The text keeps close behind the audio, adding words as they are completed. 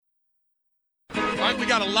right? We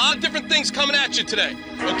got a lot of different things coming at you today,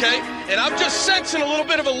 okay? And I'm just sensing a little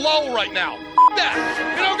bit of a lull right now. That.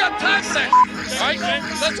 We don't got time for that. All right?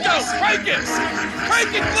 Let's go. Crank it.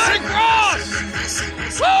 Crank it. Let it cross.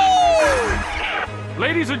 Woo!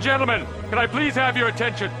 Ladies and gentlemen, can I please have your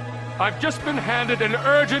attention? I've just been handed an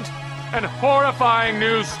urgent and horrifying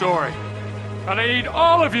news story. And I need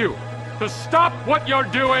all of you to stop what you're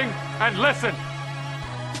doing and listen.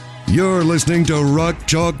 You're listening to Rock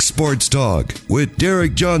Chalk Sports Talk with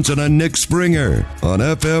Derek Johnson and Nick Springer on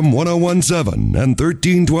FM 1017 and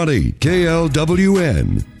 1320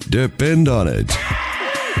 KLWN. Depend on it.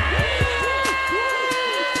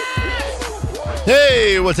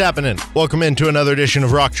 Hey, what's happening? Welcome into another edition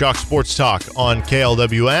of Rock Chalk Sports Talk on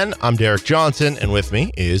KLWN. I'm Derek Johnson, and with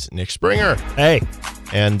me is Nick Springer. Hey.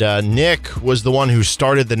 And Nick was the one who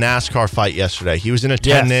started the NASCAR fight yesterday. He was in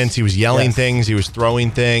attendance. Yes. He was yelling things. He was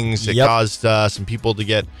throwing things. It caused some people to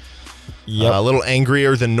get a little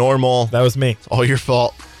angrier than normal. That was me. It's all your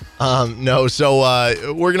fault. So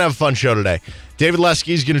we're going to have a fun show today. David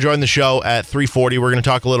Lesky is going to join the show at 3:40. We're going to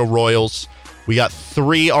talk a little Royals. We got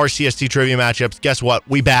 3 RCST trivia matchups. Guess what?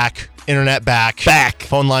 We back. Internet back. Back.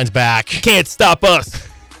 Phone lines back. Can't stop us.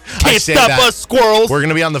 Can't stop us, squirrels. We're going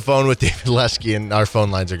to be on the phone with David Lesky, and our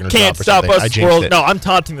phone lines are going to Can't drop or stop something. us, squirrels. No, I'm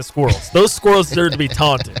taunting the squirrels. Those squirrels deserve to be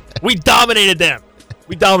taunted. We dominated them.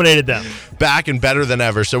 Back and better than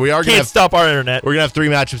ever. So we are going to stop our internet. We're going to have 3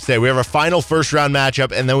 matchups today. We have our final first-round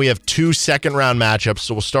matchup, and then we have 2 second-round matchups.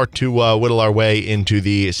 So we'll start to whittle our way into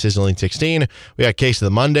the Sizzling 16. We got Case of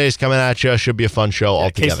the Mondays coming at you. Should be a fun show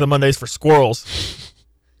altogether. Case of the Mondays for squirrels.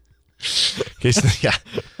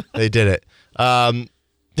 They did it.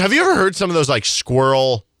 Have you ever heard some of those like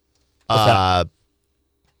squirrel, I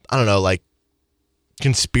don't know, like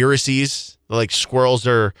conspiracies? Like squirrels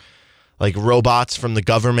are like robots from the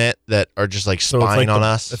government that are just like spying on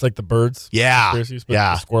us. It's like the birds. Yeah. Conspiracies, but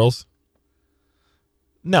the squirrels.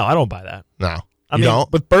 No, I don't buy that. No. I mean,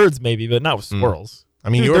 with birds maybe, but not with squirrels. I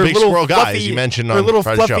mean, you were a big squirrel guy, as you mentioned on They're little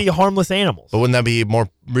Friday's fluffy, show. harmless animals. But wouldn't that be more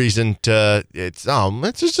reason to, it's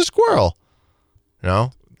just a squirrel, you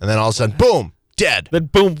know? And then all of a sudden, boom, dead. Then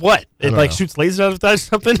boom, what? It like shoots lasers out of that or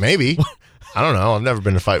something? Maybe. I don't know. I've never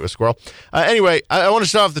been in a fight with a squirrel. Anyway, I want to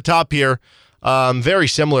start off the top here. Very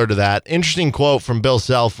similar to that. Interesting quote from Bill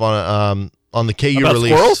Self on the KU about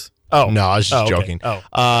release. Squirrels? Oh. No, I was just joking. Okay.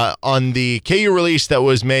 Oh. On the KU release that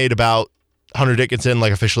was made about Hunter Dickinson,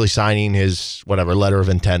 like officially signing his whatever letter of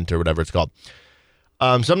intent or whatever it's called. So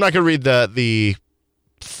I'm not going to read the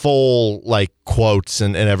full like quotes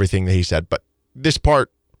and everything that he said, but this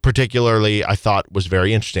part particularly I thought was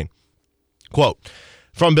very interesting. Quote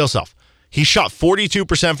from Bill Self. He shot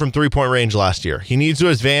 42% from three-point range last year. He needs to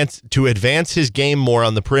advance his game more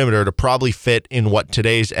on the perimeter to probably fit in what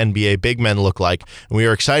today's NBA big men look like, and we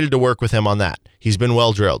are excited to work with him on that. He's been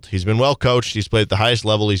well drilled. He's been well coached. He's played at the highest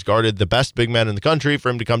level. He's guarded the best big men in the country. For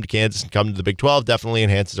him to come to Kansas and come to the Big 12 definitely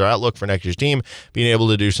enhances our outlook for next year's team, being able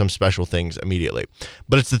to do some special things immediately.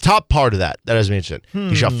 But it's the top part of that has me interested.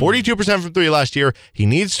 He shot 42% from three last year. He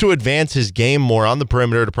needs to advance his game more on the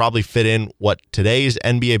perimeter to probably fit in what today's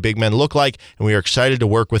NBA big men look like, and we are excited to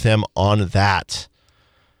work with him on that.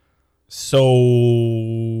 So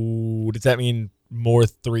does that mean more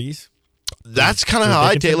threes? That's kind of how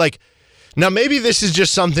I take like. Now, maybe this is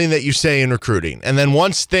just something that you say in recruiting, and then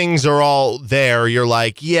once things are all there, you're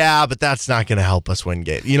like, yeah, but that's not going to help us win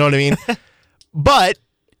games. You know what I mean? But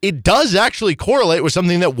it does actually correlate with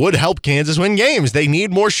something that would help Kansas win games. They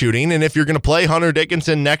need more shooting, and if you're going to play Hunter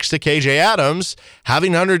Dickinson next to KJ Adams,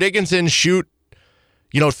 having Hunter Dickinson shoot,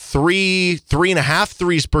 3.5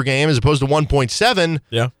 threes per game as opposed to 1.7,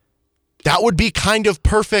 that would be kind of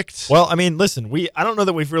perfect. Well, I mean, listen, I don't know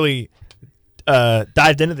that we've really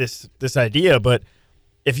dived into this idea, but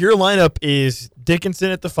if your lineup is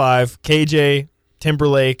Dickinson at the 5, KJ,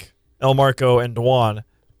 Timberlake, Elmarko, and Dewan,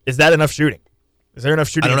 is that enough shooting? Is there enough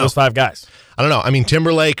shooting in those 5 guys? I don't know. I mean,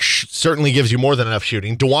 Timberlake certainly gives you more than enough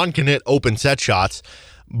shooting. Dewan can hit open set shots,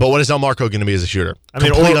 but what is Elmarko going to be as a shooter? I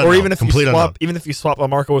mean, or even if you swap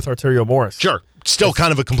Elmarko with Arterio Morris, sure, still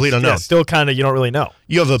kind of a complete unknown. Yeah, still kind of you don't really know.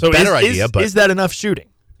 You have a better idea, but is that enough shooting?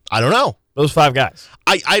 I don't know. Those 5 guys.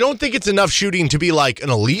 I don't think it's enough shooting to be like an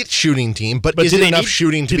elite shooting team, but is it enough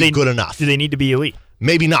shooting to be good enough? Do they need to be elite?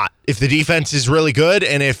 Maybe not. If the defense is really good,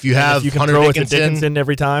 and if you have Hunter Dickinson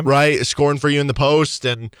every time, right, scoring for you in the post,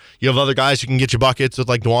 and you have other guys who can get you buckets with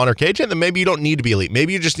like Dewan or KJ, then maybe you don't need to be elite.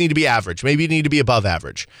 Maybe you just need to be average. Maybe you need to be above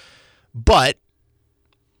average. But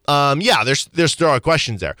there are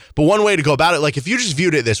questions there. But one way to go about it, like if you just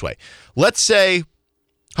viewed it this way, let's say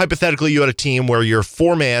hypothetically you had a team where your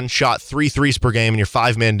 4-man shot 3 threes per game and your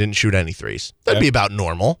 5-man didn't shoot any threes. That'd be about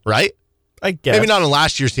normal, right? I guess. Maybe not on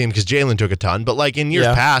last year's team because Jalen took a ton, but like in years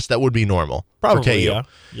past, that would be normal. Probably, for KU.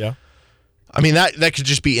 Yeah. I mean, that could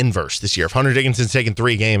just be inverse this year. If Hunter Dickinson's taking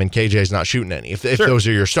 3 a game and KJ's not shooting any, if those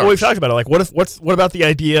are your starters. Well, we've talked about it. Like, what about the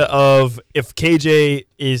idea of if KJ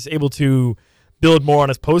is able to build more on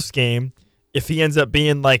his post game, if he ends up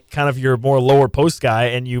being like kind of your more lower post guy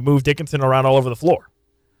and you move Dickinson around all over the floor?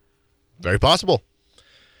 Very possible.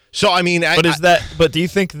 So, I mean... But do you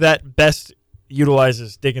think that best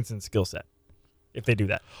utilizes Dickinson's skill set if they do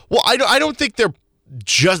that? Well, I don't think they're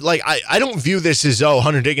just like I don't view this as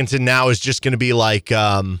Hunter Dickinson now is just going to be like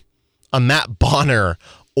a Matt Bonner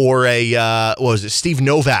or a Steve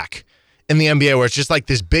Novak in the NBA where it's just like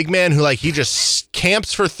this big man who like he just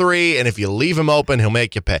camps for 3 and if you leave him open he'll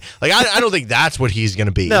make you pay. Like I don't think that's what he's going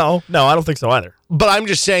to be. No, I don't think so either. But I'm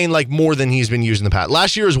just saying like more than he's been used in the past.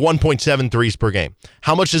 Last year was 1.7 threes per game.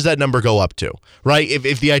 How much does that number go up to? Right?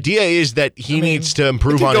 If the idea is that he needs to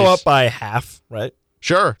improve on go up by half, right?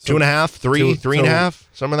 Sure, so 2.5, 3, 3.5,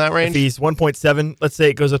 somewhere in that range. If he's 1.7, let's say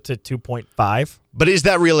it goes up to 2.5. But is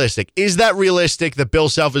that realistic? Is that realistic that Bill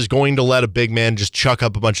Self is going to let a big man just chuck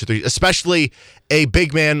up a bunch of threes, especially a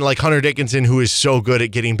big man like Hunter Dickinson who is so good at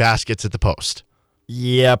getting baskets at the post?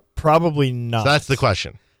 Yeah, probably not. So that's the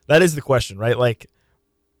question. That is the question, right? Like,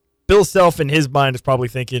 Bill Self in his mind is probably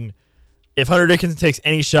thinking, if Hunter Dickinson takes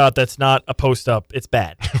any shot that's not a post up, it's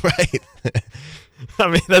bad. Right. I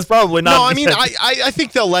mean, that's probably not. No, I mean, I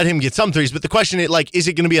think they'll let him get some threes, but the question is, like, is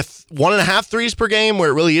it going to be a 1.5 threes per game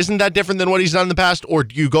where it really isn't that different than what he's done in the past? Or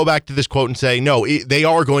do you go back to this quote and say, no, they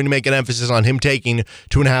are going to make an emphasis on him taking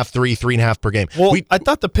 2.5, 3, 3.5 per game? Well, I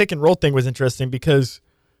thought the pick and roll thing was interesting because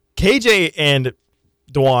KJ and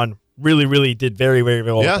Dewan really, really did very, very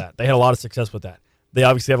well with that. They had a lot of success with that. They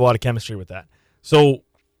obviously have a lot of chemistry with that. So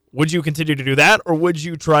would you continue to do that, or would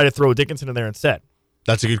you try to throw Dickinson in there instead?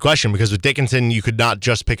 That's a good question because with Dickinson, you could not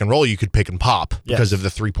just pick and roll, you could pick and pop because of the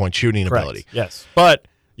 3-point shooting ability. Yes, but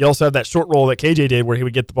you also have that short roll that KJ did where he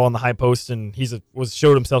would get the ball in the high post and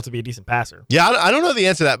showed himself to be a decent passer. Yeah, I don't know the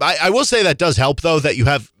answer to that. But I will say that does help, though, that you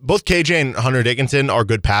have both KJ and Hunter Dickinson are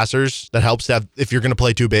good passers. That helps to have, if you're going to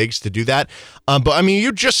play 2 bigs, to do that. But, I mean,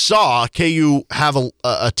 you just saw KU have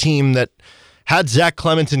a team that had Zach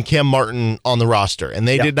Clements and Cam Martin on the roster, and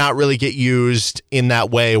they did not really get used in that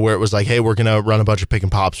way where it was like, hey, we're going to run a bunch of pick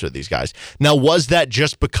and pops for these guys. Now, was that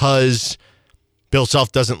just because Bill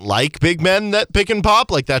Self doesn't like big men that pick and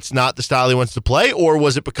pop? Like, that's not the style he wants to play? Or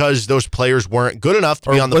was it because those players weren't good enough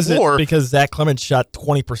to be on the floor? Was it because Zach Clements shot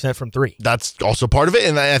 20% from 3? That's also part of it,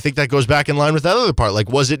 and I think that goes back in line with that other part. Like,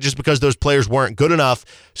 was it just because those players weren't good enough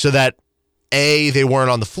so that, A, they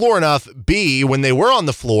weren't on the floor enough, B, when they were on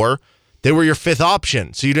the floor, they were your 5th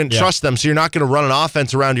option, so you didn't trust them, so you're not going to run an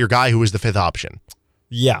offense around your guy who was the 5th option.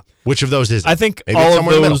 Yeah. Which of those is it? I think maybe all of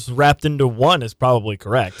those wrapped into one is probably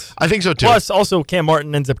correct. I think so, too. Plus, also, Cam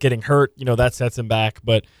Martin ends up getting hurt. You know, that sets him back.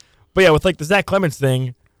 But yeah, with, like, the Zach Clements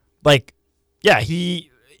thing, like, yeah,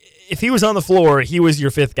 if he was on the floor, he was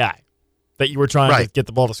your 5th guy that you were trying to get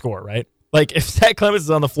the ball to score, right? Like, if Zach Clements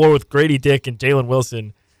is on the floor with Grady Dick and Jalen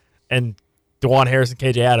Wilson and DeJuan Harris and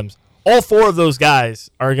KJ Adams, all 4 of those guys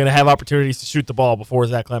are going to have opportunities to shoot the ball before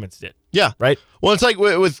Zach Clements did. Yeah. Right? Well, it's like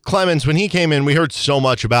with Clements, when he came in, we heard so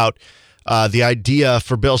much about the idea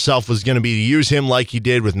for Bill Self was going to be to use him like he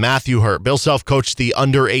did with Matthew Hurt. Bill Self coached the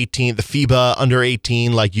under-18, the FIBA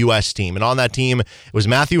under-18 like U.S. team. And on that team, it was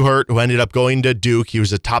Matthew Hurt, who ended up going to Duke. He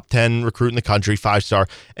was a top 10 recruit in the country, 5-star.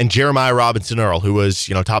 And Jeremiah Robinson Earl, who was,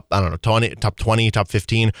 top 20, top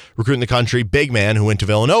 15 recruit in the country, big man who went to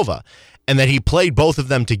Villanova. And that he played both of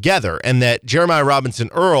them together, and that Jeremiah Robinson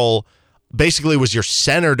Earl basically was your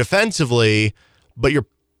center defensively, but your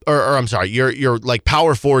like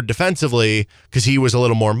power forward defensively because he was a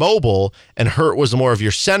little more mobile, and Hurt was more of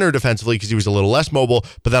your center defensively because he was a little less mobile.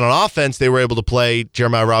 But then on offense, they were able to play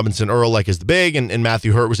Jeremiah Robinson Earl like as the big, and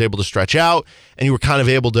Matthew Hurt was able to stretch out, and you were kind of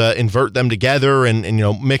able to invert them together and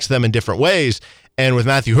mix them in different ways. And with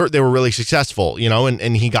Matthew Hurt, they were really successful,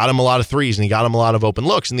 and he got him a lot of threes and he got him a lot of open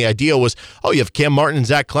looks. And the idea was, you have Cam Martin and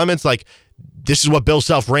Zach Clements. Like, this is what Bill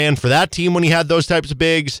Self ran for that team when he had those types of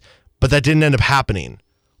bigs, but that didn't end up happening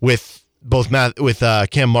with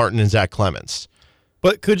Cam Martin and Zach Clements.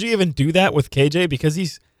 But could you even do that with KJ? Because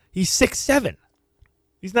he's 6'7".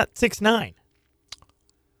 He's not 6'9".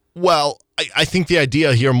 Well, I think the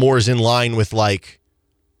idea here more is in line with like,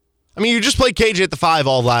 I mean, you just played KJ at the 5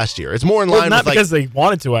 all last year. It's more in line with not because they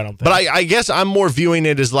wanted to, I don't think. But I guess I'm more viewing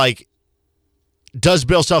it as like, does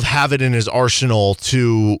Bill Self have it in his arsenal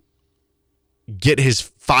to get his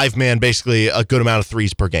 5-man basically a good amount of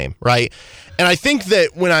threes per game, right? And I think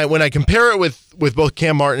that when I compare it with both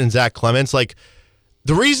Cam Martin and Zach Clements, like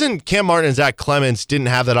The reason Cam Martin and Zach Clements didn't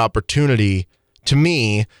have that opportunity, to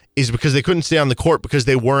me, is because they couldn't stay on the court because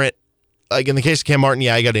they weren't, like in the case of Cam Martin,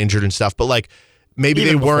 yeah, he got injured and stuff, but like maybe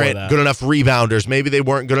Even they weren't that. good enough rebounders, maybe they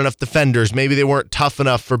weren't good enough defenders, maybe they weren't tough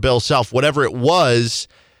enough for Bill Self, whatever it was.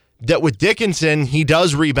 That with Dickinson, he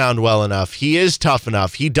does rebound well enough. He is tough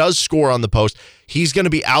enough. He does score on the post. He's going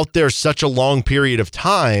to be out there such a long period of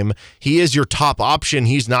time. He is your top option.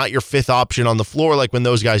 He's not your fifth option on the floor like when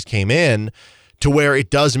those guys came in, to where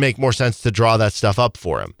it does make more sense to draw that stuff up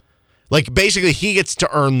for him. Like, basically, he gets to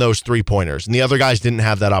earn those three-pointers, and the other guys didn't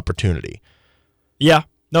have that opportunity. Yeah.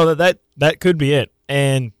 No, that could be it.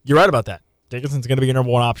 And you're right about that. Dickinson's going to be your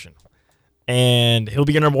number one option. And he'll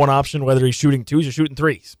be your number one option whether he's shooting twos or shooting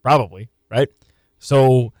threes, probably, right?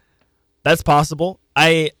 So that's possible.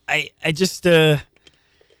 I just I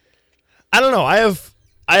don't know. I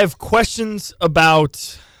have questions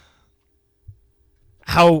about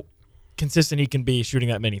how consistent he can be shooting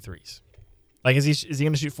that many threes. Like, is he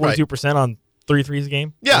going to shoot 42% on 3 threes a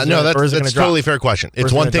game? Yeah, no, that's a totally fair question.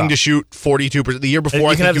 It's one thing to shoot 42%. The year before,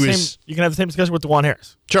 I think he was... You can have the same discussion with DeJuan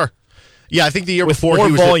Harris. Sure. Yeah, I think the year With before more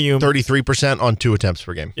he was volume, at 33% on 2 attempts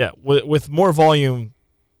per game. Yeah, with more volume,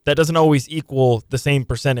 that doesn't always equal the same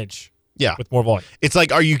percentage. Yeah. With more volume. It's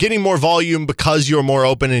like, are you getting more volume because you're more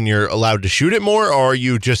open and you're allowed to shoot it more, or are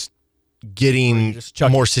you just getting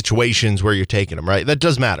more situations where you're taking them, right? That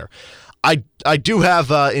does matter. I do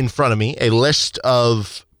have in front of me a list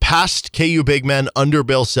of past KU big men under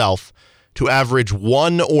Bill Self to average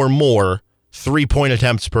 1 or more 3-point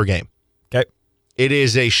attempts per game. Okay. It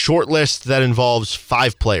is a short list that involves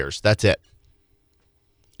 5 players. That's it.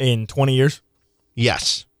 In 20 years?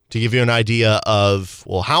 Yes. To give you an idea of,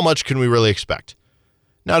 well, how much can we really expect?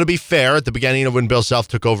 Now, to be fair, at the beginning of when Bill Self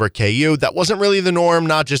took over at KU, that wasn't really the norm,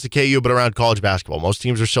 not just at KU, but around college basketball. Most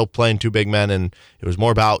teams were still playing 2 big men, and it was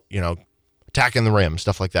more about, attacking the rim,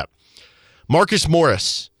 stuff like that. Marcus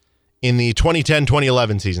Morris, in the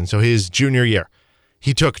 2010-2011 season, so his junior year,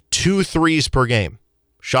 he took 2 threes per game,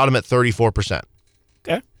 shot him at 34%.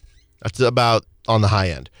 Okay. That's about on the high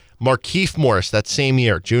end. Markieff Morris, that same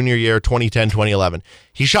year, junior year, 2010-2011,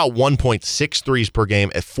 he shot 1.6 threes per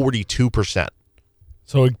game at 42%.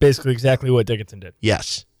 So basically exactly what Dickinson did.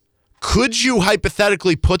 Yes. Could you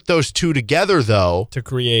hypothetically put those two together, though? To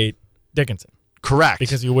create Dickinson. Correct.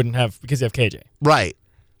 Because you have KJ. Right.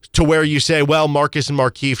 To where you say, well, Marcus and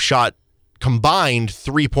Markieff shot combined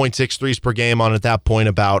 3.6 threes per game on, at that point,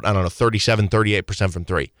 about, 37, 38% from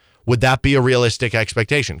 3. Would that be a realistic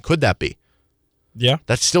expectation? Could that be? Yeah.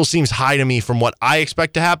 That still seems high to me from what I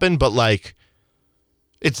expect to happen, but,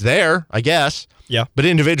 it's there, I guess. Yeah. But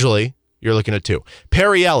individually, you're looking at 2.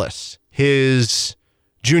 Perry Ellis, his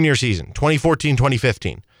junior season,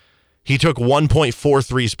 2014-2015, he took 1.4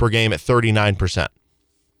 threes per game at 39%.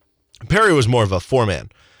 Perry was more of a 4-man.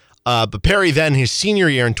 But Perry then, his senior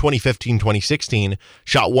year in 2015-2016,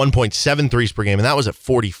 shot 1.7 threes per game, and that was at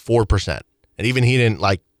 44%. And even he didn't,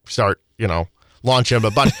 start, launch him a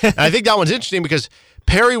bunch. And I think that one's interesting because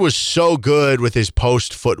Perry was so good with his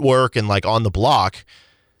post footwork and, on the block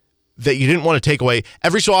that you didn't want to take away.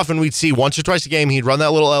 Every so often we'd see once or twice a game, he'd run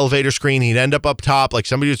that little elevator screen. He'd end up top,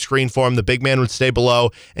 somebody would screen for him. The big man would stay below,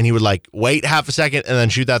 and he would wait half a second and then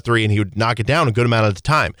shoot that 3, and he would knock it down a good amount of the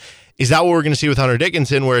time. Is that what we're going to see with Hunter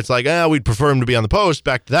Dickinson, where it's we'd prefer him to be on the post?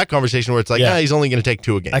 Back to that conversation where it's he's only going to take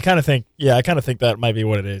 2 a game. I kind of think that might be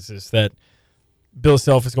what it is that Bill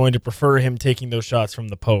Self is going to prefer him taking those shots from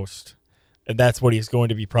the post. And that's what he's going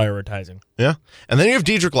to be prioritizing. Yeah. And then you have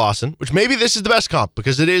Dedrick Lawson, which maybe this is the best comp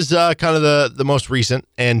because it is kind of the most recent,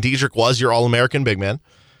 and Dedrick was your All-American big man.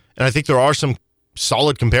 And I think there are some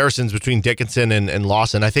solid comparisons between Dickinson and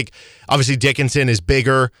Lawson. I think, obviously, Dickinson is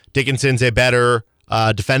bigger. Dickinson's a better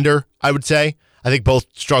defender, I would say. I think both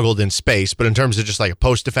struggled in space, but in terms of just a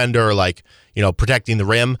post defender or protecting the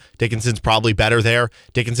rim, Dickinson's probably better there.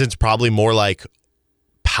 Dickinson's probably more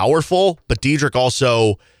powerful, but Dedrick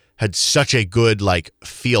also had such a good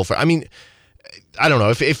feel for. I mean, I don't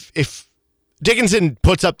know if Dickinson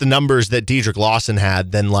puts up the numbers that Dedrick Lawson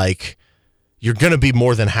had, then you're gonna be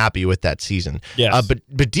more than happy with that season. Yes. But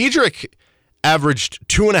Dedrick averaged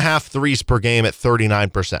 2.5 threes per game at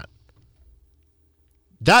 39%.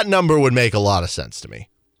 That number would make a lot of sense to me.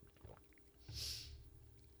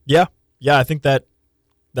 Yeah, I think that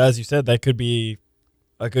as you said, that could be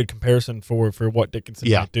a good comparison for what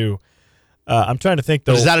Dickinson might do. I'm trying to think,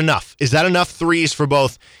 though. But is that enough? Is that enough threes for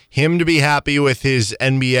both him to be happy with his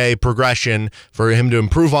NBA progression, for him to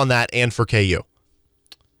improve on that, and for KU?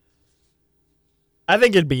 I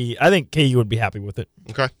think KU would be happy with it.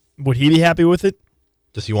 Okay. Would he be happy with it?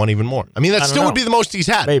 Does he want even more? I mean, that still would be the most he's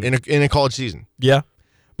had in a college season. Yeah.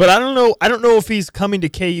 But I don't know. I don't know if he's coming to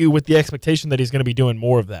KU with the expectation that he's going to be doing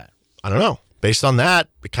more of that. I don't know. Based on that,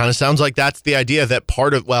 it kind of sounds like that's the idea that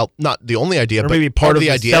part of, well, not the only idea, Or but maybe part of the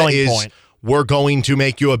idea is point. we're going to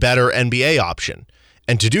make you a better NBA option.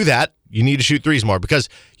 And to do that, you need to shoot threes more because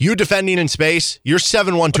you defending in space, you're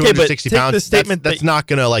 7'1", 260 pounds. That's not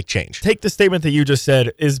going to like change. Take the statement that you just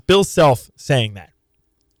said. Is Bill Self saying that?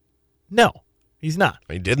 No, he's not.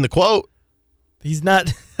 He did in the quote. He's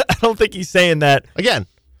not. I don't think he's saying that. Again,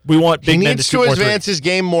 we want big he men needs to to shoot advance his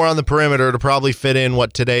game more on the perimeter to probably fit in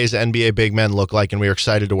what today's NBA big men look like, and we're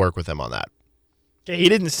excited to work with him on that. Okay, he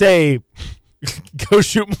didn't say go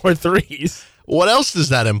shoot more threes. What else does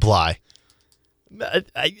that imply?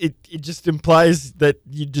 It just implies that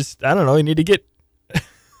you just, I don't know, you need to get.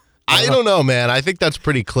 I don't know, man. I think that's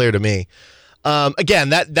pretty clear to me. Again,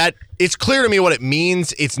 that it's clear to me what it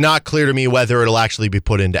means. It's not clear to me whether it'll actually be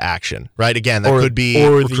put into action, right? Again, that could be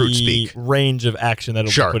or recruit the speak. Range of action that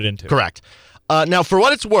it'll be put into. Correct. Now, for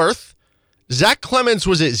what it's worth, Zach Clemens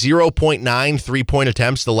was at 0.9 3-point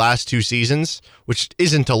attempts the last 2 seasons, which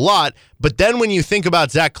isn't a lot. But then when you think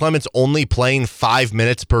about Zach Clemens only playing 5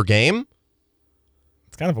 minutes per game,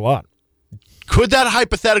 it's kind of a lot. Could that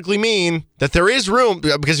hypothetically mean that there is room?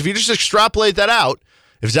 Because if you just extrapolate that out,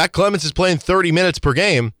 if Zach Clemens is playing 30 minutes per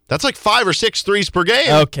game, that's like 5 or 6 threes per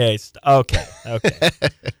game. Okay.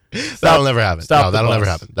 That'll never happen. No, that'll never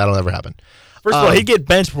happen. That'll never happen. First of all, he'd get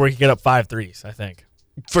benched before he could get up 5 threes, I think.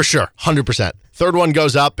 For sure. 100%. Third one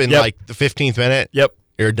goes up in like the 15th minute. Yep.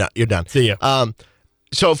 You're done. See ya.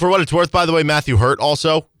 So for what it's worth, by the way, Matthew Hurt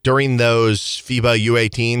also, during those FIBA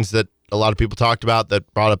U18s that a lot of people talked about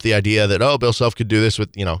that brought up the idea that, Bill Self could do this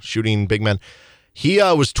with, shooting big men. He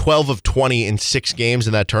was 12 of 20 in 6 games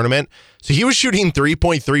in that tournament. So he was shooting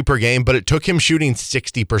 3.3 per game, but it took him shooting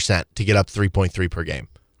 60% to get up 3.3 per game,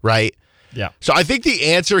 right? Yeah. So I think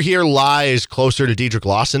the answer here lies closer to Dedrick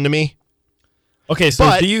Lawson to me. Okay,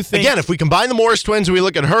 so do you think... Again, if we combine the Morris twins and we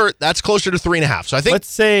look at Hurt, that's closer to 3.5. So I think let's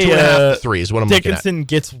say 2.5 to 3 is what I'm looking at. Dickinson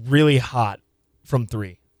gets really hot from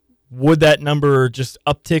 3. Would that number just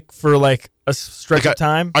uptick for like a stretch of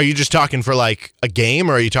time? Are you just talking for like a game,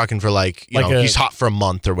 or are you talking for like he's hot for a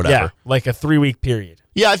month or whatever? Yeah, like a 3-week period.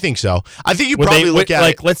 Yeah, I think so. I think you would probably look at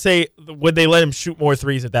like, let's say, would they let him shoot more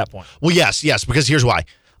threes at that point? Well, yes, because here's why.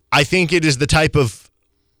 I think it is the type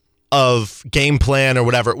of game plan or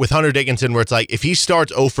whatever with Hunter Dickinson where it's like if he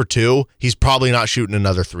starts 0 for 2, he's probably not shooting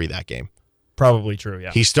another 3 that game. Probably true,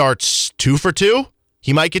 yeah. He starts 2 for 2,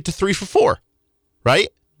 he might get to 3 for 4, right?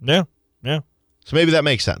 Yeah. So maybe that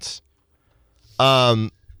makes sense. But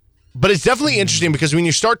it's definitely interesting because when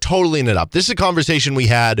you start totaling it up, this is a conversation we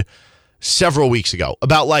had several weeks ago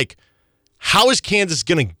about like, how is Kansas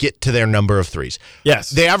going to get to their number of threes? Yes.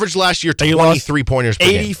 They averaged last year 23 pointers per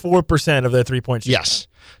game. 84% of their 3-point shooting. Yes.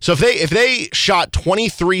 So if they shot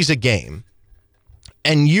 23s a game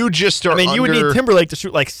and you just are you would need Timberlake to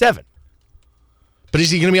shoot like 7. But is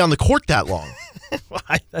he going to be on the court that long?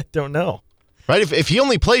 I don't know. Right? If he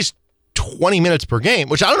only plays 20 minutes per game,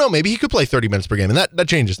 which I don't know, maybe he could play 30 minutes per game, and that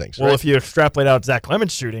changes things. Well, right? if you extrapolate out Zach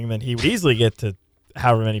Clemens shooting, then he would easily get to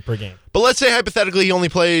however many per game. But let's say hypothetically he only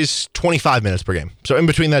plays 25 minutes per game. So in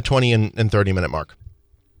between that 20 and 30 minute mark.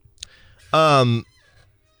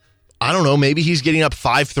 I don't know, maybe he's getting up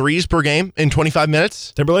 5 threes per game in 25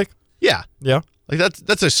 minutes. Timberlake? Yeah. Yeah. Like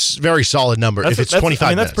that's a very solid number if it's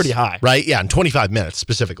 25 minutes. That's pretty high. Right? Yeah, in 25 minutes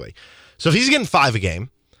specifically. So if he's getting 5 a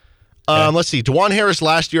game, let's see. DeJuan Harris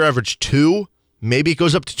last year averaged 2. Maybe it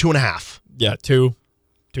goes up to 2.5. Yeah,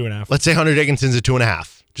 2.5. Let's say Hunter Dickinson's at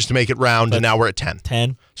 2.5, just to make it round, and now we're at 10.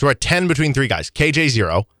 10. So we're at 10 between 3 guys. KJ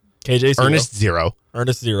 0. KJ 0. Ernest 0.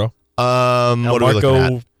 Ernest 0. What are we looking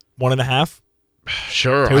at? 1.5.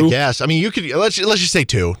 Sure, 2. I guess. I mean, you could let's just say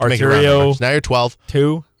 2 to make it round Arterio, numbers. Now you're 12.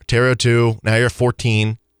 2. Arterio 2. Now you're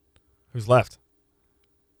 14. Who's left?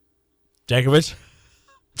 Jankovic?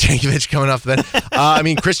 Jankovic coming off then.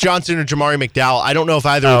 Chris Johnson or Jamari McDowell. I don't know if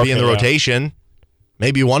either would be in the rotation.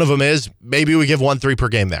 Maybe one of them is. Maybe we give 1 3 per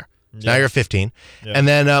game there. Yeah. Now you're 15. Yeah. And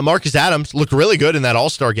then Marcus Adams looked really good in that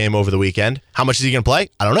All-Star game over the weekend. How much is he going to play?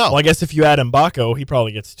 I don't know. Well, I guess if you add Mbako, he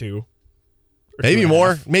probably gets 2. Maybe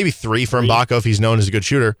more. Maybe 3 for Mbako if he's known as a good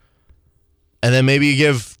shooter. And then maybe you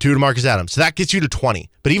give 2 to Marcus Adams. So that gets you to 20.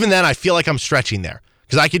 But even then, I feel like I'm stretching there.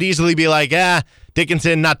 Because I could easily be like,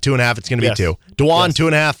 Dickinson, not 2.5. It's going to be 2. DeJuan,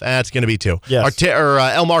 2.5. It's going to be 2. Yes. Or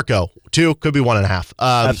El Marco, 2. Could be 1.5.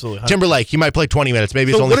 Absolutely. 100%. Timberlake, he might play 20 minutes.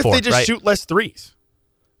 Maybe it's only 4. What if they just shoot less threes?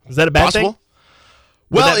 Is that a bad thing? Well,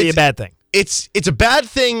 would that be a bad thing? It's a bad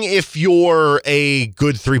thing if you're a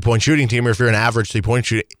good 3-point shooting team or if you're an average 3-point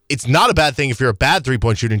shooter. It's not a bad thing if you're a bad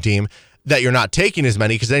 3-point shooting team. that you're not taking as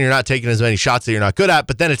many, because then you're not taking as many shots that you're not good at,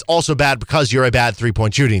 but then it's also bad because you're a bad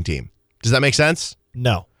three-point shooting team. Does that make sense?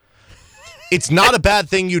 No. It's not a bad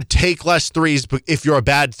thing you take less threes if you're a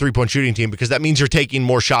bad three-point shooting team, because that means you're taking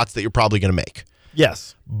more shots that you're probably going to make.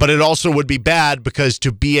 Yes. But it also would be bad because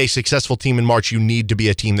to be a successful team in March, you need to be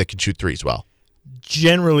a team that can shoot threes well.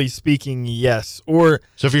 Generally speaking, yes. Or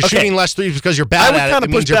so if you're shooting less threes because you're bad at it, it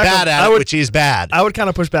means you're bad at it, which is bad. I would kind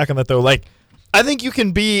of push back on that, though. Like, I think you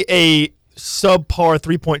can be a subpar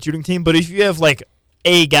three-point shooting team, but if you have, like,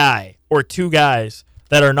 a guy or two guys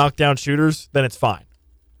that are knockdown shooters, then it's fine.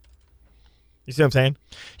 You see what I'm saying?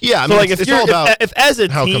 Yeah, I so mean, like it's all about if as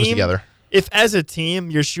a how team, it comes together. If as a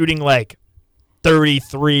team you're shooting like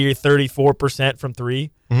 33 or 34% from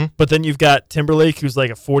three, but then you've got Timberlake who's like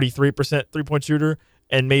a 43% three-point shooter,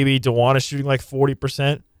 and maybe DeJuan is shooting like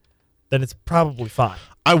 40%, then it's probably fine.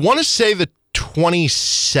 I want to say the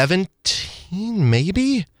 2017,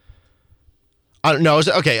 maybe? I don't know.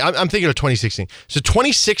 Okay, I'm thinking of 2016. So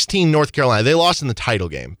 2016 North Carolina, they lost in the title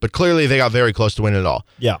game, but clearly they got very close to winning it all.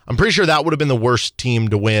 Yeah. I'm pretty sure that would have been the worst team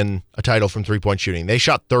to win a title from three-point shooting. They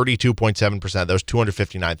shot 32.7%. That was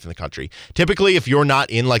 259th in the country. Typically, if you're not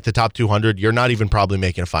in like the top 200, you're not even probably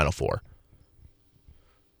making a Final Four.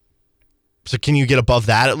 So can you get above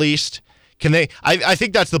that at least? Can they? I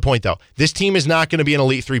think that's the point, though. This team is not going to be an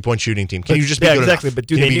elite three-point shooting team. Can you just be good enough? But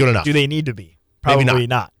do they need to be? Probably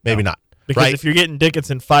not. Maybe not. Because right? if you're getting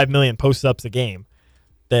Dickinson 5 million post-ups a game,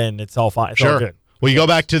 then it's all fine. It's all good. Well, you go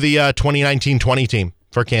back to the 2019-20 team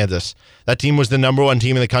for Kansas. That team was the number one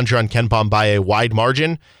team in the country on KenPom by a wide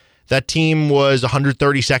margin. That team was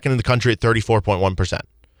 132nd in the country at 34.1%.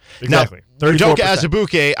 Exactly. Now, Udoka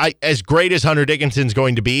Azubuike, as great as Hunter Dickinson's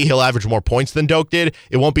going to be, he'll average more points than Doak did.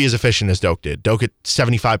 It won't be as efficient as Doak did. Doak at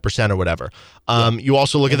 75% or whatever. You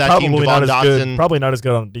also look at that team, Devon Dotson. Probably not as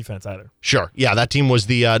good on defense either. Sure. Yeah, that team was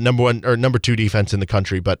the number one or number two defense in the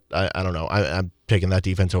country, but I don't know. I'm taking that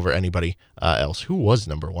defense over anybody else. Who was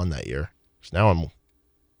number one that year? So now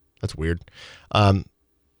that's weird.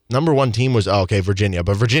 Number one team was, Virginia.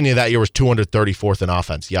 But Virginia that year was 234th in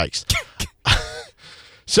offense. Yikes.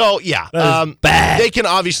 So, yeah, they can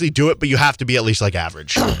obviously do it, but you have to be at least like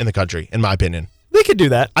average in the country, in my opinion. They could do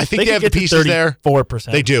that. I think they have the pieces there.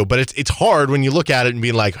 34%. They do, but it's hard when you look at it and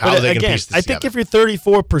be like, how are they going to piece this together? I think if you're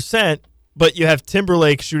 34%, but you have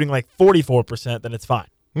Timberlake shooting like 44%, then it's fine.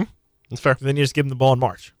 That's fair. Then you just give him the ball in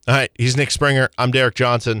March. All right, he's Nick Springer. I'm Derek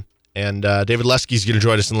Johnson, and David Lesky's going to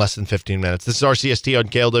join us in less than 15 minutes. This is RCST on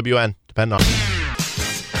KLWN. Depend on it.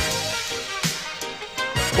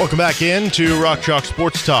 Welcome back into Rock Chalk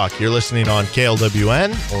Sports Talk. You're listening on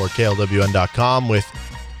KLWN or KLWN.com with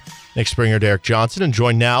Nick Springer, Derek Johnson, and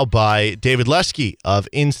joined now by David Lesky of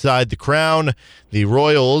Inside the Crown. The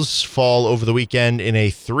Royals fall over the weekend in a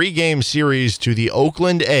 3-game series to the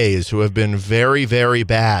Oakland A's, who have been very, very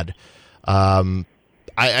bad.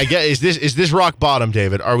 I guess is this rock bottom,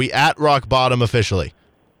 David? Are we at rock bottom officially?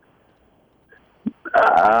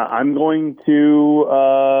 I'm going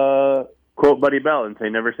to quote Buddy Bell and say,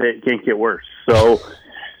 never say it can't get worse. So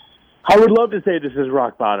I would love to say this is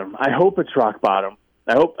rock bottom. I hope it's rock bottom.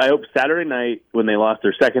 I hope Saturday night when they lost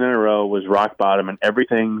their second in a row was rock bottom, and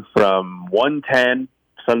everything from 110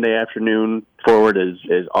 Sunday afternoon forward is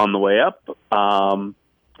on the way up.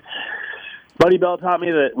 Buddy Bell taught me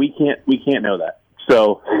that we can't know that.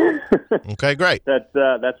 So okay, great.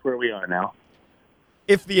 That's where we are now.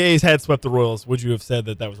 If the A's had swept the Royals, would you have said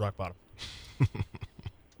that was rock bottom?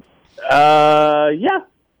 Yeah.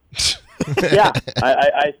 Yeah.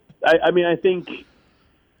 I mean, I think,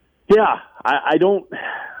 yeah, I don't,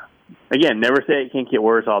 again, never say it can't get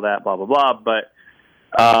worse, all that, blah, blah, blah. But,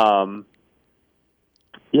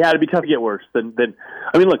 yeah, it'd be tough to get worse than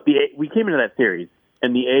I mean, look, we came into that series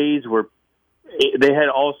and the A's they had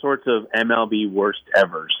all sorts of MLB worst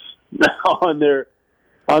evers on their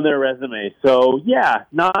resume. So yeah,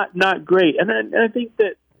 not great. And I think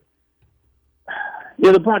that,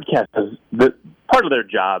 the broadcast part of their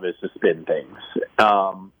job is to spin things.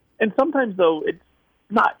 And sometimes, though, it's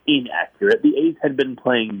not inaccurate. The A's had been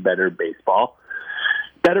playing better baseball.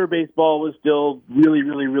 Better baseball was still really,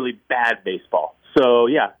 really, really bad baseball. So,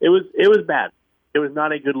 yeah, it was bad. It was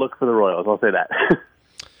not a good look for the Royals, I'll say that.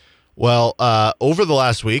 Well, over the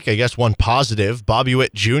last week, I guess one positive, Bobby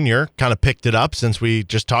Witt Jr. kind of picked it up since we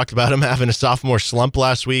just talked about him having a sophomore slump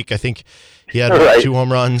last week. I think he had 2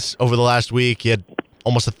 home runs over the last week. He had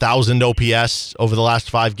almost 1,000 OPS over the last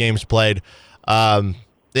 5 games played.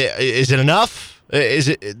 Is it enough? Is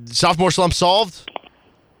it sophomore slump solved?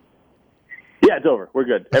 Yeah, it's over. We're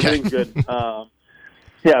good. Everything's good.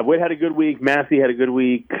 Yeah, Witt had a good week. Massey had a good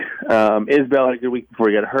week. Isbell had a good week before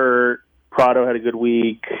he got hurt. Prado had a good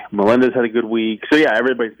week. Melendez had a good week. So, yeah,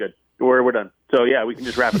 everybody's good. We're done. So, yeah, we can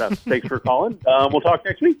just wrap it up. Thanks for calling. We'll talk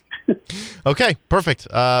next week. Okay, perfect.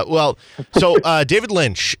 So Daniel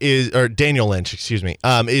Lynch, excuse me,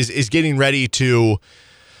 is getting ready to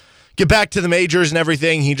get back to the majors and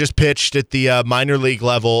everything. He just pitched at the minor league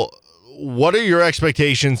level. What are your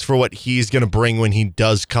expectations for what he's going to bring when he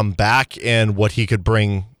does come back and what he could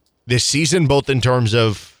bring this season, both in terms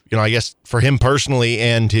of, I guess for him personally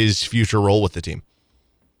and his future role with the team?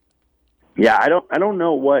 Yeah, I don't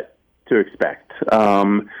know what to expect.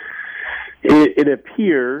 It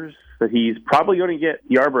appears that he's probably going to get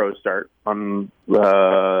Yarbrough's start on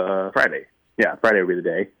Friday. Yeah, Friday will be the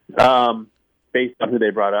day. Based on who they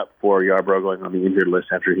brought up for Yarbrough going on the injured list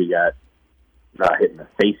after he got hit in the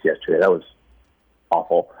face yesterday. That was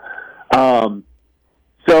awful.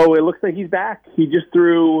 So it looks like he's back. He just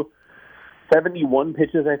threw 71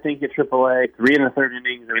 pitches, I think, at AAA, 3 1/3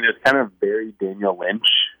 innings. I mean, it's kind of very Daniel Lynch,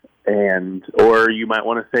 or you might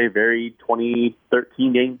want to say very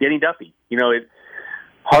 2013 Danny Duffy. It's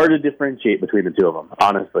hard to differentiate between the two of them,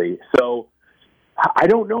 honestly. So I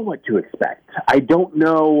don't know what to expect. I don't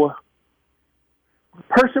know.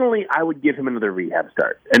 Personally, I would give him another rehab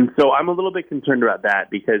start. And so I'm a little bit concerned about that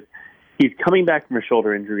because he's coming back from a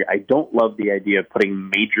shoulder injury. I don't love the idea of putting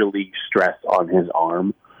major league stress on his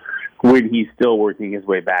arm when he's still working his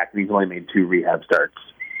way back and he's only made 2 rehab starts.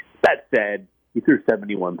 That said, he threw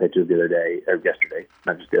 71 pitches the other day, or yesterday,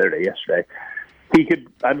 not just the other day, yesterday.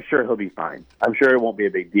 I'm sure he'll be fine. I'm sure it won't be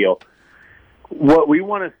a big deal. What we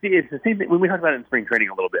want to see is the same thing when we talked about it in spring training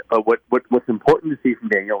a little bit, but what's important to see from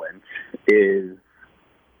Daniel Lynch is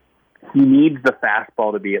he needs the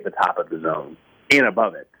fastball to be at the top of the zone and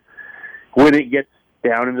above it. When it gets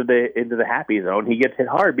down into the happy zone, he gets hit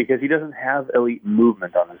hard because he doesn't have elite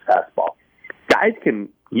movement on his fastball. Guys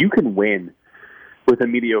you can win with a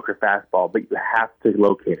mediocre fastball, but you have to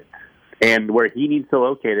locate it. And where he needs to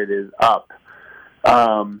locate it is up.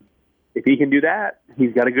 If he can do that,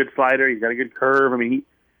 he's got a good slider, he's got a good curve. I mean,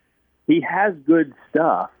 he has good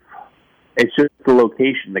stuff. It's just the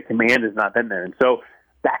location. The command has not been there. And so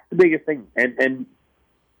that's the biggest thing. And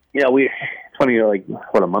it's funny, like,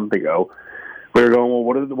 a month ago, we were going, well,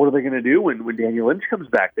 what are they going to do when Daniel Lynch comes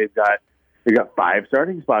back? They've got 5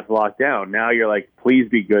 starting spots locked down. Now you're like, please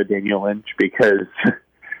be good, Daniel Lynch, because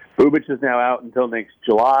Bubic is now out until next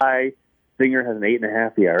July. Singer has an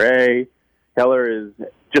 8.5 ERA. Keller is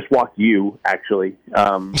just walked you, actually, in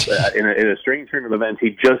a strange turn of events. He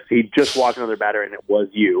just walked another batter, and it was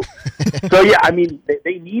you. So, yeah, I mean,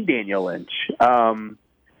 they need Daniel Lynch.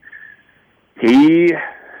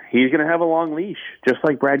 He's going to have a long leash, just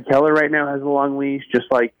like Brad Keller right now has a long leash,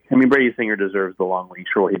 Brady Singer deserves the long leash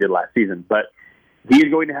for what he did last season, but he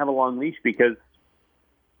is going to have a long leash because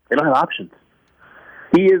they don't have options.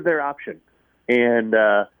 He is their option. And,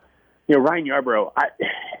 Ryan Yarbrough,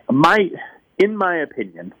 in my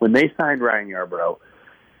opinion, when they signed Ryan Yarbrough,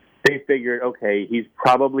 they figured, okay, he's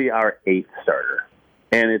probably our 8th starter.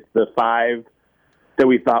 And it's the 5 that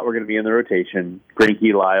we thought were going to be in the rotation,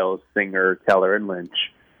 Greinke, Lyles, Singer, Keller, and Lynch.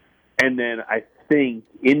 And then I think,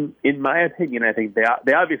 in my opinion, I think they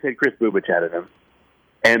obviously had Chris Bubic ahead of him.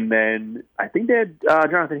 And then I think they had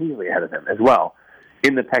Jonathan Heasley ahead of him as well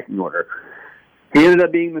in the pecking order. He ended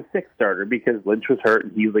up being the 6th starter because Lynch was hurt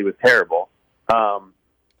and Heasley was terrible.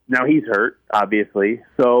 Now he's hurt, obviously.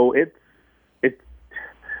 So it's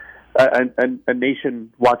a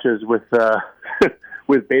nation watches with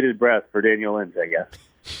with bated breath for Daniel Lynch, I guess.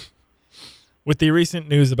 With the recent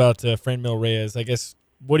news about Franmil Reyes, I guess,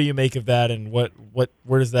 what do you make of that, and where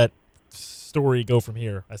does that story go from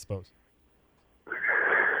here, I suppose?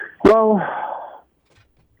 Well,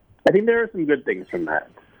 I think there are some good things from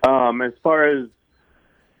that. As far as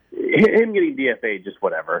him getting DFA'd, just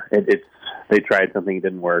whatever. They tried something, it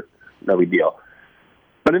didn't work, no big deal.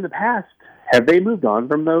 But in the past, have they moved on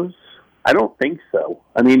from those? I don't think so.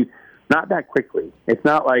 I mean, not that quickly. It's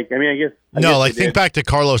not like, I guess think back to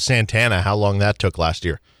Carlos Santana, how long that took last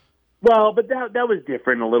year. Well, but that was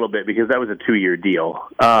different a little bit because that was a 2-year deal.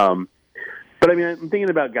 But I mean, I'm thinking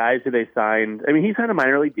about guys who they signed. I mean, he signed a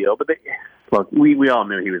minor league deal, but we all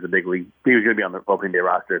knew he was a big league. He was going to be on the opening day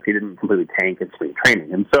roster if he didn't completely tank in spring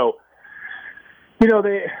training. And so, they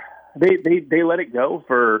let it go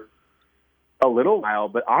for a little while.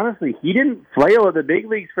 But honestly, he didn't flail at the big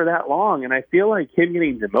leagues for that long. And I feel like him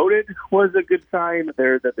getting demoted was a good sign that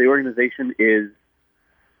the organization is,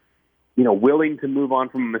 willing to move on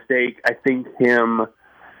from a mistake. I think him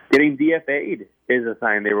getting DFA'd is a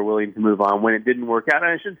sign they were willing to move on when it didn't work out.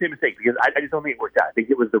 And I shouldn't say mistake because I just don't think it worked out. I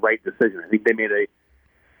think it was the right decision. I think they made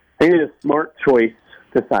a smart choice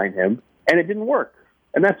to sign him, and it didn't work.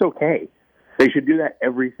 And that's okay. They should do that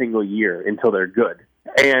every single year until they're good,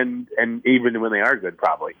 and even when they are good,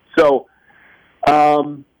 probably. So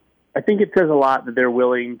I think it says a lot that they're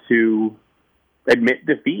willing to admit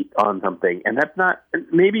defeat on something, and that's not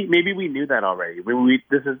maybe we knew that already.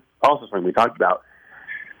 This is also something we talked about.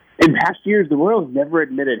 In past years, the Royals never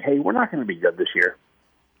admitted, "Hey, we're not going to be good this year.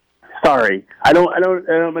 Sorry, I don't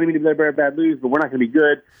mean to be a bad news, but we're not going to be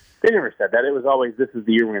good." They never said that. It was always, "This is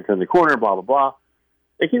the year we're going to turn the corner." Blah blah blah.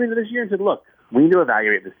 They came into this year and said, "Look, we need to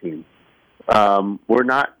evaluate this team. We're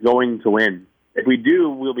not going to win. If we do,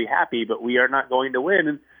 we'll be happy, but we are not going to win."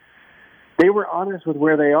 And they were honest with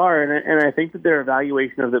where they are, and I think that their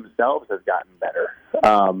evaluation of themselves has gotten better.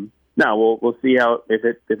 Now we'll see how if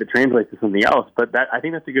it translates to something else, but I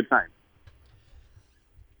think that's a good sign.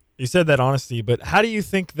 You said that honesty, but how do you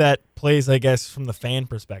think that plays, I guess, from the fan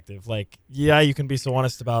perspective? Like, yeah, you can be so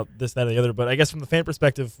honest about this, that, or the other, but I guess from the fan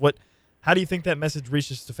perspective, how do you think that message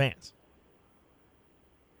reaches to fans?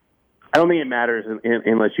 I don't think it matters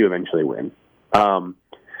unless you eventually win. JJ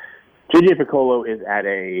Picollo is at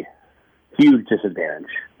a huge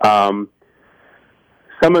disadvantage.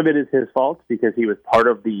 Some of it is his fault because he was part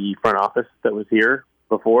of the front office that was here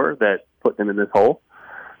before that put them in this hole.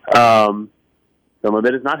 Some of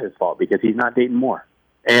it is not his fault because he's not Dayton Moore.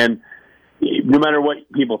 And no matter what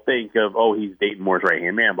people think of, he's Dayton Moore's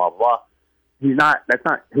right-hand man, blah, blah, blah, he's not. That's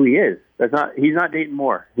not who he is. He's not Dayton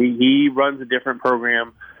Moore. He runs a different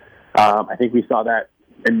program. I think we saw that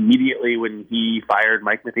immediately when he fired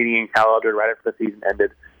Mike Matheny and Cal Eldred right after the season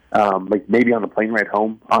ended. Like maybe on the plane ride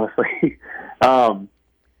home, honestly.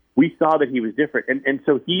 We saw that he was different. And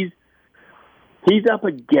so he's up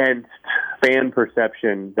against fan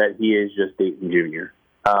perception that he is just Dayton Jr.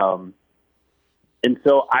 And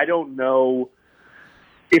so I don't know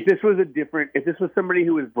if this was somebody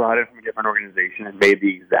who was brought in from a different organization and made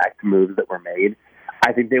the exact moves that were made.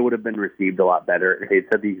 I think they would have been received a lot better. If they'd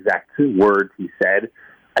said the exact words he said,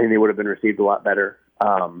 I think they would have been received a lot better.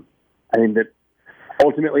 I think that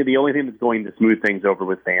ultimately the only thing that's going to smooth things over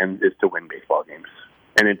with fans is to win baseball games.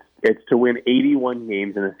 And it's to win 81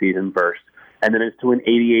 games in a season first, and then it's to win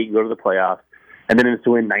 88 and go to the playoffs, and then it's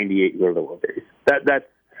to win 98 and go to the World Series.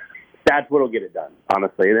 That's what'll get it done,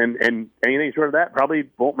 honestly. And anything short of that probably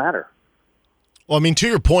won't matter. Well, I mean, to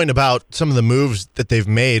your point about some of the moves that they've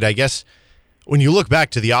made, I guess when you look back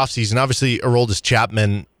to the offseason, obviously Aroldis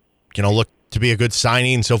Chapman, looked to be a good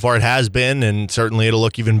signing. So far it has been, and certainly it'll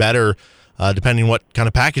look even better depending what kind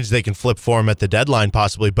of package they can flip for him at the deadline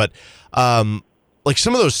possibly. But like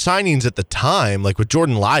some of those signings at the time, like with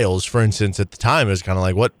Jordan Lyles, for instance, at the time, it was kind of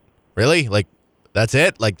like, what, really? Like, that's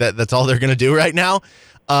it? Like that's all they're going to do right now?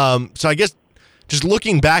 So I guess just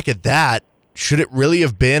looking back at that, should it really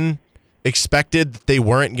have been expected that they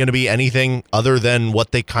weren't going to be anything other than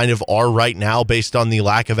what they kind of are right now based on the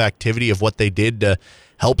lack of activity of what they did to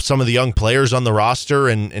help some of the young players on the roster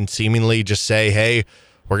and seemingly just say, hey,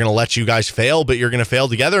 we're going to let you guys fail, but you're going to fail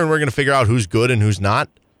together and we're going to figure out who's good and who's not?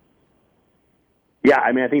 Yeah,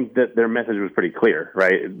 I mean, I think that their message was pretty clear,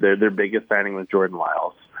 right? Their biggest signing was Jordan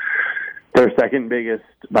Lyles. Their second biggest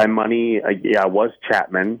by money, was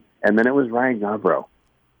Chapman, and then it was Ryan Gauvreau.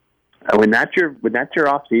 When that's your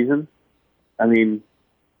off season, I mean,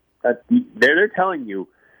 they're telling you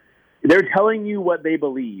what they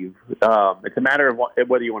believe. It's a matter of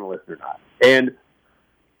whether you want to listen or not, and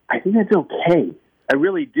I think that's okay. I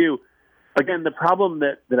really do. Again, the problem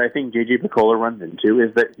that I think J.J. Picollo runs into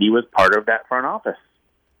is that he was part of that front office.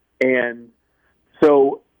 And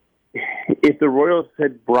so if the Royals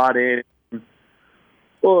had brought in,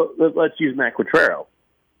 well, let's use Matt Quatraro.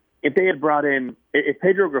 If they had brought in, if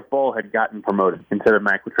Pedro Grifol had gotten promoted instead of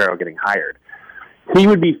Matt Quatraro getting hired, he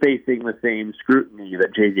would be facing the same scrutiny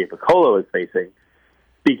that J.J. Picollo is facing,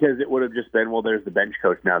 because it would have just been, well, there's the bench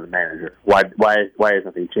coach, now the manager. Why is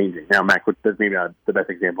nothing changing? Now, Matt Quatraro is maybe not the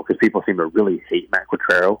best example because people seem to really hate Matt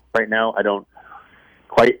Quatraro right now. I don't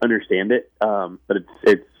quite understand it, but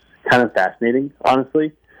it's kind of fascinating,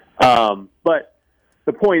 honestly. But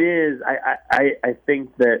the point is, I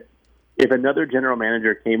think that if another general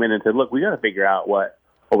manager came in and said, look, we got to figure out what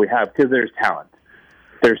we have, because there's talent.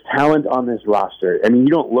 There's talent on this roster. I mean,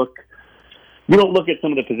 you don't look at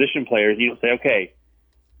some of the position players. You don't say, okay,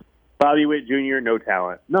 Bobby Witt Jr., no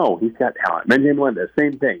talent. No, he's got talent. Benjamin Melendez,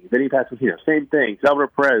 same thing. Vinny Pasquantino, same thing. Salvador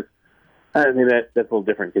Perez, I think that's a little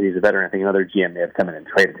different because he's a veteran. I think another GM may have come in and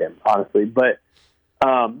traded him, honestly. But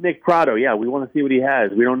Nick Prado, yeah, we want to see what he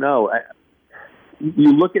has. We don't know.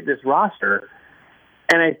 You look at this roster,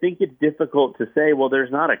 and I think it's difficult to say, well,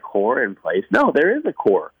 there's not a core in place. No, there is a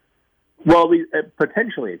core. Well,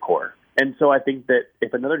 potentially a core. And so I think that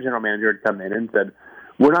if another general manager had come in and said,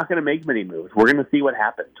 we're not going to make many moves. We're going to see what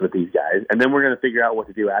happens with these guys, and then we're going to figure out what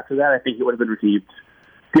to do after that. I think it would have been received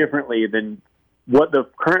differently than what the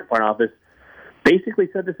current front office basically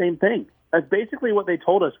said the same thing. That's basically what they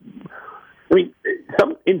told us. I mean,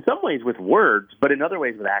 in some ways with words, but in other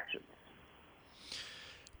ways with actions.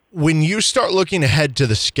 When you start looking ahead to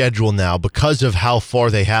the schedule now, because of how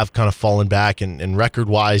far they have kind of fallen back and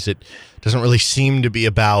record-wise, it doesn't really seem to be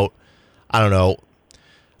about, I don't know,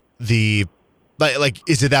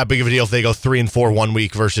 is it that big of a deal if they go 3-4 one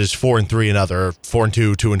week versus 4-3 another, or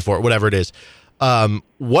 4-2, 2-4, whatever it is?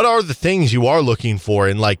 What are the things you are looking for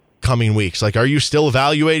in like coming weeks? Like, are you still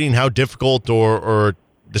evaluating how difficult or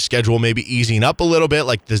the schedule maybe easing up a little bit?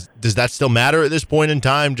 Like, does that still matter at this point in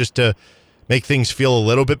time, just to make things feel a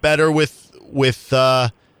little bit better with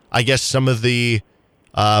I guess some of the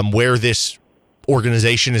where this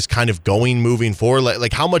organization is kind of going moving forward?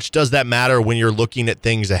 Like how much does that matter when you're looking at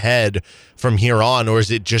things ahead from here on, or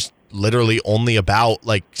is it just literally only about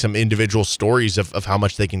like some individual stories of how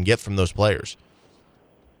much they can get from those players?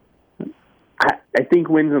 I think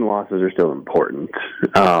wins and losses are still important.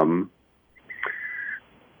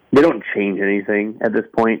 They don't change anything at this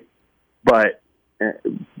point, but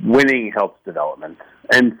winning helps development.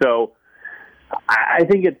 And so I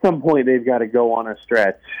think at some point they've got to go on a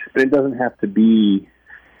stretch, and it doesn't have to be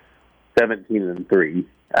 17-3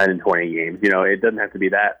 in 20 games. You know, it doesn't have to be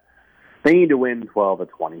that. They need to win 12 of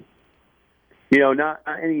 20. You know, not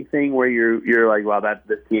anything where you're like, wow,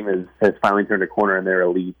 this team has finally turned a corner and they're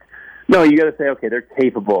elite. No, you got to say, okay, they're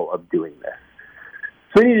capable of doing this.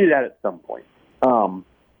 So they need to do that at some point.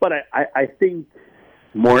 But I think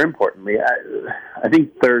more importantly, I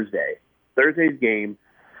think Thursday's game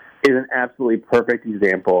is an absolutely perfect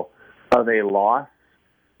example of a loss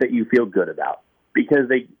that you feel good about, because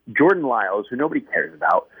Jordan Lyles, who nobody cares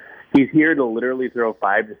about, he's here to literally throw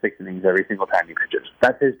 5 to 6 innings every single time he pitches.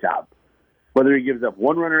 That's his job. Whether he gives up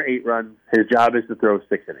 1 run or 8 runs, his job is to throw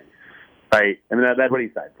 6 innings, right? I mean, that's what he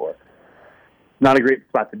signed for. Not a great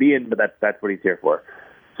spot to be in, but that's what he's here for.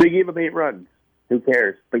 So he gave up 8 runs. Who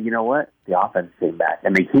cares? But you know what? The offense came back,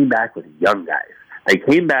 and they came back with young guys. They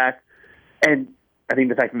came back, and I think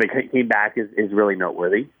the fact that they came back is really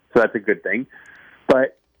noteworthy. So that's a good thing.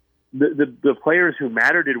 But the players who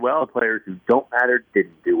matter did well. The players who don't matter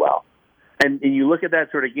didn't do well. And you look at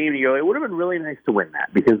that sort of game, and you go, it would have been really nice to win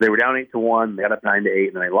that, because they were down 8-1, they got up 9-8,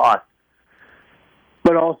 and then they lost.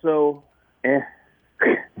 But also,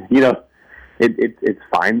 you know, it's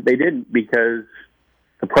fine they didn't, because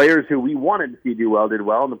the players who we wanted to see do well did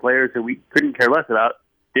well, and the players who we couldn't care less about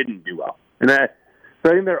didn't do well. And so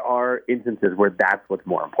I think there are instances where that's what's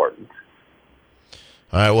more important.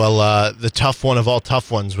 All right, well, the tough one of all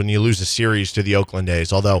tough ones when you lose a series to the Oakland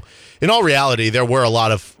A's, although in all reality, there were a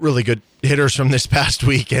lot of really good hitters from this past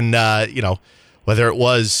week, and, you know, whether it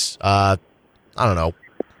was, I don't know,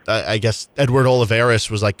 I guess Edward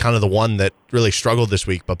Olivares was like kind of the one that really struggled this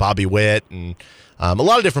week, but Bobby Witt and a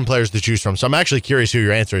lot of different players to choose from. So I'm actually curious who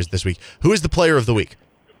your answer is this week. Who is the player of the week?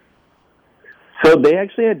 So they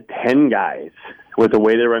actually had 10 guys with a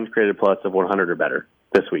weighted runs created plus of 100 or better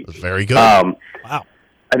this week. Very good. Wow.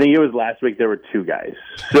 I think it was last week there were 2 guys.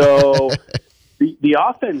 So the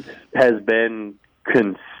offense has been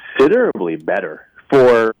considerably better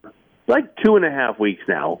for like 2.5 weeks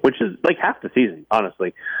now, which is like half the season,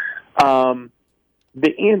 honestly. The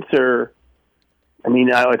answer, I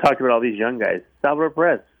mean, I talked about all these young guys. Salvador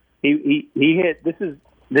Perez, he hit.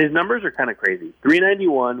 His numbers are kind of crazy.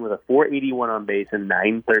 391 with a 481 on base and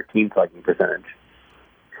 913 slugging percentage.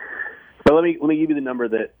 But let me give you the number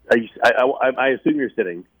that I assume you're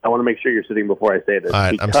sitting. I want to make sure you're sitting before I say this. All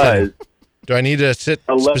right, I'm sitting. Do I need to sit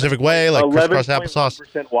a specific way, like crisscross applesauce?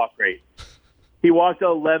 11.1% walk rate. He walked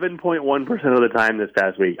 11.1% of the time this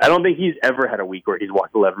past week. I don't think he's ever had a week where he's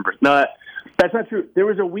walked 11%. No, that's not true. There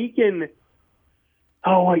was a week in,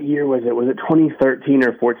 what year was it? Was it 2013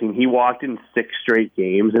 or 14? He walked in 6 straight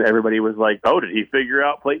games, and everybody was like, oh, did he figure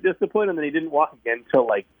out plate discipline? And then he didn't walk again until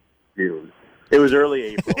like June. It was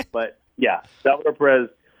early April. But yeah, Salvador Perez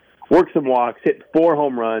worked some walks, hit 4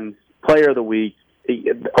 home runs, player of the week.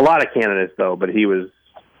 A lot of candidates, though, but he was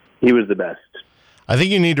the best. I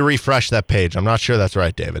think you need to refresh that page. I'm not sure that's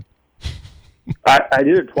right, David. I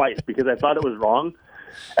did it twice because I thought it was wrong.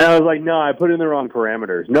 And I was like, no, I put in the wrong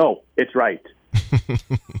parameters. No, it's right.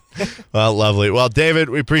 Well, lovely. Well, David,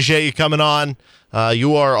 we appreciate you coming on.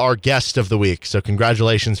 You are our guest of the week, so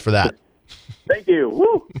congratulations for that. Thank you.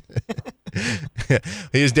 Woo!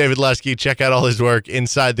 He is David Lesky. Check out all his work,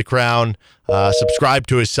 Inside the Crown. Subscribe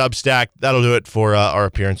to his Substack. That'll do it for our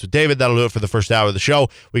appearance with David. That'll do it for the first hour of the show.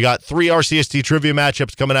 We got 3 RCST trivia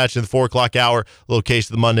matchups coming at you in the 4 o'clock hour. A little case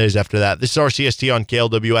of the Mondays after that. This is RCST on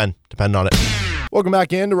KLWN. Depend on it. Welcome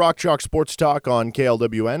back in to Rock Chalk Sports Talk on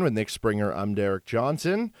KLWN with Nick Springer. I'm Derek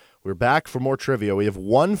Johnson. We're back for more trivia. We have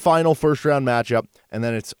one final first-round matchup, and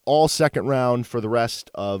then it's all second round for the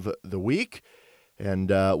rest of the week. And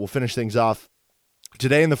we'll finish things off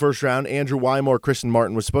today in the first round. Andrew Wymore, Kristen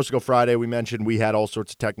Martin was supposed to go Friday. We mentioned we had all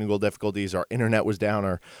sorts of technical difficulties. Our internet was down.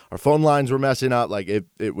 Our phone lines were messing up. Like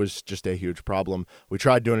it was just a huge problem. We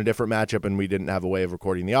tried doing a different matchup, and we didn't have a way of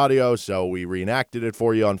recording the audio, so we reenacted it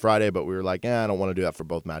for you on Friday, but we were like, I don't want to do that for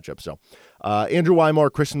both matchups. So Andrew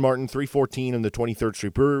Wymore, Kristen Martin, 314 in the 23rd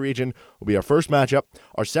Street Brewery region will be our first matchup.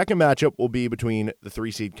 Our second matchup will be between the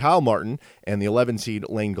 3-seed Kyle Martin and the 11-seed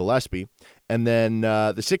Lane Gillespie. And then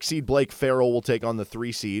the 6-seed Blake Farrell will take on the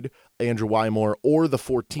 3-seed Andrew Wymore or the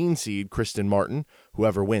 14-seed Kristen Martin,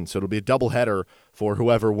 whoever wins. So it'll be a doubleheader for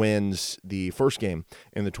whoever wins the first game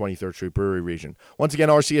in the 23rd Street Brewery region. Once again,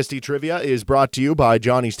 RCST Trivia is brought to you by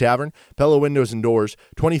Johnny's Tavern, Pella Windows and Doors,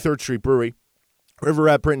 23rd Street Brewery, River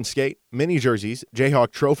Rat Print and Skate, Mini Jerseys,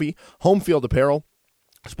 Jayhawk Trophy, Home Field Apparel,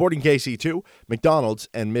 Sporting KC2, McDonald's,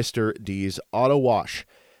 and Mr. D's Auto Wash.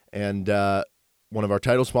 And one of our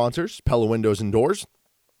title sponsors, Pella Windows and Doors.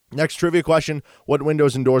 Next trivia question, what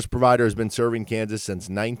windows and doors provider has been serving Kansas since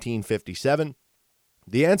 1957?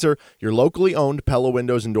 The answer, your locally owned Pella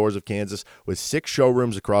Windows and Doors of Kansas with 6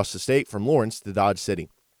 showrooms across the state from Lawrence to Dodge City.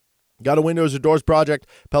 Got a windows or doors project?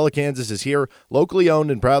 Pella Kansas is here, locally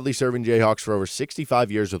owned and proudly serving Jayhawks for over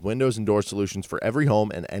 65 years with windows and door solutions for every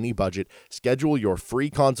home and any budget. Schedule your free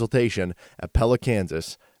consultation at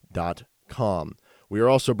PellaKansas.com. We are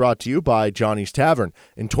also brought to you by Johnny's Tavern.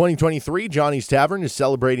 In 2023, Johnny's Tavern is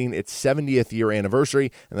celebrating its 70th year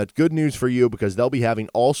anniversary, and that's good news for you because they'll be having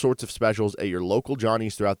all sorts of specials at your local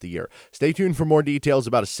Johnny's throughout the year. Stay tuned for more details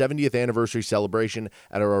about a 70th anniversary celebration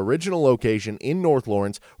at our original location in North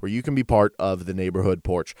Lawrence, where you can be part of the neighborhood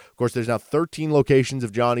porch. Of course, there's now 13 locations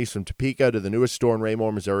of Johnny's from Topeka to the newest store in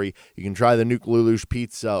Raymore, Missouri. You can try the Nuke Lulush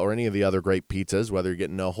pizza or any of the other great pizzas, whether you're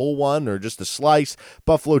getting a whole one or just a slice,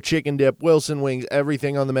 buffalo chicken dip, Wilson wings,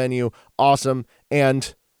 everything on the menu. Awesome.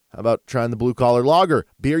 And how about trying the Blue Collar Lager?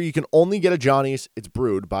 Beer you can only get at Johnny's. It's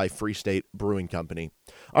brewed by Free State Brewing Company.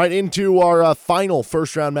 All right, into our final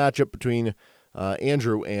first-round matchup between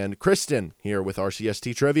Andrew and Kristen here with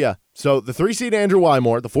RCST Trivia. So the 3-seed Andrew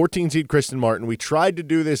Wymore, the 14-seed Kristen Martin. We tried to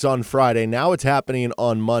do this on Friday. Now it's happening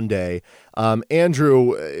on Monday.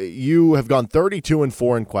 Andrew, you have gone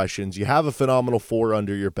 32-4 in questions. You have a phenomenal 4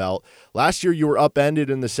 under your belt. Last year you were upended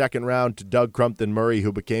in the second round to Doug Crumpton Murray,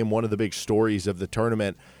 who became one of the big stories of the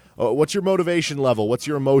tournament. What's your motivation level? What's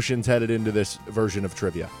your emotions headed into this version of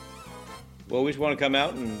trivia? Well, we just want to come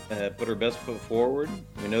out and put our best foot forward.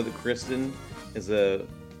 We know that Kristen is a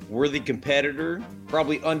worthy competitor,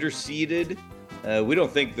 probably underseeded. We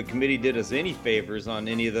don't think the committee did us any favors on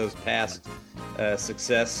any of those past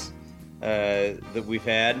success that we've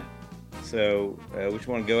had. So we just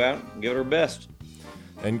want to go out and give it our best.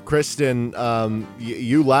 And Kristen,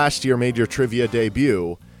 you last year made your trivia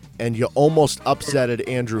debut, and you almost upsetted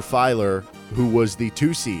Andrew Filer, who was the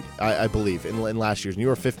 2-seed, I believe, in last year's. And you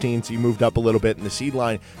were 15, so you moved up a little bit in the seed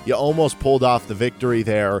line. You almost pulled off the victory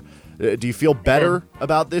there. Do you feel better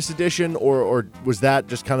about this edition, or was that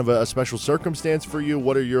just kind of a special circumstance for you?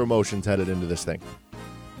 What are your emotions headed into this thing?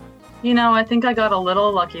 You know, I think I got a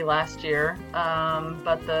little lucky last year,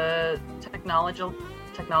 but the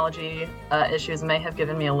technology issues may have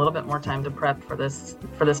given me a little bit more time to prep for this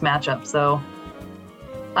matchup. So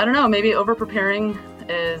I don't know, maybe over-preparing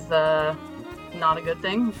is not a good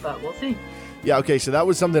thing, but we'll see. Yeah, okay, so that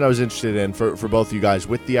was something I was interested in for both of you guys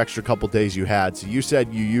with the extra couple days you had. So you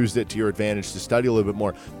said you used it to your advantage to study a little bit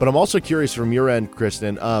more. But I'm also curious from your end,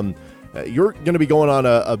 Kristen, you're going to be going on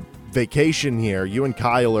a vacation here. You and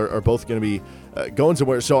Kyle are both going to be going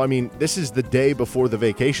somewhere. So, I mean, this is the day before the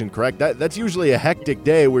vacation, correct? That's usually a hectic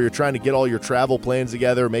day where you're trying to get all your travel plans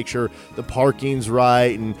together, make sure the parking's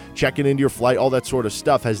right, and checking into your flight, all that sort of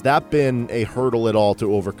stuff. Has that been a hurdle at all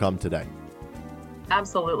to overcome today?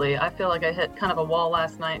 Absolutely. I feel like I hit kind of a wall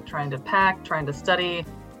last night trying to pack, trying to study.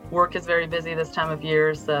 Work is very busy this time of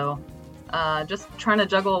year, so just trying to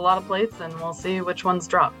juggle a lot of plates, and we'll see which ones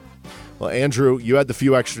drop. Well, Andrew, you had the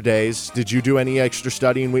few extra days. Did you do any extra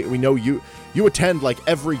studying? We know you attend like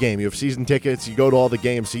every game. You have season tickets. You go to all the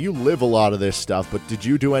games, so you live a lot of this stuff. But did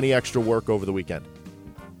you do any extra work over the weekend?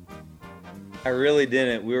 I really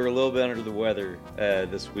didn't. We were a little bit under the weather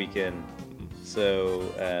this weekend. So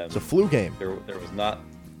it's a flu game. There was not.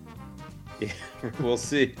 Yeah, we'll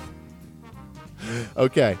see.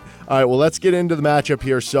 Okay. All right. Well, let's get into the matchup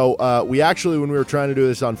here. So we actually, when we were trying to do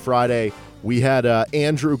this on Friday, we had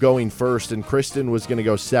Andrew going first and Kristen was going to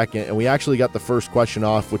go second. And we actually got the first question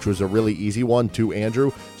off, which was a really easy one to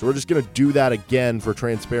Andrew. So we're just going to do that again for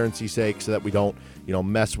transparency's sake so that we don't,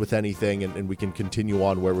 mess with anything and we can continue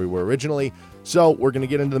on where we were originally. So we're going to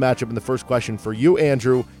get into the matchup. And the first question for you,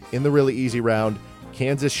 Andrew, in the really easy round,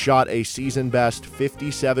 Kansas shot a season best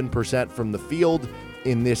 57% from the field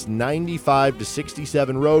in this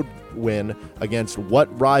 95-67 road win against what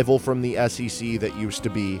rival from the SEC that used to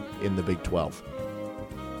be in the Big 12?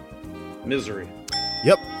 Missouri.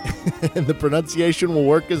 Yep. And the pronunciation will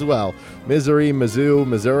work as well. Missouri, Mizzou,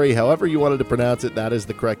 Missouri, however you wanted to pronounce it, that is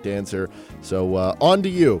the correct answer. So on to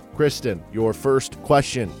you, Kristen, your first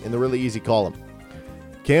question in the really easy column.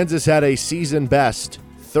 Kansas had a season best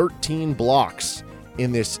 13 blocks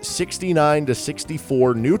in this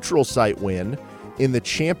 69-64 neutral site win in the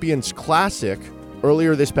Champions Classic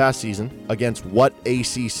earlier this past season against what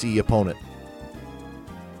ACC opponent?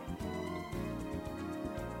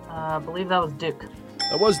 I believe that was Duke.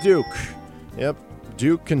 That was Duke. Yep.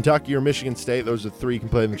 Duke, Kentucky, or Michigan State. Those are three you can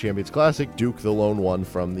play in the Champions Classic. Duke, the lone one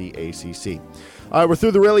from the ACC. All right, we're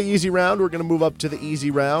through the really easy round. We're going to move up to the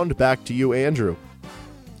easy round. Back to you, Andrew.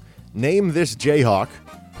 Name this Jayhawk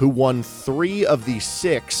who won 3 of the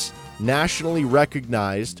 6 nationally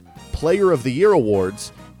recognized Player of the Year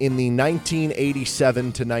awards in the 1987 to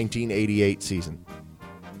 1988 season.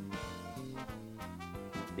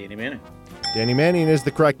 Danny Manning. Danny Manning is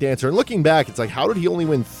the correct answer. And looking back, it's like, how did he only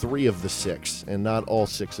win 3 of the 6 and not all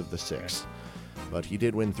 6 of the 6? But he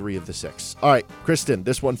did win 3 of the 6. All right, Kristen,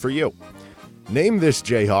 this one for you. Name this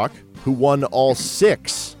Jayhawk who won all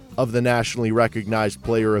 6 of the nationally recognized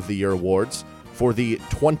Player of the Year awards for the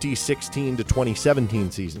 2016 to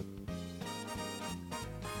 2017 season.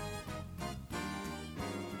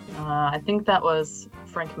 I think that was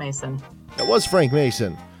Frank Mason. That was Frank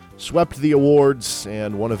Mason. Swept the awards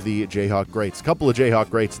and one of the Jayhawk greats. A couple of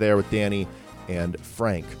Jayhawk greats there with Danny and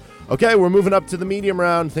Frank. Okay, we're moving up to the medium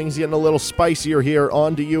round. Things getting a little spicier here.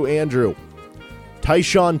 On to you, Andrew.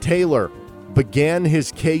 Tyshawn Taylor began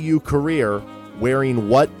his KU career wearing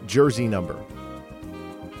what jersey number?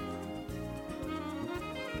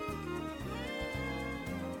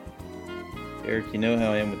 Eric, you know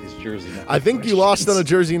how I am with these jersey number I think questions. you lost on a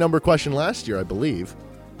jersey number question last year, I believe.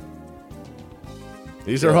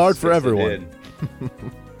 These are hard for yes, everyone.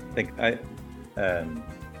 I think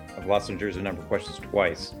I've lost on jersey number questions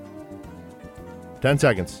twice. 10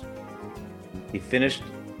 seconds. He finished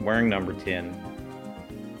wearing number 10.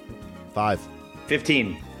 5.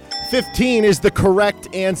 15. 15 is the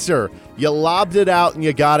correct answer. You lobbed it out and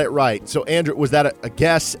you got it right. So, Andrew, was that a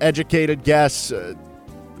guess, educated guess?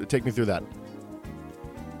 Take me through that.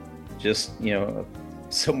 Just,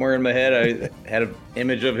 somewhere in my head, I had an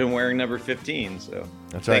image of him wearing number 15. So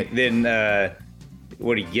that's right. Then,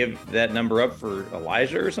 would he give that number up for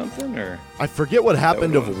Elijah or something? Or I forget what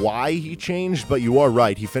happened of why he changed, but you are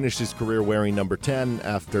right. He finished his career wearing number 10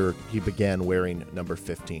 after he began wearing number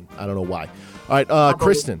 15. I don't know why. All right,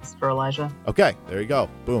 Kristen. For Elijah. Okay, there you go.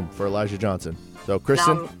 Boom, for Elijah Johnson. So,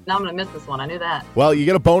 Kristen. Now I'm going to miss this one. I knew that. Well, you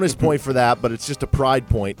get a bonus point for that, but it's just a pride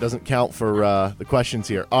point. Doesn't count for the questions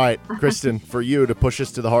here. All right, Kristen, for you to push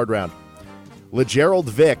us to the hard round. LeGerald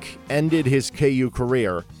Vick ended his KU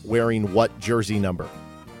career wearing what jersey number?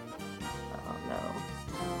 Oh, no.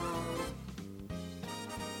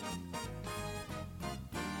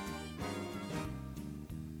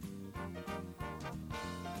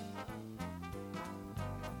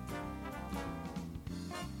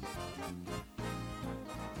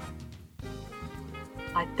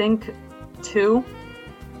 I think 2.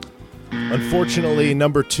 Unfortunately,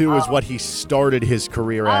 number 2 is what he started his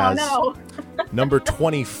career as. Oh, no. Number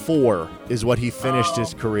 24 is what he finished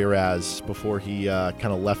his career as before he kind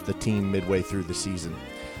of left the team midway through the season.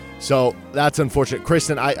 So that's unfortunate.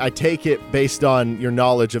 Kristen, I take it based on your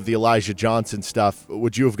knowledge of the Elijah Johnson stuff,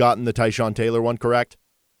 would you have gotten the Tyshawn Taylor one correct?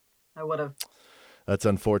 I would have. That's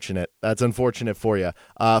unfortunate. That's unfortunate for you.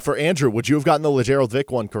 For Andrew, would you have gotten the LeGerald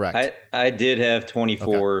Vick one correct? I did have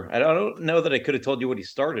 24. Okay. I don't know that I could have told you what he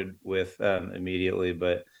started with immediately,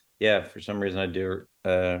 but yeah, for some reason I do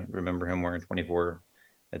remember him wearing 24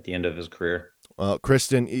 at the end of his career. Well,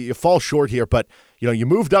 Kristen, you fall short here, but you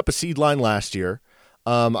moved up a seed line last year.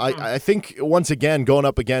 I think once again going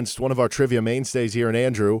up against one of our trivia mainstays here in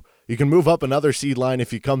Andrew, you can move up another seed line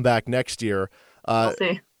if you come back next year. We'll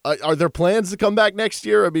see. Are there plans to come back next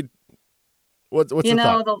year? I mean, what's the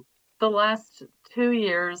thought? The last 2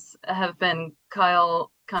 years have been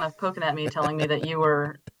Kyle kind of poking at me, telling me that you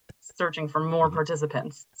were searching for more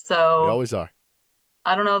participants. So We always are.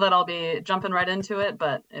 I don't know that I'll be jumping right into it,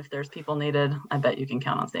 but if there's people needed, I bet you can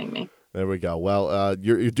count on seeing me. There we go. Well,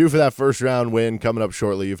 you're due for that first round win coming up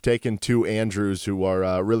shortly. You've taken 2 Andrews who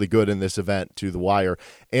are really good in this event to the wire.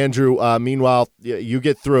 Andrew, meanwhile, you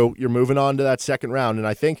get through. You're moving on to that second round, and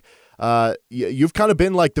I think you've kind of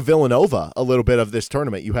been like the Villanova a little bit of this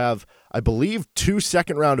tournament. You have, I believe, 2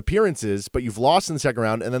 second-round appearances, but you've lost in the second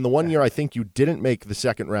round, and then the one year I think you didn't make the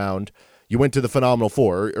second round, you went to the Phenomenal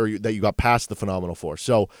Four, or that you got past the Phenomenal Four.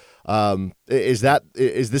 So is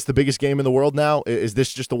this the biggest game in the world now? Is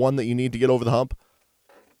this just the one that you need to get over the hump?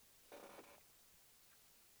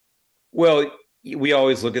 Well, we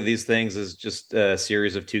always look at these things as just a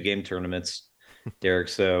series of 2-game tournaments, Derek.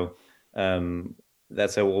 So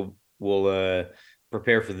that's how we'll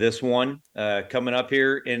prepare for this one coming up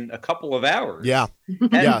here in a couple of hours. Yeah.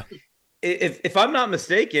 Yeah. If I'm not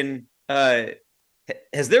mistaken,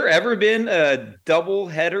 has there ever been a double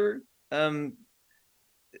header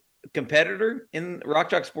competitor in Rock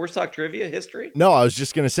Chalk Sports Talk trivia history? No, I was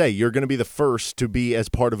just going to say, you're going to be the first to be as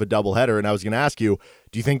part of a doubleheader, and I was going to ask you,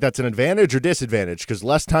 do you think that's an advantage or disadvantage? Because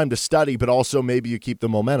less time to study, but also maybe you keep the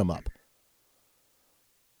momentum up.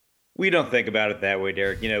 We don't think about it that way,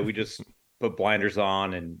 Derek. We just put blinders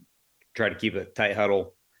on and try to keep a tight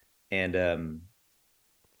huddle, and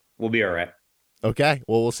we'll be all right. Okay,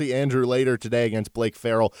 well, we'll see Andrew later today against Blake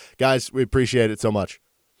Farrell. Guys, we appreciate it so much.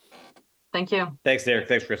 Thank you. Thanks, Derek.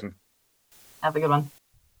 Thanks, Kristen. Have a good one.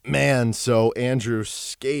 Man, so Andrew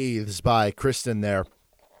scathes by Kristen there.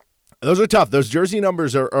 Those are tough. Those jersey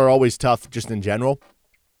numbers are always tough just in general.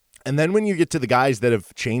 And then when you get to the guys that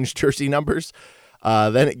have changed jersey numbers,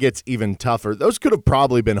 then it gets even tougher. Those could have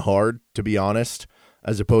probably been hard, to be honest,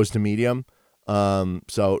 as opposed to medium.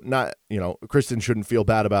 So not, Kristen shouldn't feel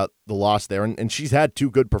bad about the loss there. And she's had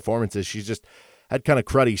 2 good performances. She's just had kind of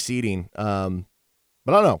cruddy seeding.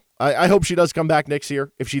 But I don't know. I hope she does come back next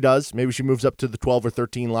year. If she does, maybe she moves up to the 12 or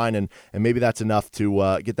 13 line, and maybe that's enough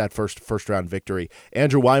to get that first round victory.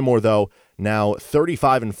 Andrew Wymore, though, now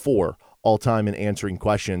 35-4 all-time in answering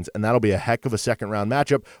questions, and that'll be a heck of a second-round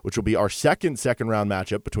matchup, which will be our second-round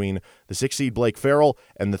matchup between the 6-seed Blake Farrell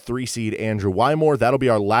and the 3-seed Andrew Wymore. That'll be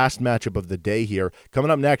our last matchup of the day here.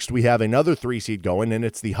 Coming up next, we have another 3-seed going, and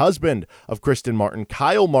it's the husband of Kristen Martin,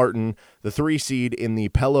 Kyle Martin, the 3-seed in the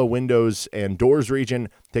Pella Windows and Doors region,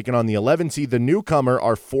 taking on the 11-seed, the newcomer,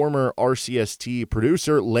 our former RCST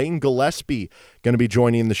producer, Lane Gillespie, going to be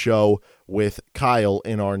joining the show with Kyle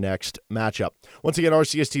in our next matchup. Once again,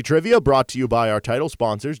 RCST Trivia brought to you by our title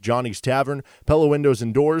sponsors, Johnny's Tavern, Pella Windows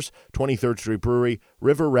and Doors, 23rd Street Brewery,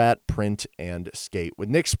 River Rat Print and Skate. With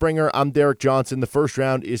Nick Springer, I'm Derek Johnson. The first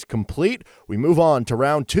round is complete. We move on to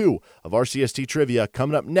round 2 of RCST Trivia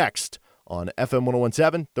coming up next on FM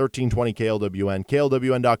 1017, 1320 KLWN,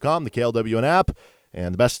 KLWN.com, the KLWN app,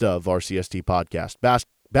 and the Best of RCST podcast.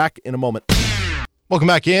 Back in a moment. Welcome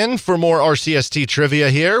back in for more RCST Trivia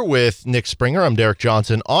here with Nick Springer. I'm Derek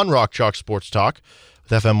Johnson on Rock Chalk Sports Talk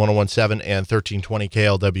with FM 1017 and 1320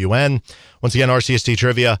 KLWN. Once again, RCST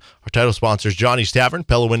Trivia, our title sponsors, Johnny's Tavern,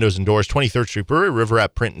 Pella Windows and Doors, 23rd Street Brewery, River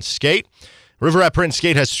Rat Print and Skate. River Rat Print and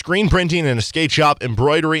Skate has screen printing and a skate shop.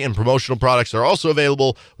 Embroidery and promotional products are also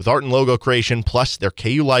available with art and logo creation, plus they're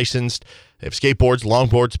KU licensed. They have skateboards,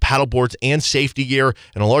 longboards, paddleboards, and safety gear,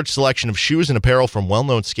 and a large selection of shoes and apparel from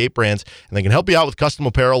well-known skate brands. And they can help you out with custom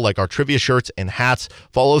apparel like our trivia shirts and hats.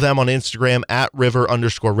 Follow them on Instagram at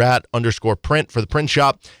river_rat_print for the print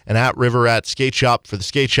shop and at riverrat skate shop for the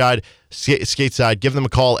skate side. Give them a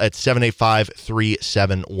call at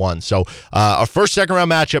 785-371. So our second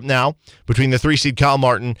round matchup now between the 3-seed Kyle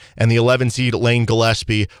Martin and the 11-seed Lane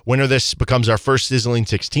Gillespie. Winner of this becomes our first Sizzling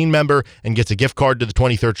 16 member and gets a gift card to the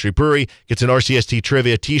 23rd Street Brewery, gets an RCST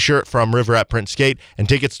Trivia t-shirt from River at Print Skate, and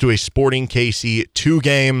tickets to a Sporting KC 2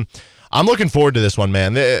 game. I'm looking forward to this one,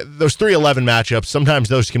 man. Those 3-11 matchups, sometimes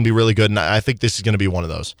those can be really good, and I think this is going to be one of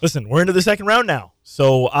those. Listen, we're into the second round now.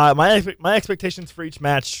 So my expectations for each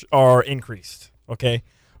match are increased, okay?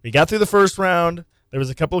 We got through the first round. There was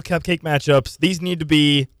a couple of cupcake matchups. These need to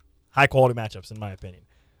be high-quality matchups, in my opinion.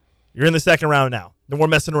 You're in the second round now. No more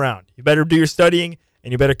messing around. You better do your studying,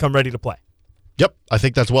 and you better come ready to play. Yep, I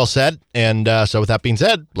think that's well said. And so with that being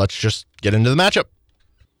said, let's just get into the matchup.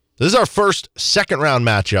 This is our second-round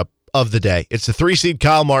matchup of the day. It's the 3-seed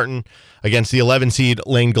Kyle Martin against the 11-seed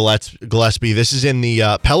Lane Gillespie. This is in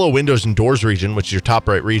the Pella Windows and Doors region, which is your top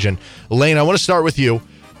right region. Lane, I want to start with you.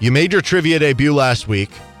 You made your trivia debut last week,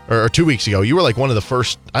 or 2 weeks ago. You were like one of the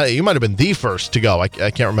first. You might have been the first to go. I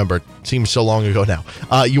can't remember. It seems so long ago now.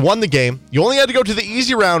 You won the game. You only had to go to the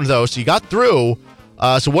easy round, though, so you got through.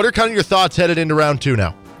 So what are kind of your thoughts headed into round 2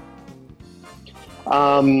 now?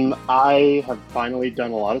 I have finally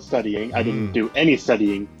done a lot of studying. I didn't do any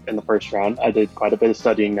studying in the first round. I did quite a bit of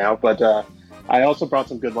studying now, but I also brought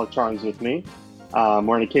some good luck charms with me.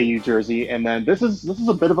 Wearing a KU jersey, and then this is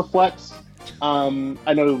a bit of a flex.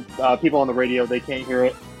 I know people on the radio, they can't hear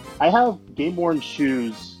it. I have game-worn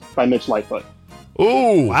shoes by Mitch Lightfoot.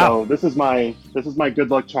 Ooh, wow! So this is my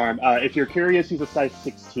good luck charm. If you're curious, he's a size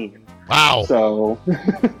 16. Wow! So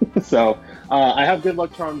I have good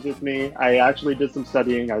luck charms with me. I actually did some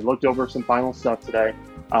studying. I looked over some final stuff today.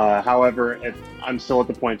 However, I'm still at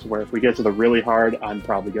the point where if we get to the really hard, I'm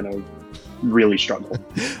probably going to really struggle.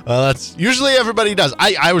 That's usually everybody does.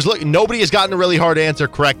 I was looking. Nobody has gotten a really hard answer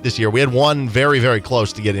correct this year. We had one very, very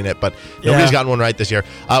close to getting it, but nobody's gotten one right this year.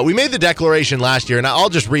 We made the declaration last year, and I'll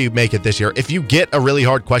just remake it this year. If you get a really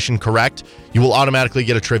hard question correct, you will automatically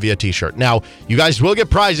get a trivia t-shirt. Now, you guys will get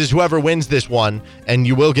prizes, whoever wins this one, and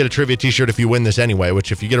you will get a trivia t-shirt if you win this anyway,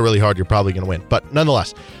 which if you get it really hard, you're probably going to win. But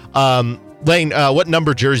nonetheless, Lane, what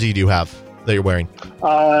number jersey do you have that you're wearing?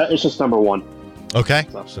 It's just number 1. Okay,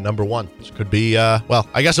 so number 1. This could be, well,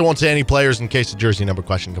 I guess I won't say any players in case the jersey number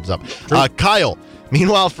question comes up. Kyle,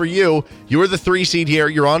 meanwhile for you, you were the 3 seed here.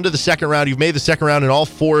 You're on to the second round. You've made the second round in all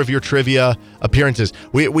 4 of your trivia appearances.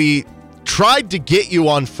 We tried to get you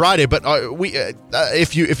on Friday, but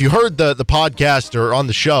if you heard the podcast or on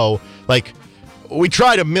the show, like, we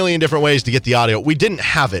tried a million different ways to get the audio. We didn't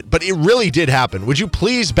have it, but it really did happen. Would you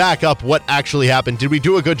please back up what actually happened? Did we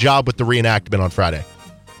do a good job with the reenactment on Friday?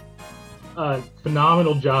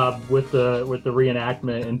 Phenomenal job with the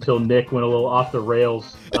reenactment until Nick went a little off the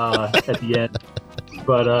rails at the end.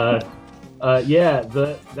 But yeah,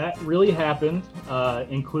 that really happened,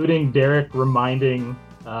 including Derek reminding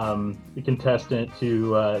the contestant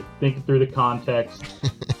to think through the context.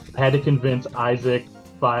 I had to convince Isaac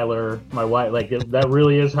Filer, my wife, that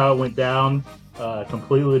really is how it went down.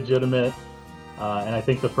 Completely legitimate, and I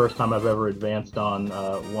think the first time I've ever advanced on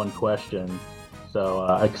one question. So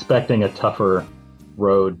expecting a tougher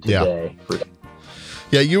road today.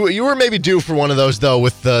 Yeah, you were maybe due for one of those, though,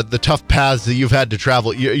 with the tough paths that you've had to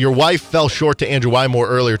travel. Your wife fell short to Andrew Wymore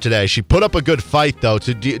earlier today. She put up a good fight, though.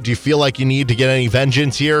 So do you feel like you need to get any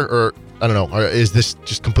vengeance here? Or, I don't know, or is this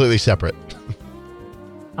just completely separate?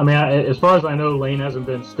 I mean, as far as I know, Lane hasn't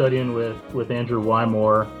been studying with Andrew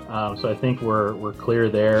Wymore, so I think we're clear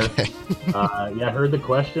there. Yeah, I heard the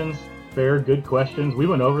questions. Fair, good questions. We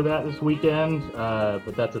went over that this weekend,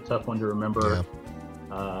 but that's a tough one to remember.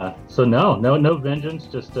 Yeah. So no vengeance,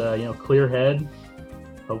 just clear head.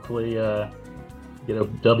 Hopefully get a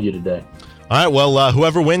W today. All right, well,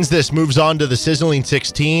 whoever wins this moves on to the Sizzling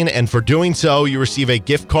 16, and for doing so, you receive a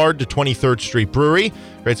gift card to 23rd Street Brewery.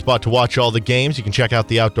 Great spot to watch all the games. You can check out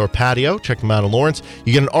the outdoor patio. Check them out in Lawrence.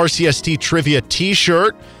 You get an RCST Trivia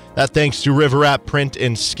t-shirt. That thanks to River Rat Print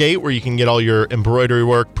and Skate, where you can get all your embroidery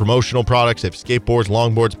work, promotional products. They have skateboards,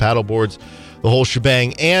 longboards, paddleboards, the whole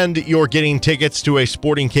shebang. And you're getting tickets to a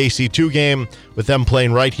Sporting KC2 game with them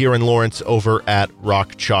playing right here in Lawrence over at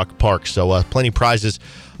Rock Chalk Park. So plenty prizes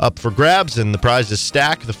up for grabs, and the prizes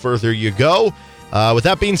stack the further you go. With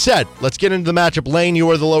that being said, let's get into the matchup. Lane,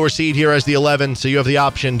 you are the lower seed here as the 11, so you have the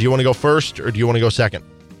option. Do you want to go first or do you want to go second?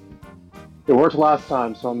 It worked last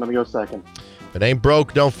time, so I'm going to go second. If it ain't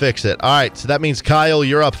broke, don't fix it. All right, so that means, Kyle,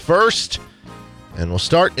 you're up first, and we'll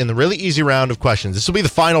start in the really easy round of questions. This will be the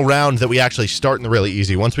final round that we actually start in the really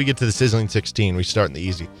easy. Once we get to the Sizzling 16, we start in the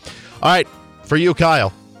easy. All right, for you,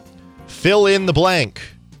 Kyle, fill in the blank.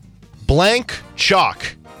 Blank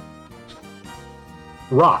chalk.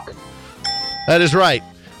 Rock. That is right.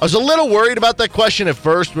 I was a little worried about that question at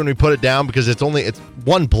first when we put it down because it's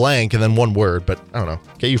one blank and then one word, but I don't know.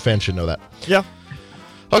 KU fans should know that. Yeah.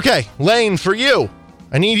 Okay, Lane, for you,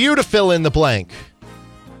 I need you to fill in the blank.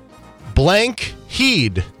 Blank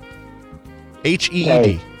heed. H-E-E-D.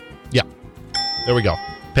 Hey. Yeah, there we go.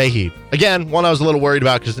 Pay heed. Again, one I was a little worried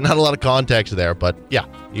about because there's not a lot of context there, but yeah,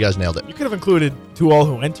 you guys nailed it. You could have included to all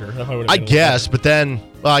who enter. I guess, but then,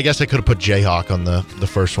 well, I guess I could have put Jayhawk on the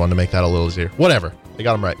first one to make that a little easier. Whatever. I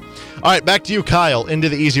got them right. All right, back to you, Kyle, into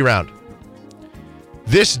the easy round.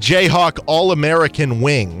 This Jayhawk All-American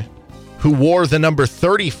wing, who wore the number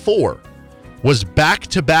 34, was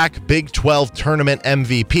back-to-back Big 12 tournament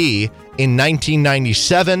MVP in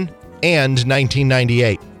 1997 and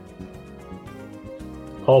 1998.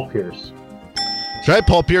 Paul Pierce. That's right,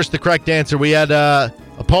 Paul Pierce, the correct answer. We had a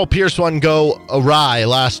Paul Pierce one go awry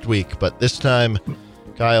last week, but this time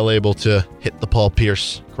Kyle able to hit the Paul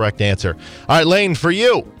Pierce correct answer. All right, Lane, for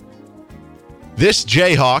you. This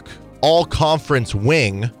Jayhawk all-conference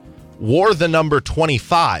wing wore the number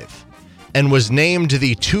 25 and was named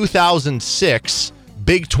the 2006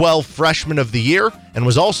 Big 12 Freshman of the Year and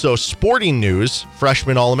was also Sporting News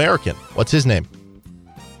Freshman All-American. What's his name?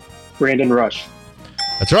 Brandon Rush.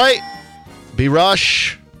 That's right. B.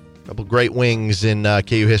 Rush. A couple great wings in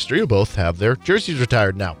KU history who both have their jerseys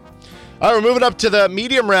retired now. All right, we're moving up to the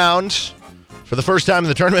medium round for the first time in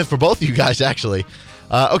the tournament for both of you guys, actually.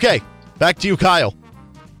 Okay, back to you, Kyle.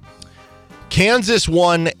 Kansas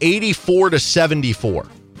won 84-74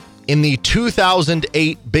 in the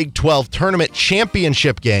 2008 Big 12 Tournament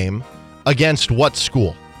Championship game against what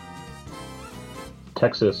school?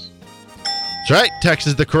 Texas. That's right.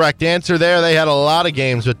 Texas is the correct answer there. They had a lot of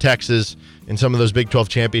games with Texas in some of those Big 12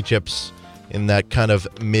 championships in that kind of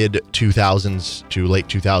mid-2000s to late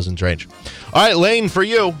 2000s range. All right, Lane, for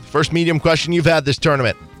you, first medium question you've had this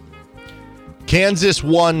tournament. Kansas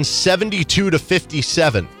won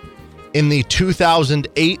 72-57 in the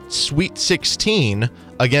 2008 Sweet 16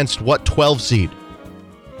 against what 12 seed?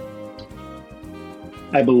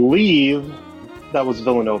 I believe that was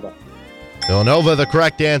Villanova. Villanova, the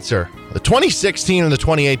correct answer. The 2016 and the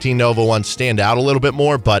 2018 Nova ones stand out a little bit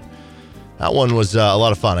more, but that one was a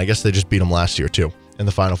lot of fun. I guess they just beat them last year, too, in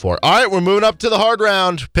the Final Four. All right, we're moving up to the hard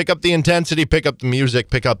round. Pick up the intensity, pick up the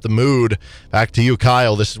music, pick up the mood. Back to you,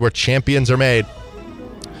 Kyle. This is where champions are made.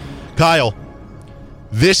 Kyle,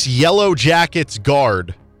 this Yellow Jackets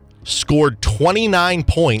guard scored 29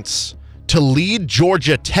 points to lead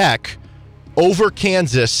Georgia Tech over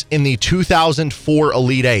Kansas in the 2004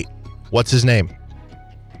 Elite Eight. What's his name?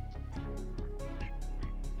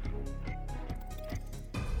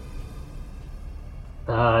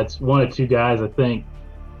 It's one of two guys, I think.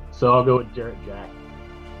 So I'll go with Jarrett Jack.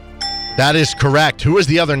 That is correct. Who was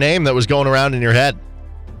the other name that was going around in your head?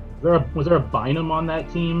 Was there a Bynum on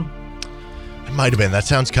that team? It might have been. That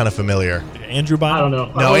sounds kind of familiar. Andrew Bynum? I don't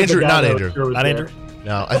know. No, Andrew, not Andrew. Not Andrew?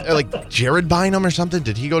 No, like Jared Bynum or something.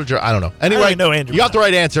 Did he go to Jared? I don't know. Anyway, no, Andrew. You got the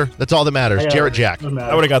right answer. That's all that matters. Jarrett Jack.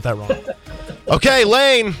 I would have got that wrong. Okay,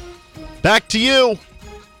 Lane, back to you.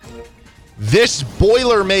 This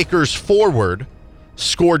Boilermakers forward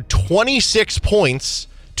scored 26 points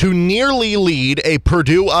to nearly lead a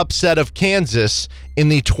Purdue upset of Kansas in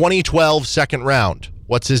the 2012 second round.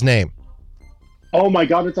 What's his name? Oh my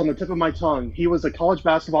God, it's on the tip of my tongue. He was a college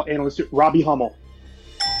basketball analyst, Robbie Hummel.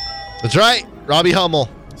 That's right, Robbie Hummel.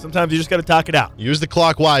 Sometimes you just got to talk it out. Use the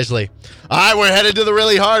clock wisely. All right, we're headed to the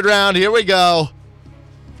really hard round. Here we go.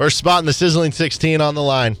 First spot in the sizzling 16 on the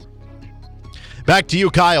line. Back to you,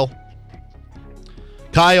 Kyle.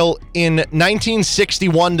 Kyle, in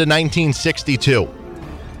 1961 to 1962,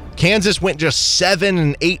 Kansas went just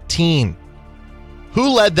 7-18. Who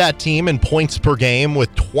led that team in points per game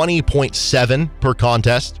with 20.7 per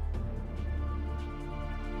contest?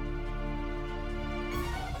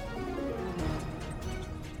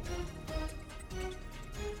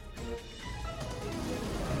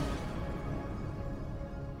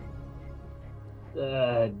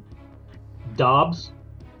 Dobbs.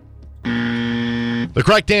 The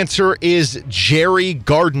correct answer is Jerry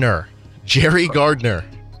Gardner. Jerry Gardner,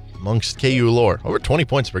 amongst KU lore. Over 20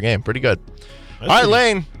 points per game. Pretty good. All right,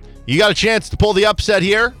 Lane, you got a chance to pull the upset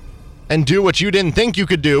here and do what you didn't think you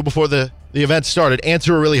could do before the event started.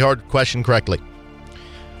 Answer a really hard question correctly.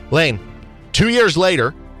 Lane, 2 years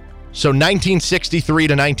later, so 1963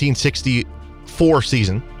 to 1964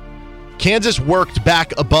 season, Kansas worked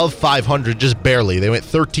back above 500 just barely. They went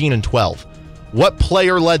 13-12. What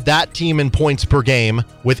player led that team in points per game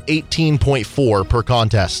with 18.4 per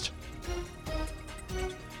contest?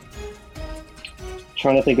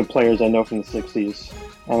 Trying to think of players I know from the 60s.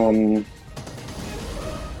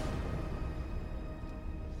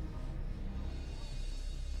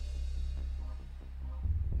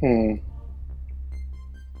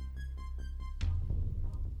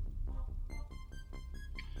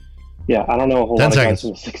 Yeah, I don't know a whole 10 lot seconds.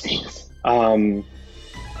 of guys from the 60s.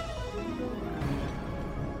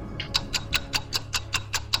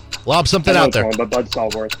 Lob something out there. But Bud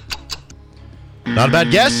Stallworth. Not a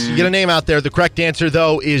bad guess. You get a name out there. The correct answer,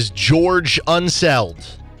 though, is George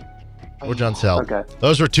Unseld. George Unseld. Okay.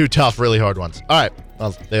 Those were two tough, really hard ones. All right.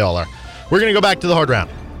 Well, they all are. We're going to go back to the hard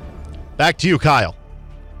round. Back to you, Kyle.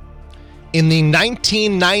 In the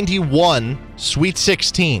 1991 Sweet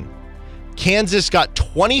 16, Kansas got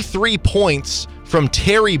 23 points from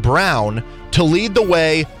Terry Brown to lead the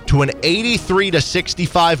way to an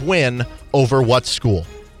 83-65 win over what school?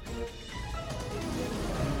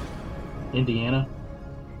 Indiana.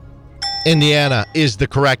 Indiana is the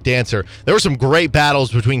correct answer. There were some great battles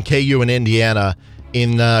between KU and Indiana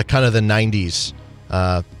in kind of the 90s.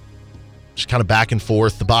 Just kind of back and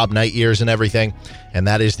forth, the Bob Knight years and everything. And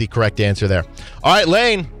that is the correct answer there. All right,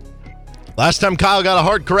 Lane. Last time Kyle got a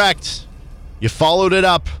hard correct. You followed it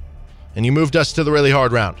up, and you moved us to the really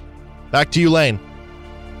hard round. Back to you, Lane.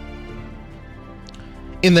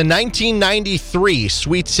 In the 1993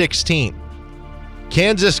 Sweet 16,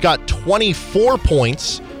 Kansas got 24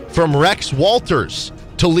 points from Rex Walters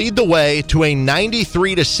to lead the way to a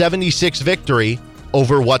 93-76 victory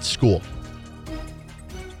over what school?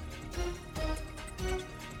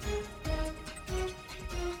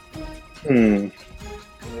 Hmm.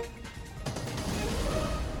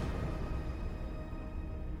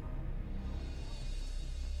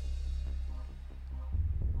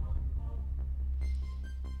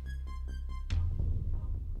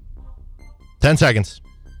 Ten seconds.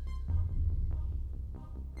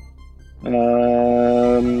 I'm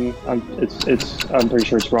pretty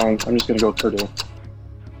sure it's wrong. I'm just gonna go with Purdue.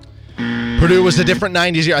 Purdue was a different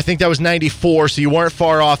 90s year. I think that was 94, so you weren't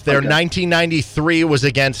far off there. Okay. 1993 was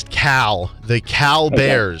against Cal, the Cal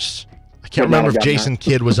Bears. I can't Would not remember if have gotten Jason that.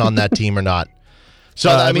 Kidd was on that team or not.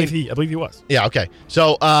 So I believe he was. Yeah, okay.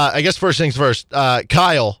 So I guess first things first.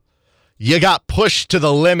 Kyle, you got pushed to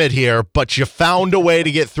the limit here, but you found a way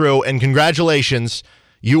to get through, and congratulations.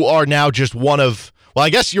 You are now just one of, well,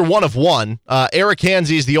 I guess you're one of one. Eric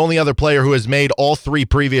Hansey is the only other player who has made all three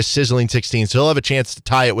previous Sizzling 16, so he'll have a chance to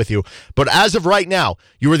tie it with you. But as of right now,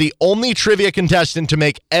 you are the only trivia contestant to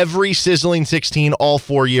make every Sizzling 16 all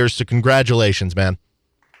 4 years, so congratulations, man.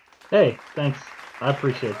 Hey, thanks. I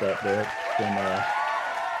appreciate that, Derek.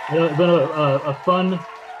 It's been a fun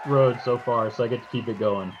road so far, so I get to keep it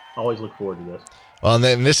going. Always look forward to this. Well, and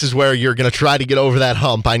then this is where you're going to try to get over that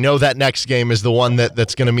hump. I know that next game is the one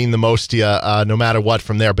that's going to mean the most to you, no matter what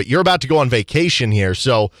from there. But you're about to go on vacation here,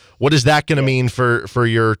 so what is that going to mean for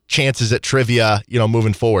your chances at trivia,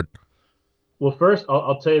 moving forward? Well, first,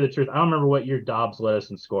 I'll tell you the truth. I don't remember what year Dobbs led us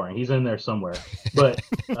in scoring. He's in there somewhere. But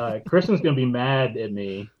Kristen's going to be mad at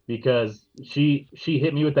me because she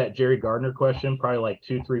hit me with that Jerry Gardner question probably like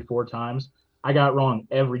 2, 3, 4 times. I got it wrong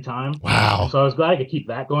every time. Wow. So I was glad I could keep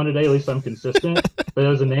that going today. At least I'm consistent. But it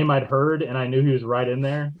was a name I'd heard, and I knew he was right in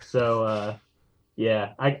there. So,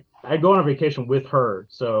 yeah, I go on a vacation with her.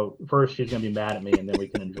 So first she's going to be mad at me, and then we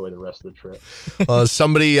can enjoy the rest of the trip.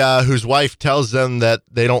 Somebody whose wife tells them that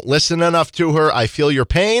they don't listen enough to her, I feel your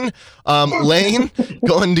pain. Lane,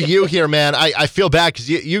 going to you here, man. I feel bad because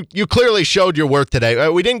you clearly showed your worth today.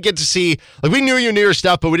 We didn't get to see, we knew you knew your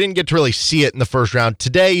stuff, but we didn't get to really see it in the first round.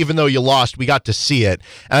 Today, even though you lost, we got to see it.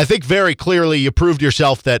 And I think very clearly you proved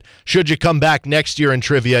yourself that should you come back next year in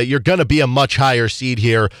trivia, you're going to be a much higher seed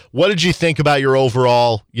here. What did you think about your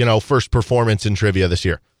overall, first performance in trivia this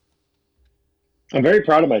year? I'm very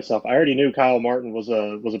proud of myself. I already knew Kyle Martin was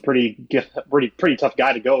a pretty tough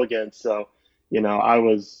guy to go against. So, I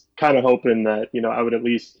was kind of hoping that, I would at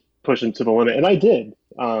least push him to the limit. And I did.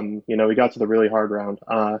 We got to the really hard round.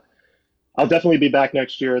 I'll definitely be back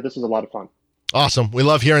next year. This was a lot of fun. Awesome. We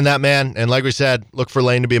love hearing that, man. And like we said, look for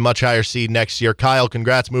Lane to be a much higher seed next year. Kyle,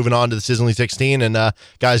 congrats moving on to the Sizzling 16. And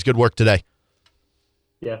guys, good work today.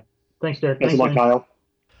 Yeah. Thanks, Derek. Thanks a lot, Kyle.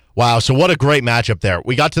 Wow, so what a great matchup there.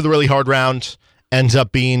 We got to the really hard round, ends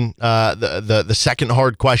up being the second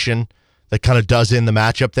hard question that kind of does in the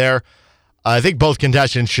matchup there. I think both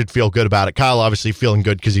contestants should feel good about it. Kyle obviously feeling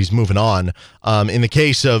good because he's moving on. In the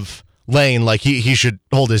case of Lane, he should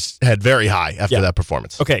hold his head very high after that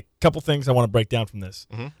performance. Okay, couple things I want to break down from this.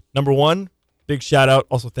 Mm-hmm. Number one, big shout out.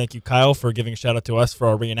 Also, thank you, Kyle, for giving a shout out to us for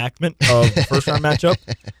our reenactment of the first round matchup.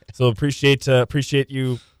 So appreciate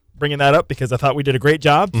you bringing that up because I thought we did a great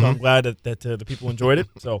job. So I'm glad that the people enjoyed it.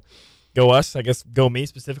 So go us. I guess go me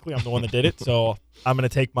specifically. I'm the one that did it. So I'm going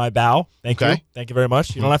to take my bow. Thank you. Thank you very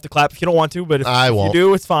much. You don't have to clap if you don't want to, but if you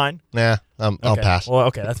do, it's fine. Yeah, I'll pass. Well,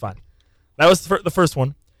 okay, that's fine. That was the first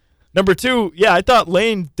one. Number two, yeah, I thought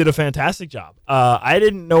Lane did a fantastic job. I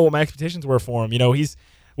didn't know what my expectations were for him.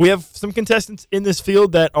 We have some contestants in this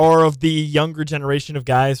field that are of the younger generation of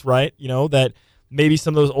guys, right? That maybe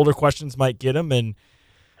some of those older questions might get him, and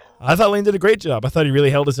I thought Lane did a great job. I thought he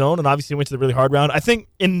really held his own and obviously went to the really hard round. I think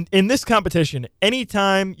in this competition,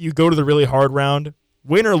 anytime you go to the really hard round,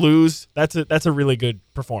 win or lose, that's a really good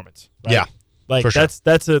performance. Right? Yeah. For sure.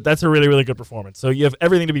 That's a really, really good performance. So you have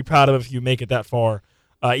everything to be proud of if you make it that far,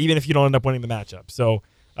 even if you don't end up winning the matchup. So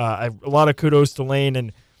a lot of kudos to Lane.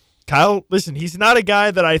 And Kyle, listen, he's not a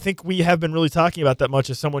guy that I think we have been really talking about that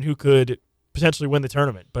much as someone who could potentially win the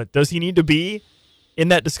tournament. But does he need to be in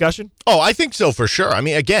that discussion? Oh, I think so for sure. I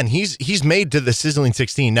mean, again, he's made to the Sizzling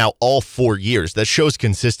 16 now all 4 years. That shows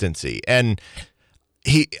consistency. And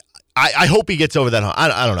I hope he gets over that hump.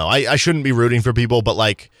 I don't know. I shouldn't be rooting for people, but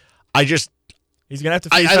I just He's gonna have to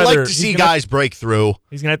face I'd like to see guys break through.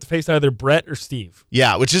 He's gonna have to face either Brett or Steve.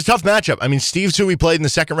 Yeah, which is a tough matchup. I mean, Steve's who we played in the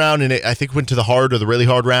second round, and I think went to the hard or the really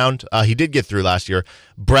hard round. He did get through last year.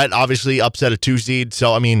 Brett obviously upset a 2 seed,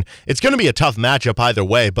 so I mean, it's going to be a tough matchup either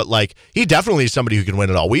way. But like, he definitely is somebody who can win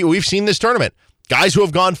it all. We've seen this tournament. Guys who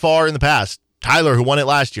have gone far in the past. Tyler, who won it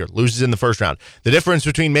last year, loses in the first round. The difference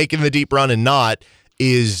between making the deep run and not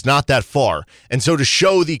is not that far. And so to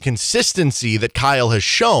show the consistency that Kyle has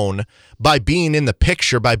shown by being in the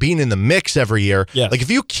picture, by being in the mix every year, like if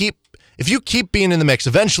you keep being in the mix,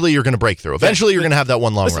 eventually you're going to break through. Eventually you're going to have that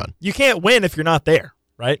one long run. You can't win if you're not there,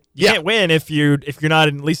 right? You can't win if you're not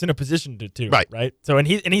at least in a position to right? So and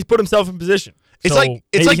he's put himself in position. It's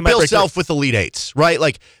like Bill Self with Elite Eights, right?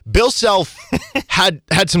 Like Bill Self had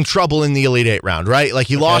some trouble in the Elite Eight round, right? Like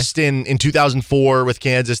he lost in 2004 with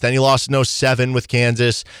Kansas, then he lost in 07 with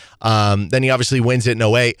Kansas, then he obviously wins it in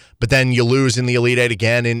 08, but then you lose in the Elite Eight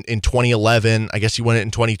again in 2011. I guess he won it in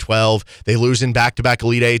 2012. They lose in back-to-back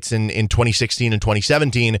Elite Eights in 2016 and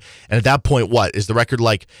 2017, and at that point, what is the record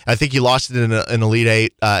like? I think he lost it in an Elite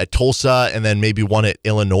Eight at Tulsa, and then maybe won at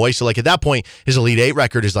Illinois. So like at that point, his Elite Eight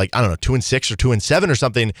record is like, I don't know, 2-6 or 2-7 or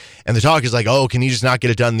something, and the talk is like, oh, can he just not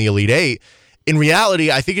get it done in the Elite Eight? In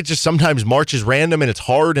reality, I think it just sometimes March is random and it's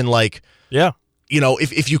hard, and like,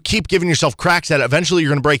 if you keep giving yourself cracks at it, eventually you're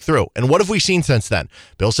going to break through. And what have we seen since then?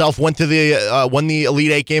 Bill Self won the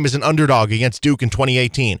Elite Eight game as an underdog against Duke in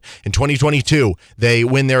 2018. In 2022, they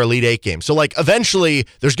win their Elite Eight game. So like eventually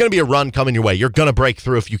there's going to be a run coming your way. You're going to break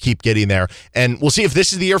through if you keep getting there. And we'll see if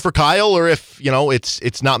this is the year for Kyle or if,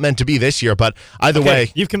 it's not meant to be this year. But either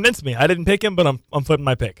way. You've convinced me. I didn't pick him, but I'm flipping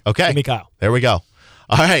my pick. Okay. Give me Kyle. There we go.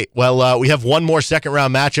 All right, well, we have one more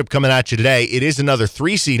second-round matchup coming at you today. It is another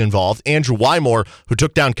 3-seed involved. Andrew Wymore, who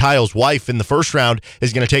took down Kyle's wife in the first round,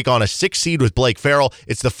 is going to take on a 6-seed with Blake Farrell.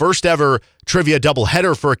 It's the first ever trivia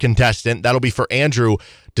doubleheader for a contestant. That'll be for Andrew.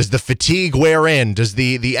 Does the fatigue wear in? Does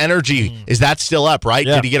the energy, is that still up, right?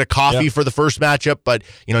 Yeah. Did he get a coffee for the first matchup? But,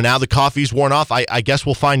 now the coffee's worn off. I guess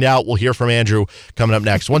we'll find out. We'll hear from Andrew coming up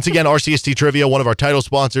next. Once again, RCST Trivia, one of our title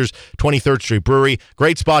sponsors, 23rd Street Brewery.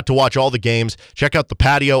 Great spot to watch all the games. Check out the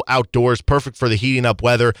patio outdoors, perfect for the heating up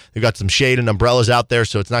weather. They've got some shade and umbrellas out there,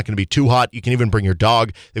 so it's not going to be too hot. You can even bring your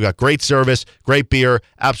dog. They've got great service, great beer,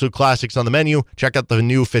 absolute classics on the menu. Check out the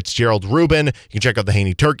new Fitzgerald Reuben. You can check out the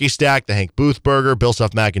Haney Turkey Stack, the Hank Booth Burger, Bill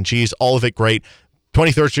Self Mac and Cheese, all of it great.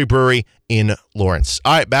 23rd Street Brewery in Lawrence.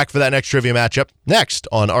 All right, back for that next trivia matchup next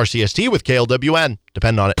on RCST with KLWN.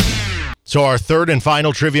 Depend on it. So our third and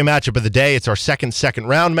final trivia matchup of the day, it's our second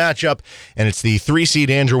round matchup, and it's the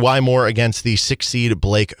 3-seed Andrew Wymore against the 6-seed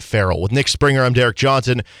Blake Farrell. With Nick Springer, I'm Derek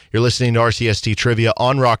Johnson. You're listening to RCST Trivia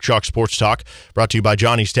on Rock Chalk Sports Talk, brought to you by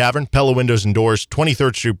Johnny's Tavern, Pella Windows and Doors,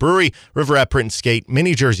 23rd Street Brewery, River Rat Print and Skate,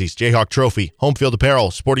 Mini Jerseys, Jayhawk Trophy, Home Field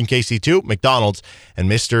Apparel, Sporting KC2, McDonald's, and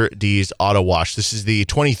Mr. D's Auto Wash. This is the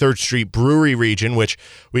 23rd Street Brewery region, which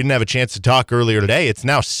we didn't have a chance to talk earlier today. It's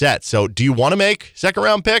now set. So do you want to make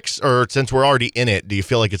second-round picks, or since we're already in it, do you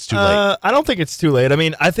feel like it's too late? I don't think it's too late. I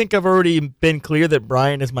mean, I think I've already been clear that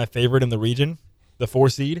Brian is my favorite in the region, the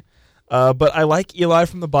 4-seed. But I like Eli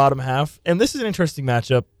from the bottom half. And this is an interesting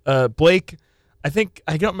matchup. Blake, I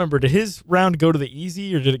don't remember, did his round go to the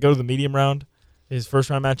easy or did it go to the medium round? His first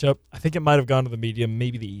round matchup? I think it might have gone to the medium,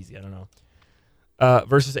 maybe the easy. I don't know.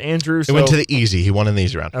 Versus Andrew. It went to the easy. He won in the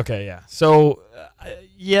easy round. Okay, yeah. So,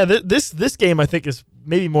 this game I think is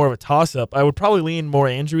maybe more of a toss-up. I would probably lean more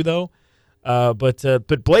Andrew, though.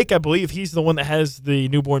 But Blake, I believe he's the one that has the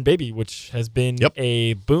newborn baby, which has been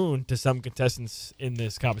a boon to some contestants in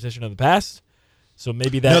this competition in the past. So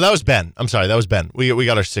maybe that. No, that was Ben. I'm sorry, that was Ben. We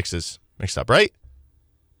got our 6s mixed up, right?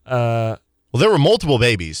 Well, there were multiple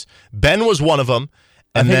babies. Ben was one of them,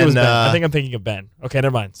 and I think then it was Ben. I think I'm thinking of Ben. Okay,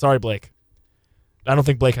 never mind. Sorry, Blake. I don't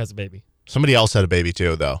think Blake has a baby. Somebody else had a baby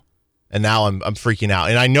too, though. And now I'm freaking out.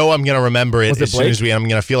 And I know I'm going to remember it as soon as I'm going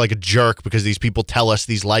to feel like a jerk because these people tell us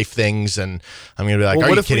these life things, and I'm going to be like,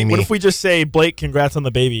 are you kidding me? What if we just say, Blake, congrats on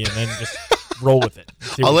the baby, and then just roll with it?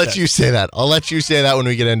 I'll let you say that. I'll let you say that when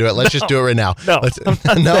we get into it. Let's just do it right now. No,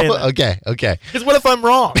 no? Okay. Because what if I'm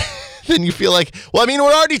wrong? Then you feel like, well, I mean,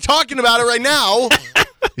 we're already talking about it right now.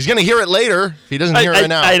 He's going to hear it later if he doesn't hear it right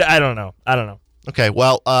now. I don't know. Okay,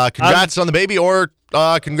 well, congrats on the baby or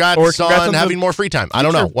congrats on having more free time. I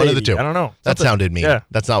don't know. One of the two. I don't know. That sounded mean. Yeah.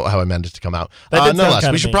 That's not how I meant it to come out.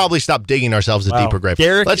 Nonetheless, we should probably stop digging ourselves a deeper grave.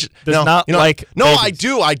 Derek does not like No, babies.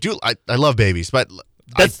 I do. I love babies, but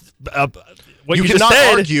that's what you cannot just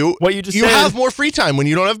said, argue. What you just you said. have more free time when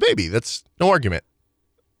you don't have a baby. That's no argument.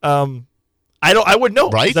 I would know.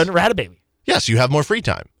 Right? I've never had a baby. Yes, you have more free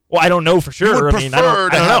time. Well, I don't know for sure. You would I don't prefer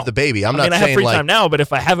to know. have the baby. I'm not I have saying free like time now, but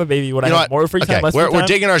if I have a baby, would I have more free time, less free time? We're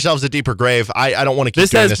digging ourselves a deeper grave. I don't want to keep This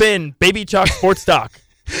doing has been Baby Chalk Sports Talk.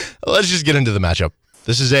 Let's just get into the matchup.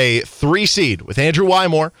 This is a 3 seed with Andrew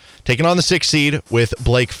Wymore taking on the 6 seed with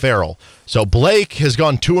Blake Farrell. So Blake has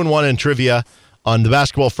gone 2-1 in trivia on the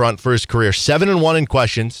basketball front for his career, 7-1 in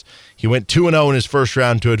questions. He went 2-0 in his first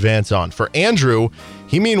round to advance on. For Andrew,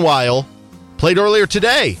 he meanwhile played earlier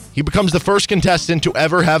today. He becomes the first contestant to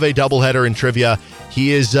ever have a doubleheader in trivia.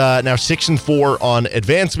 He is now 6-4 on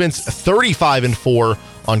advancements, 35-4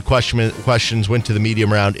 on questions, went to the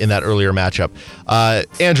medium round in that earlier matchup.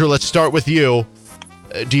 Andrew, let's start with you.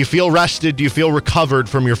 Do you feel rested? Do you feel recovered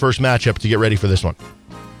from your first matchup to get ready for this one?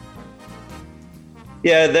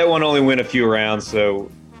 Yeah, that one only went a few rounds,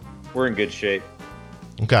 so we're in good shape.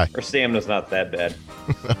 Okay. Our stamina's not that bad.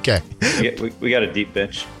 Okay. We got a deep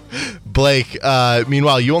bench. Blake,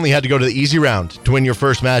 meanwhile, you only had to go to the easy round to win your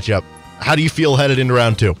first matchup. How do you feel headed into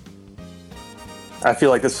round 2? I feel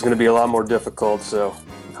like this is going to be a lot more difficult, so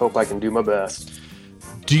I hope I can do my best.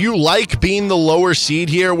 Do you like being the lower seed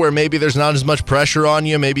here where maybe there's not as much pressure on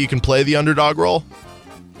you? Maybe you can play the underdog role?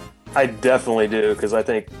 I definitely do, because I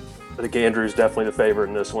think Andrew's definitely the favorite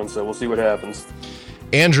in this one, so we'll see what happens.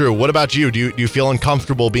 Andrew, what about you? Do you feel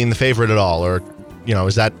uncomfortable being the favorite at all? Or,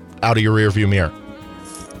 is that out of your rearview mirror?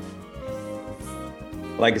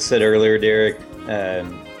 Like I said earlier, Derek,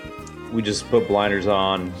 we just put blinders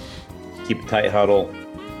on, keep a tight huddle,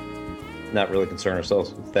 not really concern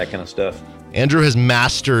ourselves with that kind of stuff. Andrew has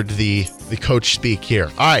mastered the coach speak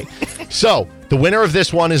here. All right, so the winner of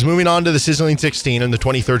this one is moving on to the Sizzling 16 in the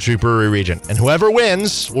 23rd Street Brewery region. And whoever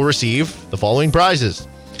wins will receive the following prizes.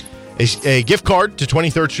 A gift card to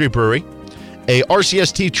 23rd Street Brewery, a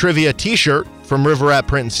RCST Trivia t-shirt from River Rat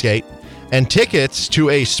Print and Skate, and tickets to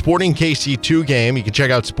a Sporting KC 2 game. You can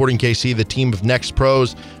check out Sporting KC, the team of next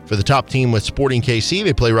pros for the top team with Sporting KC.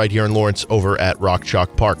 They play right here in Lawrence over at Rock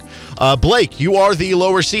Chalk Park. Blake, you are the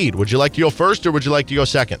lower seed. Would you like to go first or would you like to go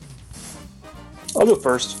second? I'll go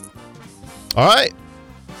first. All right.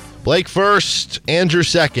 Blake first, Andrew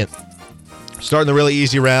second. Starting the really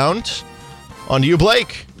easy round. On to you,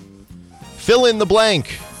 Blake. Fill in the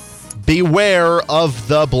blank. Beware of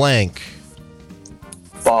the blank.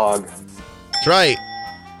 Fog. That's right.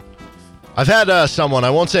 I've had someone,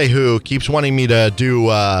 I won't say who, keeps wanting me to do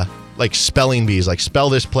like spelling bees, like spell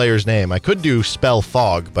this player's name. I could do spell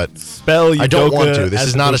fog, but I don't want to. This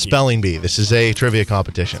is not a spelling bee. This is a trivia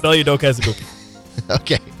competition. Spell Udoka as a cookie.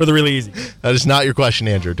 Okay. For the really easy. That is not your question,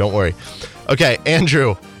 Andrew. Don't worry. Okay,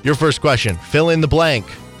 Andrew, your first question. Fill in the blank.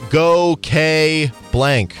 Go K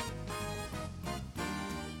blank.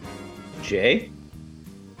 J?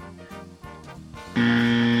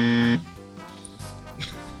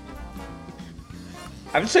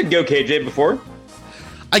 I've said go KJ before.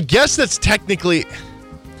 I guess that's technically...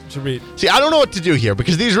 See, I don't know what to do here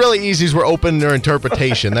because these really easies were open in their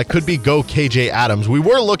interpretation. That could be go KJ Adams. We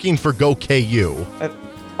were looking for go KU.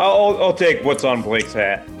 I'll take what's on Blake's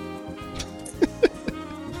hat.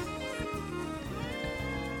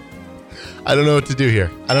 I don't know what to do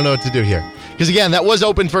here. Because again, that was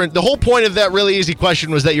open for... The whole point of that really easy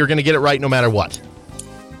question was that you're going to get it right no matter what.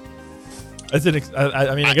 I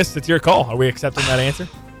guess it's your call. Are we accepting that answer?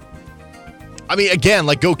 I mean, again,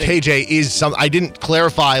 like go KJ is some... I didn't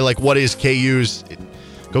clarify like what is KU's...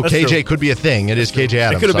 Go That's KJ true. could be a thing. It is KJ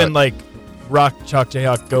Adams. It could have been like Rock, Chalk,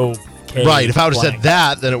 Jayhawk, go K. Right. If I would have blank. said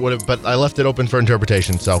that, then it would have... But I left it open for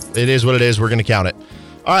interpretation. So it is what it is. We're going to count it.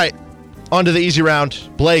 All right. On to the easy round.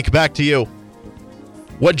 Blake, back to you.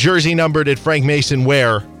 What jersey number did Frank Mason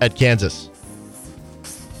wear at Kansas?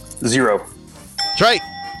 0. That's right.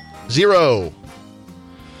 0.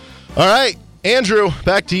 All right. Andrew,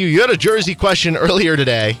 back to you. You had a jersey question earlier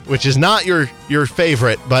today, which is not your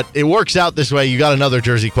favorite, but it works out this way. You got another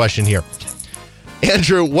jersey question here.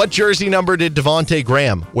 Andrew, what jersey number did Devontae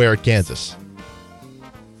Graham wear at Kansas?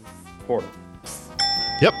 4.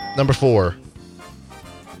 Yep, number 4.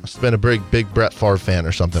 Must have been a big Brett Favre fan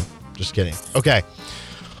or something. Just kidding. Okay.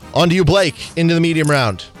 On to you, Blake, into the medium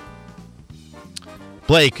round.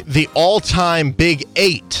 Blake, the all-time Big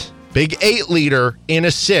 8 leader in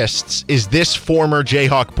assists is this former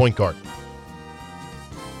Jayhawk point guard.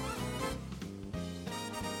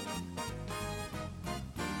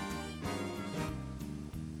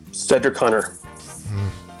 Cedric Hunter.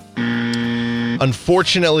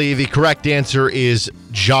 Unfortunately, the correct answer is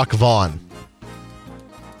Jacques Vaughn.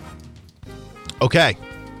 Okay.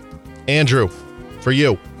 Andrew, for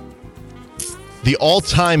you. The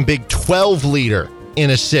all-time Big 12 leader in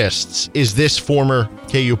assists is this former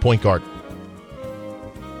KU point guard.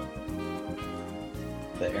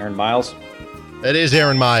 The Aaron Miles? It is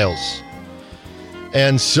Aaron Miles.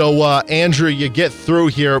 And so, Andrew, you get through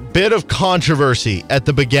here. Bit of controversy at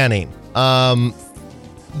the beginning. Why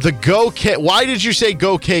did you say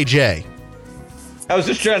go KJ? I was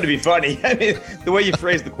just trying to be funny. I mean, the way you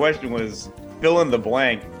phrased the question was fill in the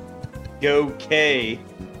blank. Go K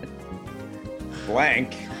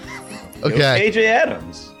blank. Okay. Go KJ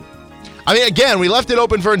Adams. I mean, again, we left it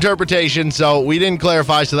open for interpretation, so we didn't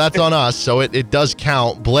clarify, so that's on us. So it does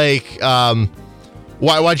count. Blake,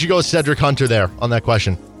 why'd you go with Cedric Hunter there on that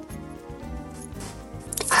question?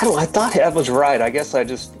 I thought Ev was right. I guess I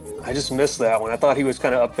just missed that one. I thought he was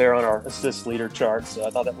kind of up there on our assist leader chart, so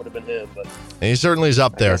I thought that would have been him. But he certainly is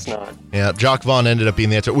up there. I guess not. Yeah, Jock Vaughn ended up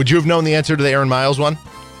being the answer. Would you have known the answer to the Aaron Miles one?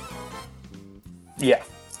 Yeah.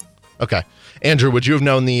 Okay. Andrew, would you have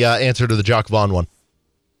known the answer to the Jock Vaughn one?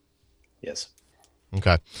 Yes.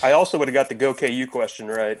 Okay. I also would have got the Go KU question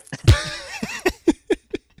right.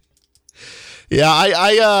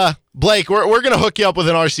 Yeah, Blake, we're gonna hook you up with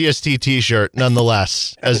an RCST T-shirt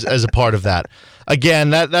nonetheless as a part of that.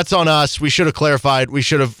 Again, that's on us. We should have clarified. We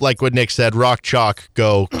should have, like what Nick said, rock chalk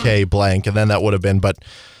go K blank, and then that would have been. But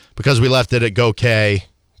because we left it at go K,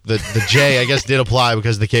 the J I guess did apply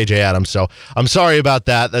because of the KJ Adams. So I'm sorry about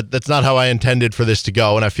that. That's not how I intended for this to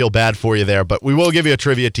go, and I feel bad for you there. But we will give you a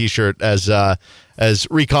trivia T-shirt as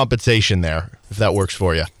recompensation there if that works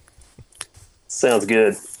for you. Sounds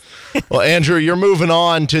good. Well, Andrew, you're moving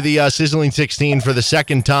on to the Sizzling 16 for the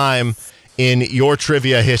second time in your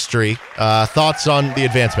trivia history. Thoughts on the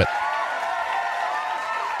advancement?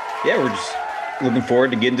 Yeah, we're just looking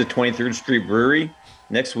forward to getting to 23rd Street Brewery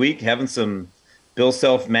next week, having some Bill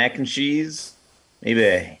Self mac and cheese, maybe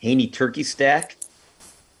a Haney turkey stack,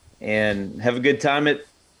 and have a good time at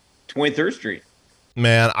 23rd Street.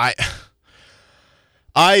 Man, I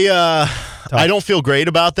don't feel great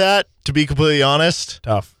about that, to be completely honest.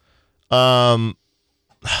 Tough. I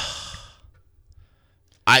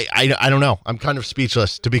don't know. I'm kind of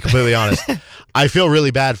speechless, to be completely honest. I feel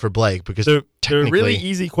really bad for Blake because the really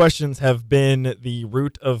easy questions have been the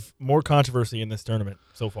root of more controversy in this tournament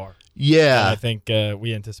so far. Yeah. than I think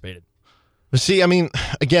we anticipated. See, I mean,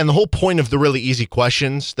 again, the whole point of the really easy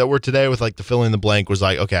questions that were today with like the fill in the blank was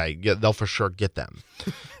like, okay, they'll for sure get them.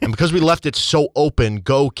 And because we left it so open,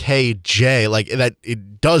 go KJ, like that,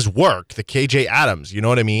 it does work. The KJ Adams, you know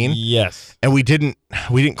what I mean? Yes. And we didn't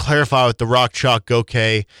clarify with the rock chalk go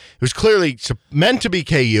K. It was clearly meant to be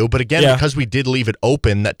KU, but again, because we did leave it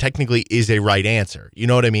open, that technically is a right answer. You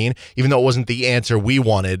know what I mean? Even though it wasn't the answer we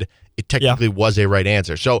wanted, it technically was a right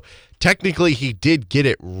answer. So technically he did get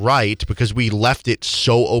it right because we left it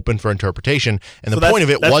so open for interpretation. And the point of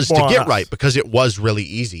it was to get right because it was really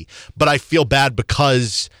easy. But I feel bad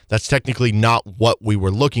because that's technically not what we were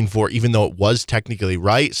looking for, even though it was technically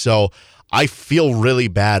right. So I feel really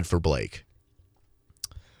bad for Blake.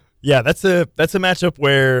 Yeah, that's a matchup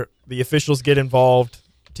where the officials get involved,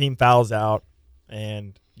 team fouls out,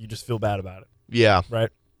 and you just feel bad about it. Yeah. Right?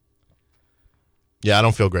 Yeah, I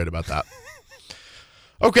don't feel great about that.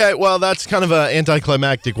 Okay, well, that's kind of an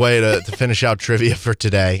anticlimactic way to finish out trivia for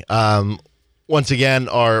today. Once again,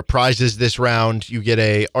 our prizes this round, you get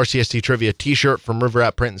a RCST Trivia t-shirt from River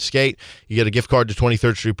at Print and Skate. You get a gift card to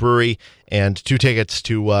 23rd Street Brewery and 2 tickets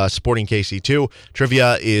to Sporting KC2.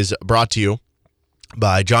 Trivia is brought to you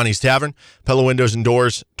by Johnny's Tavern, Pella Windows and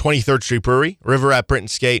Doors, 23rd Street Brewery, River at Print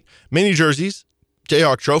and Skate, mini jerseys,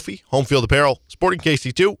 Jayhawk Trophy, Home Field Apparel, Sporting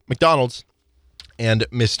KC2, McDonald's, and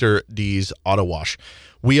Mr. D's Auto Wash.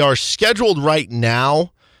 We are scheduled right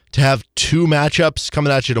now to have 2 matchups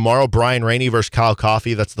coming at you tomorrow. Brian Rainey versus Kyle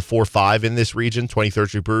Coffey. That's the 4-5 in this region, 23rd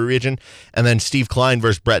Street Brewery region. And then Steve Klein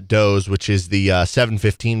versus Brett Doze, which is the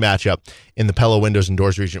 7-15 matchup in the Pella Windows and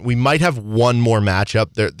Doors region. We might have one more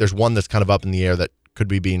matchup. There's one that's kind of up in the air that could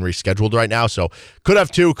be being rescheduled right now. So could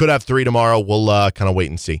have 2, could have 3 tomorrow. We'll kind of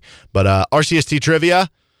wait and see. But RCST Trivia,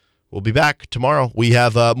 we'll be back tomorrow. We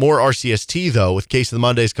have more RCST, though, with Case of the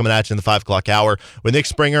Mondays coming at you in the 5 o'clock hour. With Nick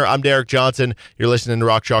Springer, I'm Derek Johnson. You're listening to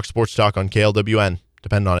Rock Chalk Sports Talk on KLWN.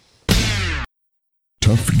 Depend on it.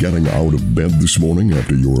 Tough getting out of bed this morning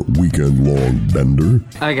after your weekend-long bender?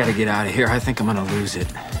 I gotta get out of here. I think I'm gonna lose it.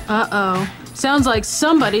 Uh-oh. Sounds like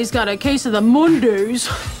somebody's got a case of the Mondays.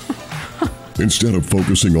 Instead of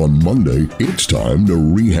focusing on Monday, it's time to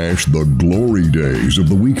rehash the glory days of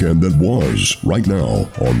the weekend that was, right now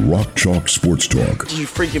on Rock Chalk Sports Talk. You're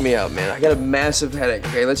freaking me out, man. I got a massive headache,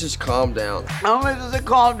 okay? Let's just calm down. How much does it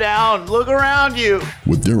calm down? Look around you.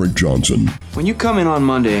 With Derek Johnson. When you come in on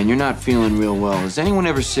Monday and you're not feeling real well, does anyone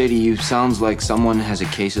ever say to you, sounds like someone has a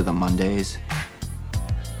case of the Mondays?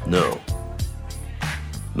 No.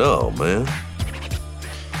 No, man.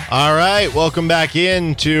 All right, welcome back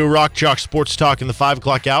in to Rock Chalk Sports Talk in the 5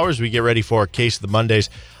 o'clock hours. We get ready for Case of the Mondays.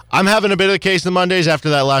 I'm having a bit of a Case of the Mondays after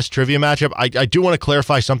that last trivia matchup. I do want to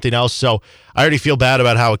clarify something else, so I already feel bad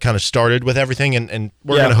about how it kind of started with everything, and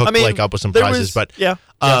we're going to hook Blake up with some prizes. But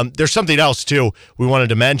there's something else, too, we wanted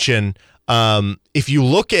to mention. If you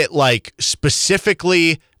look at, like,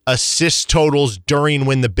 specifically assist totals during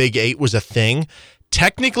when the Big 8 was a thing,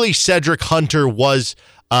 technically Cedric Hunter was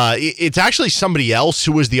it's actually somebody else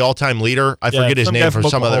who was the all-time leader. I forget his name from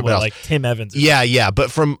some other like Tim Evans. Yeah, but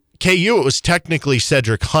from KU it was technically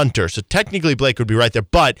Cedric Hunter. So technically Blake would be right there.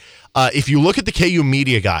 But if you look at the KU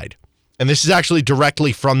media guide, and this is actually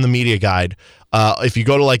directly from the media guide, if you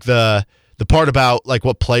go to like the part about like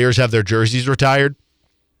what players have their jerseys retired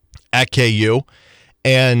at KU,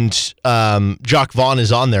 and Jock Vaughn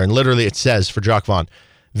is on there, and literally it says for Jock Vaughn,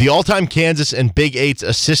 the all-time Kansas and Big 8's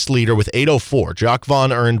assist leader with 804. Jock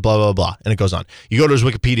Vaughn earned blah, blah, blah. And it goes on. You go to his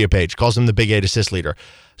Wikipedia page, calls him the Big 8 assist leader.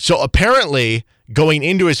 So apparently, going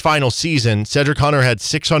into his final season, Cedric Hunter had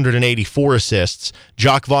 684 assists.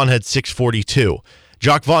 Jock Vaughn had 642.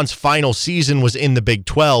 Jock Vaughn's final season was in the Big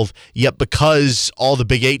 12, yet because all the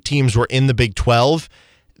Big 8 teams were in the Big 12,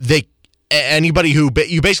 anybody who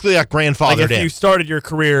you basically got grandfathered like if in. you started your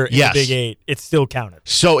career in the Big 8, it still counted.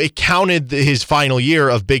 So it counted his final year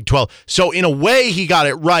of Big 12. So in a way, he got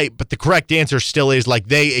it right, but the correct answer still is like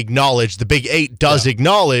they acknowledge, the Big 8 does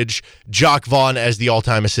acknowledge Jock Vaughn as the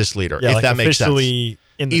all-time assist leader, if like that makes sense.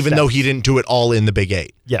 Even though he didn't do it all in the Big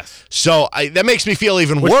 8. Yes. So that makes me feel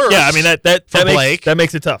even worse. Yeah, I mean, that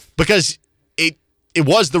makes it tough. Because it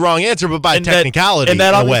was the wrong answer, but by technicality, and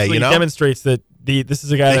that in a way, you know? demonstrates that this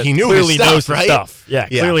is a guy that he knew clearly his stuff, knows his right? stuff. Yeah,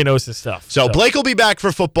 clearly knows his stuff. So Blake will be back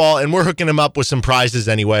for football, and we're hooking him up with some prizes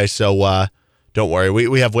anyway, so don't worry.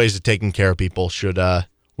 We have ways of taking care of people should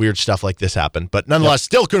weird stuff like this happen. But nonetheless,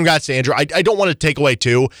 still congrats to Andrew. I don't want to take away,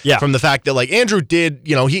 too, from the fact that, like, Andrew did,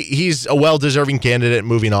 he's a well-deserving candidate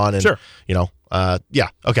moving on. And, okay.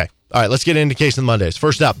 All right, let's get into Case of the Mondays.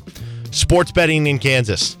 First up, sports betting in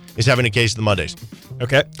Kansas is having a Case of the Mondays.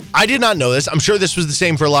 Okay. I did not know this. I'm sure this was the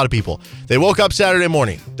same for a lot of people. They woke up Saturday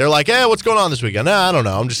morning. They're like, hey, what's going on this weekend? Nah, I don't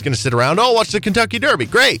know. I'm just going to sit around. Oh, watch the Kentucky Derby.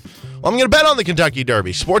 Great. Well, I'm going to bet on the Kentucky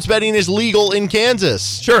Derby. Sports betting is legal in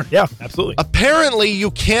Kansas. Sure. Yeah, absolutely. Apparently, you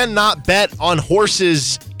cannot bet on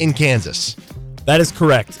horses in Kansas. That is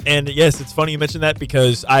correct. And yes, it's funny you mentioned that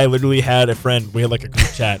because I literally had a friend. We had like a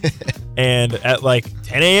group chat. And at like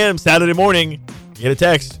 10 a.m. Saturday morning, you get a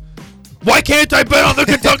text. Why can't I bet on the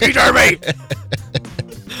Kentucky Derby?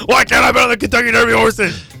 Why can't I bet on the Kentucky Derby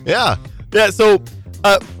horses? Yeah. Yeah, so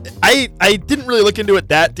I didn't really look into it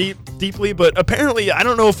that deeply, but apparently I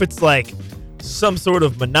don't know if it's like some sort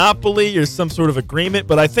of monopoly or some sort of agreement,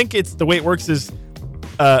 but I think it's the way it works is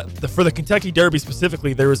for the Kentucky Derby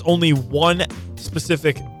specifically, there is only one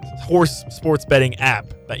specific horse sports betting app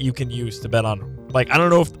that you can use to bet on. Like I don't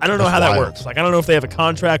know how that works. Like I don't know if they have a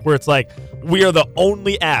contract where it's like we are the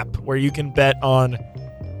only app where you can bet on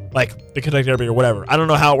like the Kentucky Derby or whatever. I don't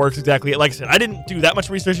know how it works exactly. Like I said, I didn't do that much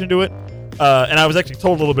research into it, and I was actually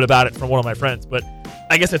told a little bit about it from one of my friends, but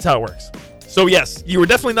I guess that's how it works. So yes, you were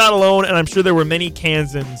definitely not alone, and I'm sure there were many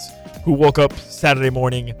Kansans who woke up Saturday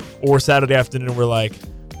morning or Saturday afternoon and were like,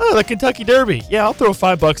 oh, the Kentucky Derby. Yeah, I'll throw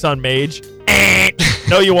 $5 on Mage.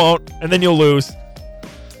 No, you won't, and then you'll lose.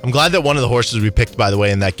 I'm glad that one of the horses we picked, by the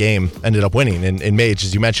way, in that game ended up winning in Mage,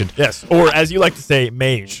 as you mentioned. Yes, or as you like to say,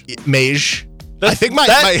 Mage. Mage. I think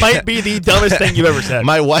that might be the dumbest thing you've ever said.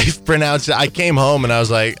 My wife pronounced it. I came home and I was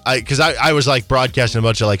like, because I was like broadcasting a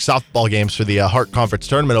bunch of like softball games for the Hart Conference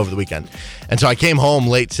tournament over the weekend, and so I came home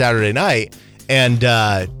late Saturday night and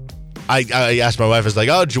I asked my wife, I was like,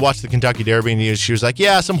 oh, did you watch the Kentucky Derby? And she was like,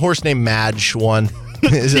 yeah, some horse named Madge won. She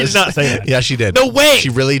did not say that. Yeah, she did. No way. She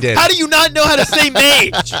really did. How do you not know how to say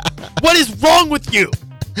Mage? What is wrong with you?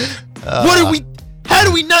 How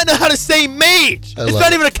do we not know how to say Mage? It's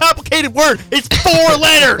not even a complicated word. It's 4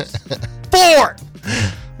 letters. 4.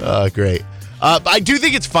 Oh, great. I do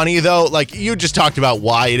think it's funny, though. Like, you just talked about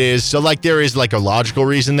why it is. So, like, there is, like, a logical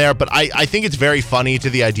reason there. But I think it's very funny to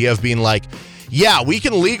the idea of being like, yeah, we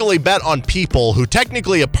can legally bet on people who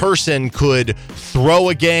technically a person could throw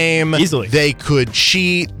a game. Easily. They could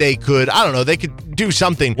cheat. They could, I don't know, they could do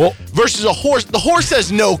something. Well, versus a horse. The horse has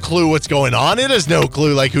no clue what's going on. It has no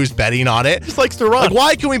clue, like, who's betting on it. Just likes to run. Like,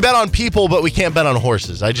 why can we bet on people, but we can't bet on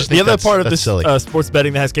horses? I just think the other part of this silly. Sports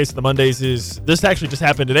betting that has Case of the Mondays is, this actually just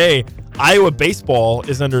happened today. Iowa baseball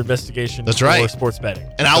is under investigation for sports betting.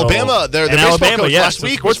 And Alabama, their baseball coach last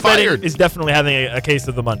week was fired. Is definitely having a Case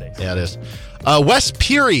of the Mondays. Yeah, it is. Wes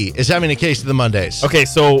Peary is having a Case of the Mondays. Okay,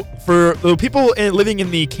 so for the people living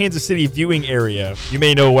in the Kansas City viewing area, you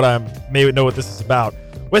may know what this is about.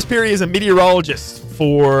 Wes Perry is a meteorologist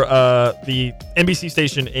for the NBC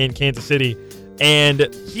station in Kansas City, and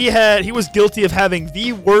he was guilty of having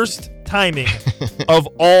the worst timing of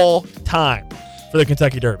all time for the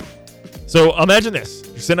Kentucky Derby. So imagine this.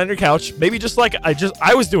 You're sitting on your couch, maybe just like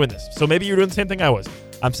I was doing this. So maybe you're doing the same thing I was.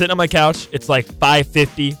 I'm sitting on my couch. It's like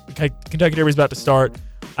 5:50. Kentucky Derby's about to start.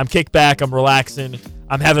 I'm kicked back. I'm relaxing.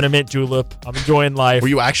 I'm having a mint julep. I'm enjoying life. Were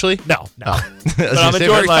you actually? No. Oh. But I'm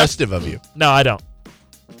enjoying life. Festive of you. No, I don't.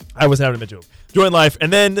 I wasn't having a mint julep. Enjoying life.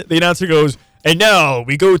 And then the announcer goes, and now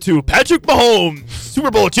we go to Patrick Mahomes,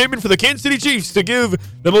 Super Bowl champion for the Kansas City Chiefs, to give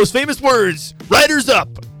the most famous words, Riders up.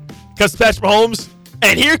 Cuts to Patrick Mahomes,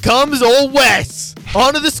 and here comes old Wes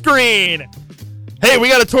onto the screen. Hey, we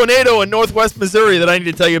got a tornado in northwest Missouri that I need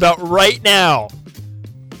to tell you about right now.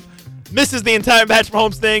 Misses the entire Patrick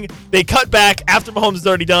Mahomes thing. They cut back after Mahomes is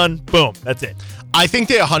already done. Boom. That's it. I think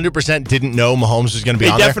they 100% didn't know Mahomes was going to be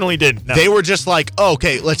on there. They definitely didn't. No. They were just like, oh,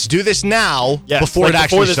 okay, let's do this now before it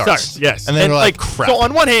actually starts. Yes. And then they're like, crap. So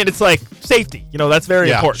on one hand, it's like safety. That's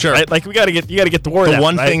very important. Sure. Right? Like you got to get the word out. The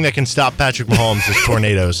one thing that can stop Patrick Mahomes is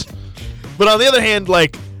tornadoes. But on the other hand,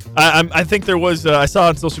 like I think there was, I saw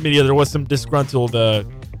on social media, there was some disgruntled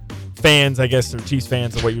fans, I guess, or Chiefs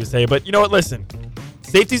fans, or what you would say. But you know what? Listen,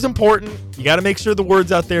 safety's important. You got to make sure the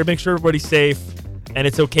word's out there, make sure everybody's safe. And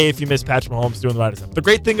it's okay if you miss Patrick Mahomes doing the right stuff. The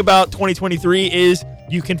great thing about 2023 is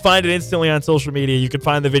you can find it instantly on social media. You can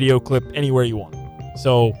find the video clip anywhere you want.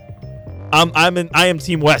 So I am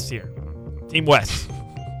Team West here. Team West.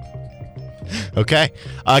 Okay.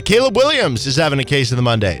 Caleb Williams is having a case of the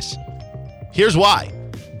Mondays. Here's why.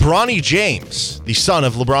 Bronny James, the son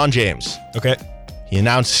of LeBron James. Okay. He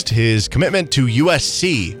announced his commitment to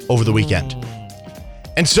USC over the weekend.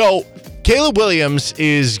 And so Caleb Williams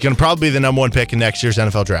is going to probably be the number one pick in next year's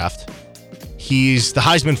NFL draft. He's the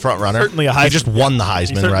Heisman frontrunner. Certainly a Heisman. He just won the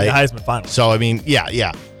Heisman, right? A Heisman final. So, I mean,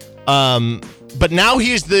 yeah. But now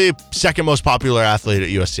he's the second most popular athlete at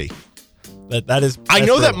USC. That is. I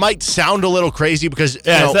know that might sound a little crazy because is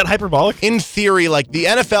that hyperbolic? In theory, like the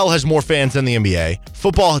NFL has more fans than the NBA.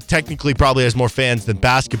 Football technically probably has more fans than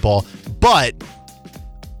basketball, but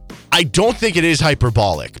I don't think it is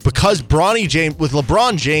hyperbolic because Bronny James with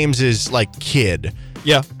LeBron James's like kid.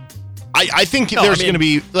 Yeah. I think there's going to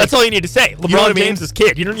be. Like, that's all you need to say. LeBron James's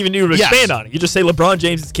kid. You don't even need to expand on it. You just say LeBron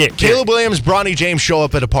James's kid. Caleb Williams, Bronny James show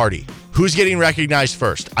up at a party. Who's getting recognized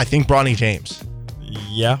first? I think Bronny James.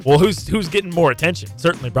 Yeah. Well, who's getting more attention?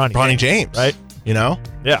 Certainly Bronny James. Right?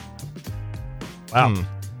 Yeah. Wow.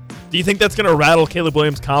 Do you think that's going to rattle Caleb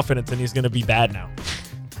Williams' confidence and he's going to be bad now?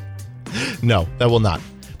 No, that will not.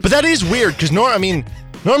 But that is weird because normally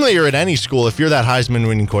you're at any school if you're that Heisman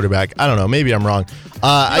winning quarterback. I don't know. Maybe I'm wrong. You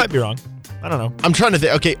might be wrong. I don't know. I'm trying to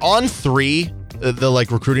think. Okay, On 3, the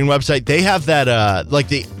like recruiting website, they have that like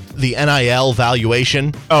the NIL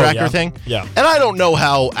valuation tracker thing. Yeah. And I don't know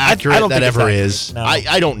how accurate that ever is. No.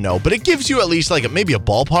 I don't know, but it gives you at least like maybe a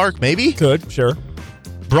ballpark, maybe. Could, sure.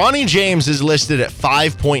 Bronny James is listed at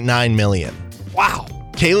 $5.9 million. Wow.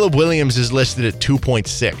 Caleb Williams is listed at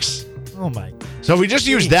 $2.6. Oh my. So if we just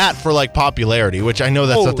use that for like popularity, which I know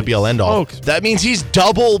that's not the be all end all, that means he's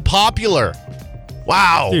double popular.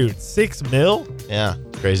 Wow. Dude, $6 million? Yeah,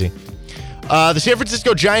 crazy. The San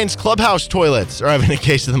Francisco Giants clubhouse toilets are having a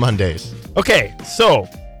case of the Mondays. Okay, so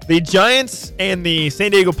the Giants and the San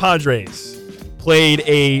Diego Padres played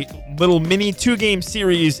a little mini 2-game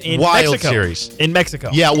series in Wild Mexico. series. In Mexico.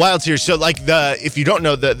 Yeah, wild series. So like if you don't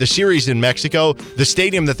know, the series in Mexico, the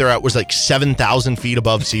stadium that they're at was like 7,000 feet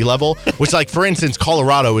above sea level, which like, for instance,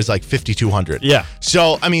 Colorado is like 5,200. Yeah.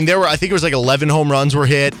 So, I mean, I think it was like 11 home runs were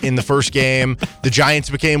hit in the first game. The Giants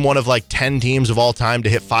became one of like 10 teams of all time to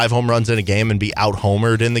hit 5 home runs in a game and be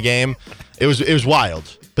out-homered in the game. It was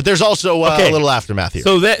wild. But there's also a little aftermath here.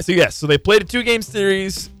 So they played a 2-game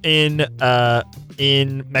series in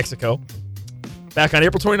Mexico back on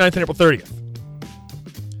April 29th and April 30th.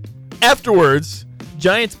 Afterwards,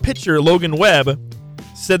 Giants pitcher Logan Webb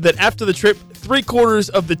said that after the trip, 3/4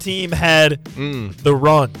 of the team had the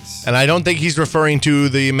runs. And I don't think he's referring to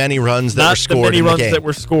the many runs that were scored in the game. Not the many runs that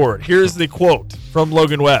were scored. Here's the quote from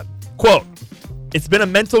Logan Webb. Quote, "It's been a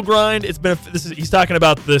mental grind. He's talking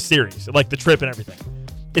about the series, like the trip and everything.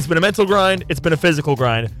 It's been a mental grind. It's been a physical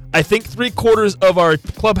grind. I think 3/4 of our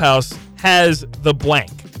clubhouse has the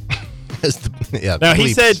blank." Now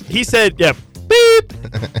he said, yeah, beep.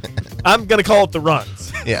 I'm gonna call it the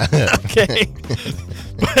runs. Yeah. Okay.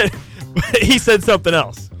 but he said something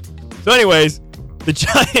else. So, anyways, the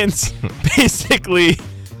Giants basically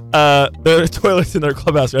the toilets in their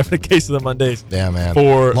clubhouse are having a case of the Mondays. Yeah, man.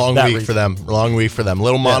 For long that week reason. for them. Long week for them.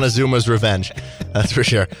 Little Montezuma's revenge. That's for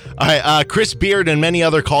sure. All right, Chris Beard and many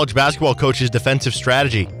other college basketball coaches' defensive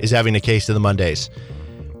strategy is having a case of the Mondays.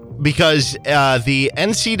 Because the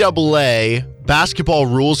NCAA Basketball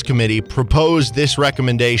Rules Committee proposed this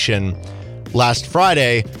recommendation last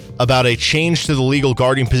Friday about a change to the legal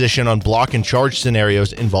guarding position on block and charge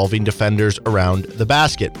scenarios involving defenders around the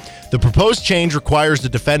basket. The proposed change requires the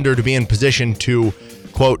defender to be in position to,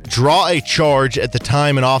 quote, draw a charge at the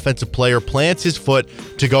time an offensive player plants his foot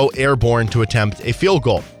to go airborne to attempt a field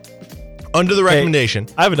goal. Under the recommendation...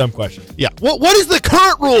 I have a dumb question. Yeah. What is the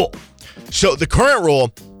current rule? So the current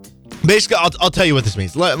rule... Basically, I'll tell you what this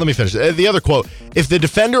means. Let me finish. The other quote, if the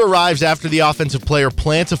defender arrives after the offensive player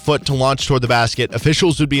plants a foot to launch toward the basket,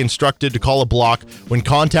 officials would be instructed to call a block when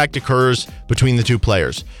contact occurs between the two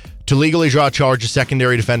players. To legally draw a charge, a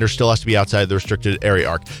secondary defender still has to be outside the restricted area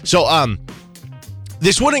arc. So,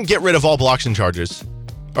 this wouldn't get rid of all blocks and charges,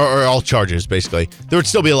 or all charges, basically. There would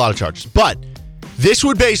still be a lot of charges. But this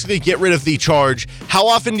would basically get rid of the charge. How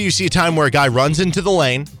often do you see a time where a guy runs into the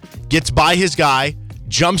lane, gets by his guy,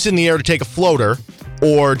 jumps in the air to take a floater,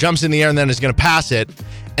 or jumps in the air and then is going to pass it,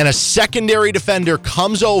 and a secondary defender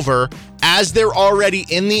comes over as they're already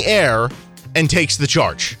in the air and takes the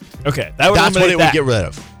charge? Okay, that's what it would get rid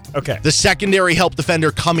of. Okay. The secondary help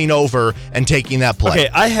defender coming over and taking that play. Okay,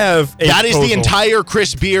 I have a That is proposal. the entire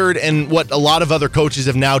Chris Beard and what a lot of other coaches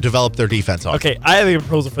have now develed their defense on. Okay, I have a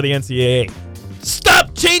proposal for the NCAA.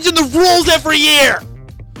 Stop changing the rules every year!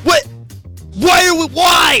 What?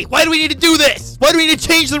 Why? Why do we need to do this? Why do we need to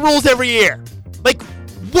change the rules every year? Like,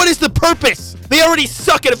 what is the purpose? They already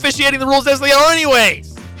suck at officiating the rules as they are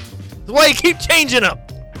anyways. Why you keep changing them?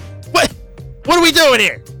 What are we doing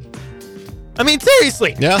here? I mean,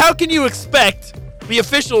 seriously, how can you expect the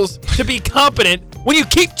officials to be competent when you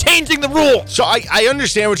keep changing the rules? So I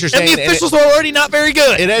understand what you're saying. And the officials are already not very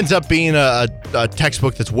good. It ends up being a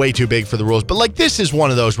textbook that's way too big for the rules. But, like, this is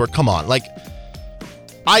one of those where, come on, like,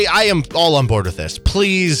 I am all on board with this.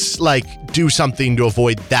 Please, like, do something to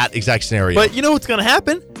avoid that exact scenario. But you know what's going to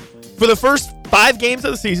happen? For the first 5 games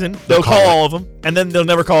of the season, they'll call all of them, and then they'll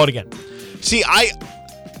never call it again. See,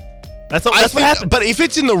 That's what happens. But if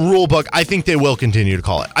it's in the rule book, I think they will continue to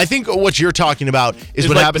call it. I think what you're talking about is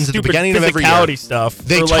what like happens at the stupid beginning of every year. physicality stuff.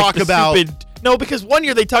 They or like talk the about... No, because one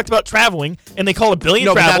year they talked about traveling, and they call a billion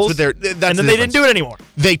No, but that's travels, what they're... and then they didn't do it anymore.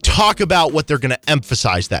 They talk about what they're going to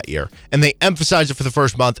emphasize that year, and they emphasize it for the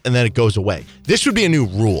first month, and then it goes away. This would be a new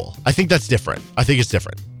rule. I think that's different. I think it's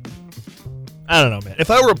different. I don't know, man.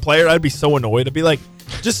 If I were a player, I'd be so annoyed. I'd be like,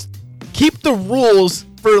 just keep the rules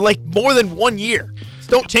for like more than 1 year.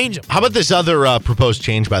 Just don't change them. How about this other proposed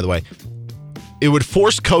change, by the way? It would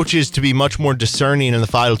force coaches to be much more discerning in the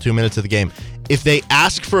final 2 minutes of the game. If they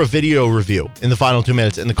ask for a video review in the final 2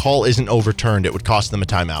 minutes and the call isn't overturned, it would cost them a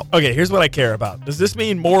timeout. Okay, here's what I care about. Does this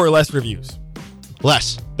mean more or less reviews?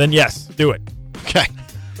 Less. Then yes, do it. Okay.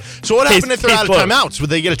 So what happened if they're out of timeouts? Would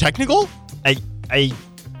they get a technical?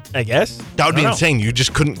 I guess. That would be insane. You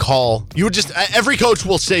just couldn't call. You would just... Every coach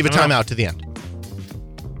will save a timeout to the end.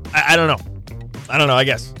 I don't know. I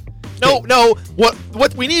guess. No.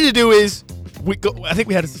 What we need to do is... I think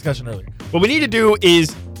we had this discussion earlier. What we need to do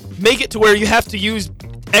is make it to where you have to use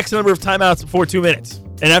X number of timeouts before 2 minutes.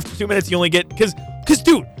 And after 2 minutes, you only get... Because,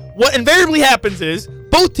 dude, what invariably happens is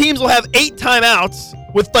both teams will have 8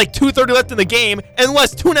 timeouts with like 2:30 left in the game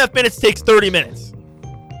unless 2.5 minutes takes 30 minutes.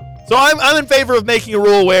 So I'm in favor of making a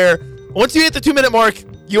rule where once you hit the 2 minute mark,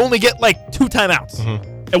 you only get like 2 timeouts.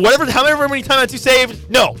 Mm-hmm. And however many timeouts you saved,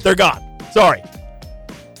 no, they're gone. Sorry.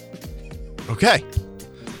 Okay.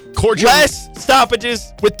 Less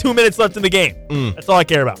stoppages with 2 minutes left in the game. That's all I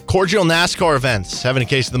care about. Cordial NASCAR events, having a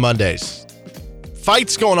case of the Mondays.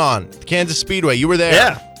 Fights going on at the Kansas Speedway. You were there.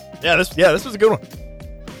 Yeah, this was a good one.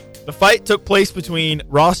 The fight took place between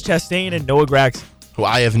Ross Chastain and Noah Gragson. Who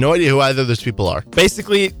I have no idea who either of those people are.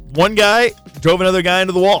 Basically, one guy drove another guy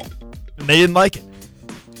into the wall, and they didn't like it.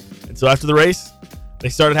 And so after the race, they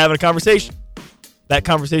started having a conversation. That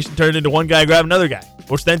conversation turned into one guy grabbing another guy,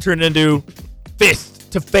 which then turned into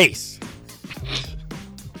fist to face.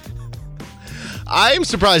 I'm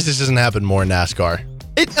surprised this doesn't happen more in NASCAR.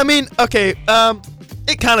 It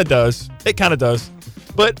kind of does.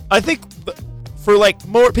 But I think for like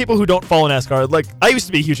more people who don't follow NASCAR, like I used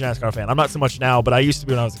to be a huge NASCAR fan. I'm not so much now, but I used to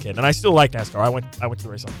be when I was a kid, and I still like NASCAR. I went to the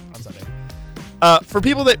race on Sunday. For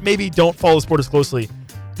people that maybe don't follow the sport as closely,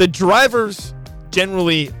 the drivers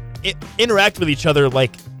generally interact with each other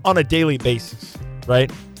like on a daily basis,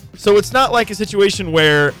 right? So it's not like a situation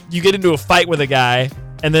where you get into a fight with a guy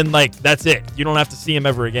and then like that's it. You don't have to see him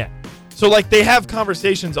ever again. So like they have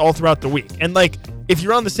conversations all throughout the week, and like if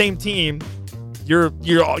you're on the same team, you're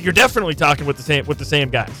definitely talking with the same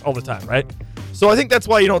guys all the time, right? So I think that's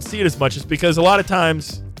why you don't see it as much, is because a lot of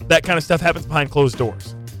times that kind of stuff happens behind closed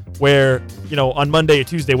doors, where on Monday or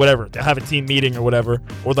Tuesday, whatever, they'll have a team meeting or whatever,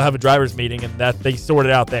 or they'll have a drivers meeting, and that they sort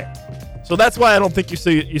it out there. So that's why I don't think you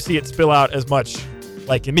see it spill out as much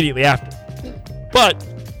like immediately after. But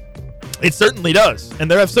it certainly does,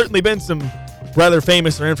 and there have certainly been some rather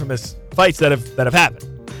famous or infamous fights that have happened.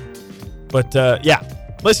 But yeah,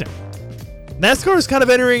 listen, NASCAR is kind of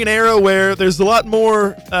entering an era where there's a lot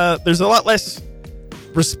less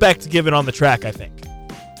respect given on the track, I think,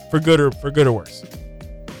 for good or worse.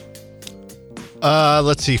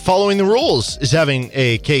 Let's see. Following the Rules is having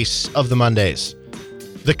a case of the Mondays.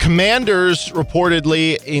 The Commanders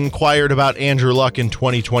reportedly inquired about Andrew Luck in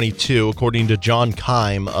 2022, according to John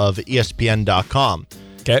Keim of ESPN.com.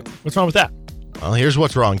 Okay, what's wrong with that? Well, here's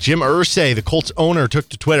what's wrong. Jim Irsay, the Colts owner, took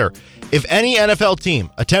to Twitter, if any NFL team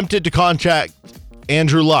attempted to contact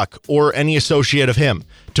Andrew Luck or any associate of him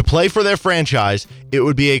to play for their franchise, it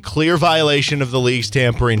would be a clear violation of the league's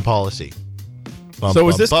tampering policy. So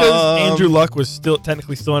is this because Andrew Luck was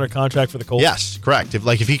technically still under contract for the Colts? Yes, correct.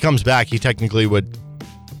 If he comes back, he technically would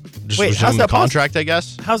just resume the contract, I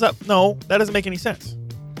guess. How's that? No, that doesn't make any sense.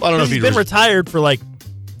 Well, I don't know if he's been retired for like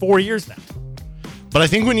 4 years now. But I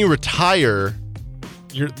think when you retire,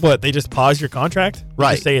 they just pause your contract?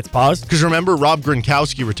 Right. Just say it's paused? Because remember, Rob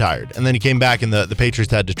Gronkowski retired, and then he came back, and the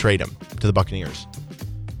Patriots had to trade him to the Buccaneers.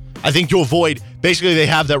 I think to avoid, basically they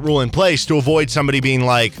have that rule in place to avoid somebody being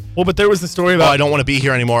like, well, but there was the story about, I don't want to be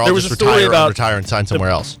here anymore. I'll just retire and sign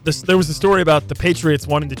somewhere else. There was a story about the Patriots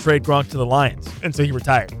wanting to trade Gronk to the Lions, and so he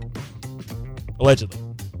retired. Allegedly.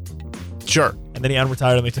 Sure. And then he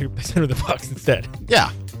unretired, and they sent him to the Bucs instead.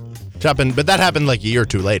 Yeah. But that happened like a year or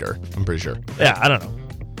two later, I'm pretty sure. Yeah, I don't know.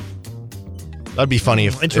 That'd be funny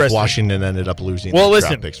if Washington ended up losing. Well,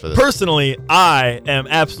 listen, draft picks for this. Personally, I am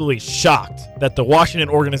absolutely shocked that the Washington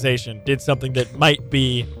organization did something that might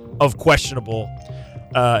be of questionable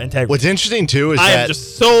integrity. What's interesting, too, is I am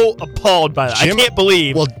just so appalled by that. I can't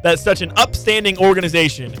believe that such an upstanding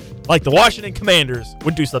organization like the Washington Commanders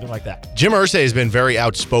would do something like that. Jim Irsay has been very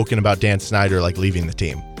outspoken about Dan Snyder, leaving the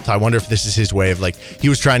team. So I wonder if this is his way of, he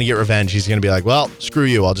was trying to get revenge. He's going to be like, well, screw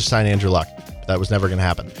you. I'll just sign Andrew Luck. That was never going to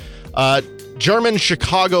happen. German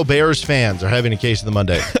Chicago Bears fans are having a case of the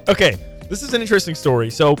Monday. Okay, this is an interesting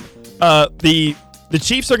story. So the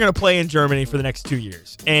Chiefs are going to play in Germany for the next 2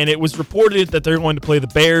 years. And it was reported that they're going to play the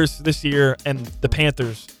Bears this year and the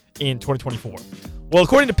Panthers in 2024. Well,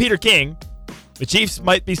 according to Peter King, the Chiefs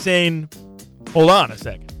might be saying, hold on a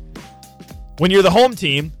second. When you're the home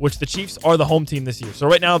team, which the Chiefs are the home team this year. So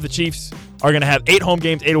right now the Chiefs are going to have 8 home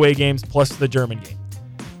games, 8 away games, plus the German game.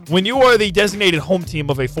 When you are the designated home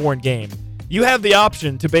team of a foreign game, you have the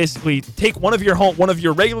option to basically take one of your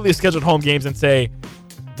regularly scheduled home games and say,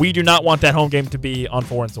 we do not want that home game to be on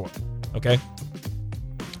foreign soil. Okay?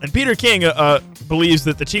 And Peter King believes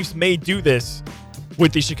that the Chiefs may do this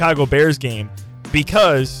with the Chicago Bears game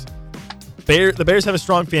because the Bears have a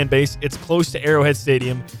strong fan base. It's close to Arrowhead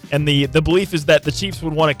Stadium. And the belief is that the Chiefs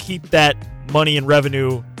would want to keep that money and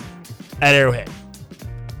revenue at Arrowhead.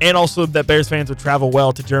 And also that Bears fans would travel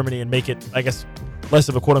well to Germany and make it, I guess, less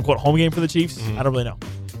of a quote-unquote home game for the Chiefs. Mm-hmm. I don't really know.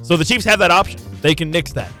 So the Chiefs have that option. They can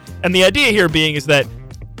nix that. And the idea here being is that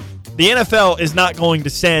the NFL is not going to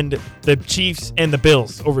send the Chiefs and the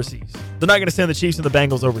Bills overseas. They're not going to send the Chiefs and the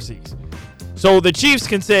Bengals overseas. So the Chiefs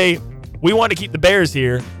can say, we want to keep the Bears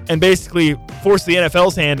here, and basically force the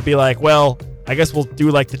NFL's hand to be like, well, I guess we'll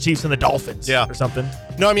do like the Chiefs and the Dolphins or something.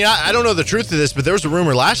 No, I mean, I don't know the truth of this, but there was a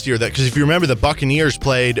rumor last year that, because if you remember, the Buccaneers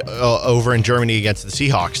played over in Germany against the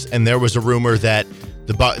Seahawks, and there was a rumor that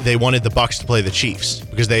they wanted the Bucs to play the Chiefs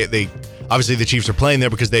because they obviously the Chiefs are playing there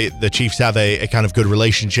because the Chiefs have a kind of good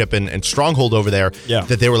relationship and stronghold over there. Yeah.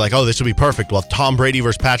 That they were like, oh, this will be perfect. Well, Tom Brady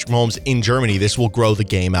versus Patrick Mahomes in Germany, this will grow the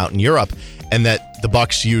game out in Europe, and that the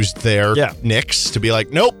Bucs used their nicks to be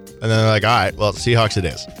like, nope. And then they're like, all right, well, Seahawks it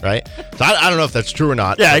is, right? So I don't know if that's true or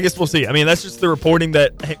not. Yeah, I guess we'll see. I mean, that's just the reporting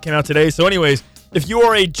that came out today. So anyways, if you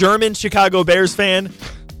are a German Chicago Bears fan,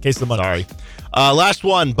 case of the Monday. Sorry. Last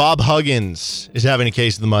one, Bob Huggins is having a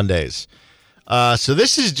case of the Mondays. So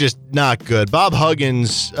this is just not good. Bob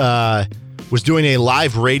Huggins was doing a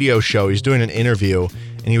live radio show. He's doing an interview,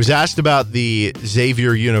 and he was asked about the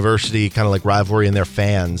Xavier University kind of like rivalry and their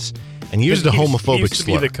fans. And he used a homophobic slur. He used to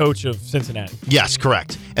be the coach of Cincinnati. Yes,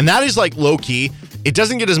 correct. And that is like low-key. It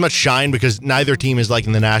doesn't get as much shine because neither team is like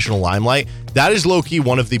in the national limelight. That is low-key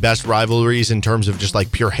one of the best rivalries in terms of just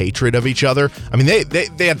like pure hatred of each other. I mean,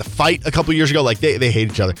 they had the fight a couple years ago. Like they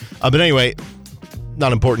hate each other. But anyway,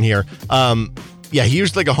 not important here. Yeah, he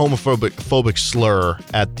used like a homophobic slur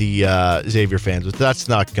at the Xavier fans, but that's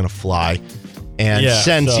not going to fly. And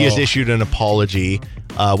since he has issued an apology,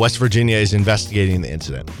 West Virginia is investigating the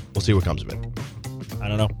incident. We'll see what comes of it. I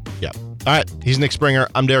don't know. Yeah. All right. He's Nick Springer.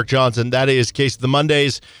 I'm Derek Johnson. That is Case of the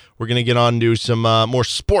Mondays. We're going to get on to some more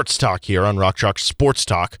sports talk here on Rock Chalk Sports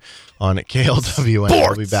Talk on KLWN.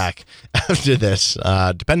 We'll be back after this.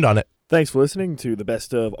 Depend on it. Thanks for listening to the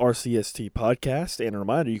Best of RCST podcast. And a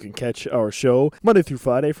reminder, you can catch our show Monday through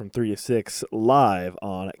Friday from 3 to 6 live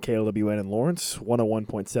on KLWN in Lawrence,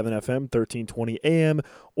 101.7 FM, 1320 AM,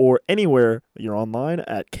 or anywhere you're online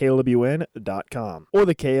at klwn.com or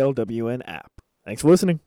the KLWN app. Thanks for listening.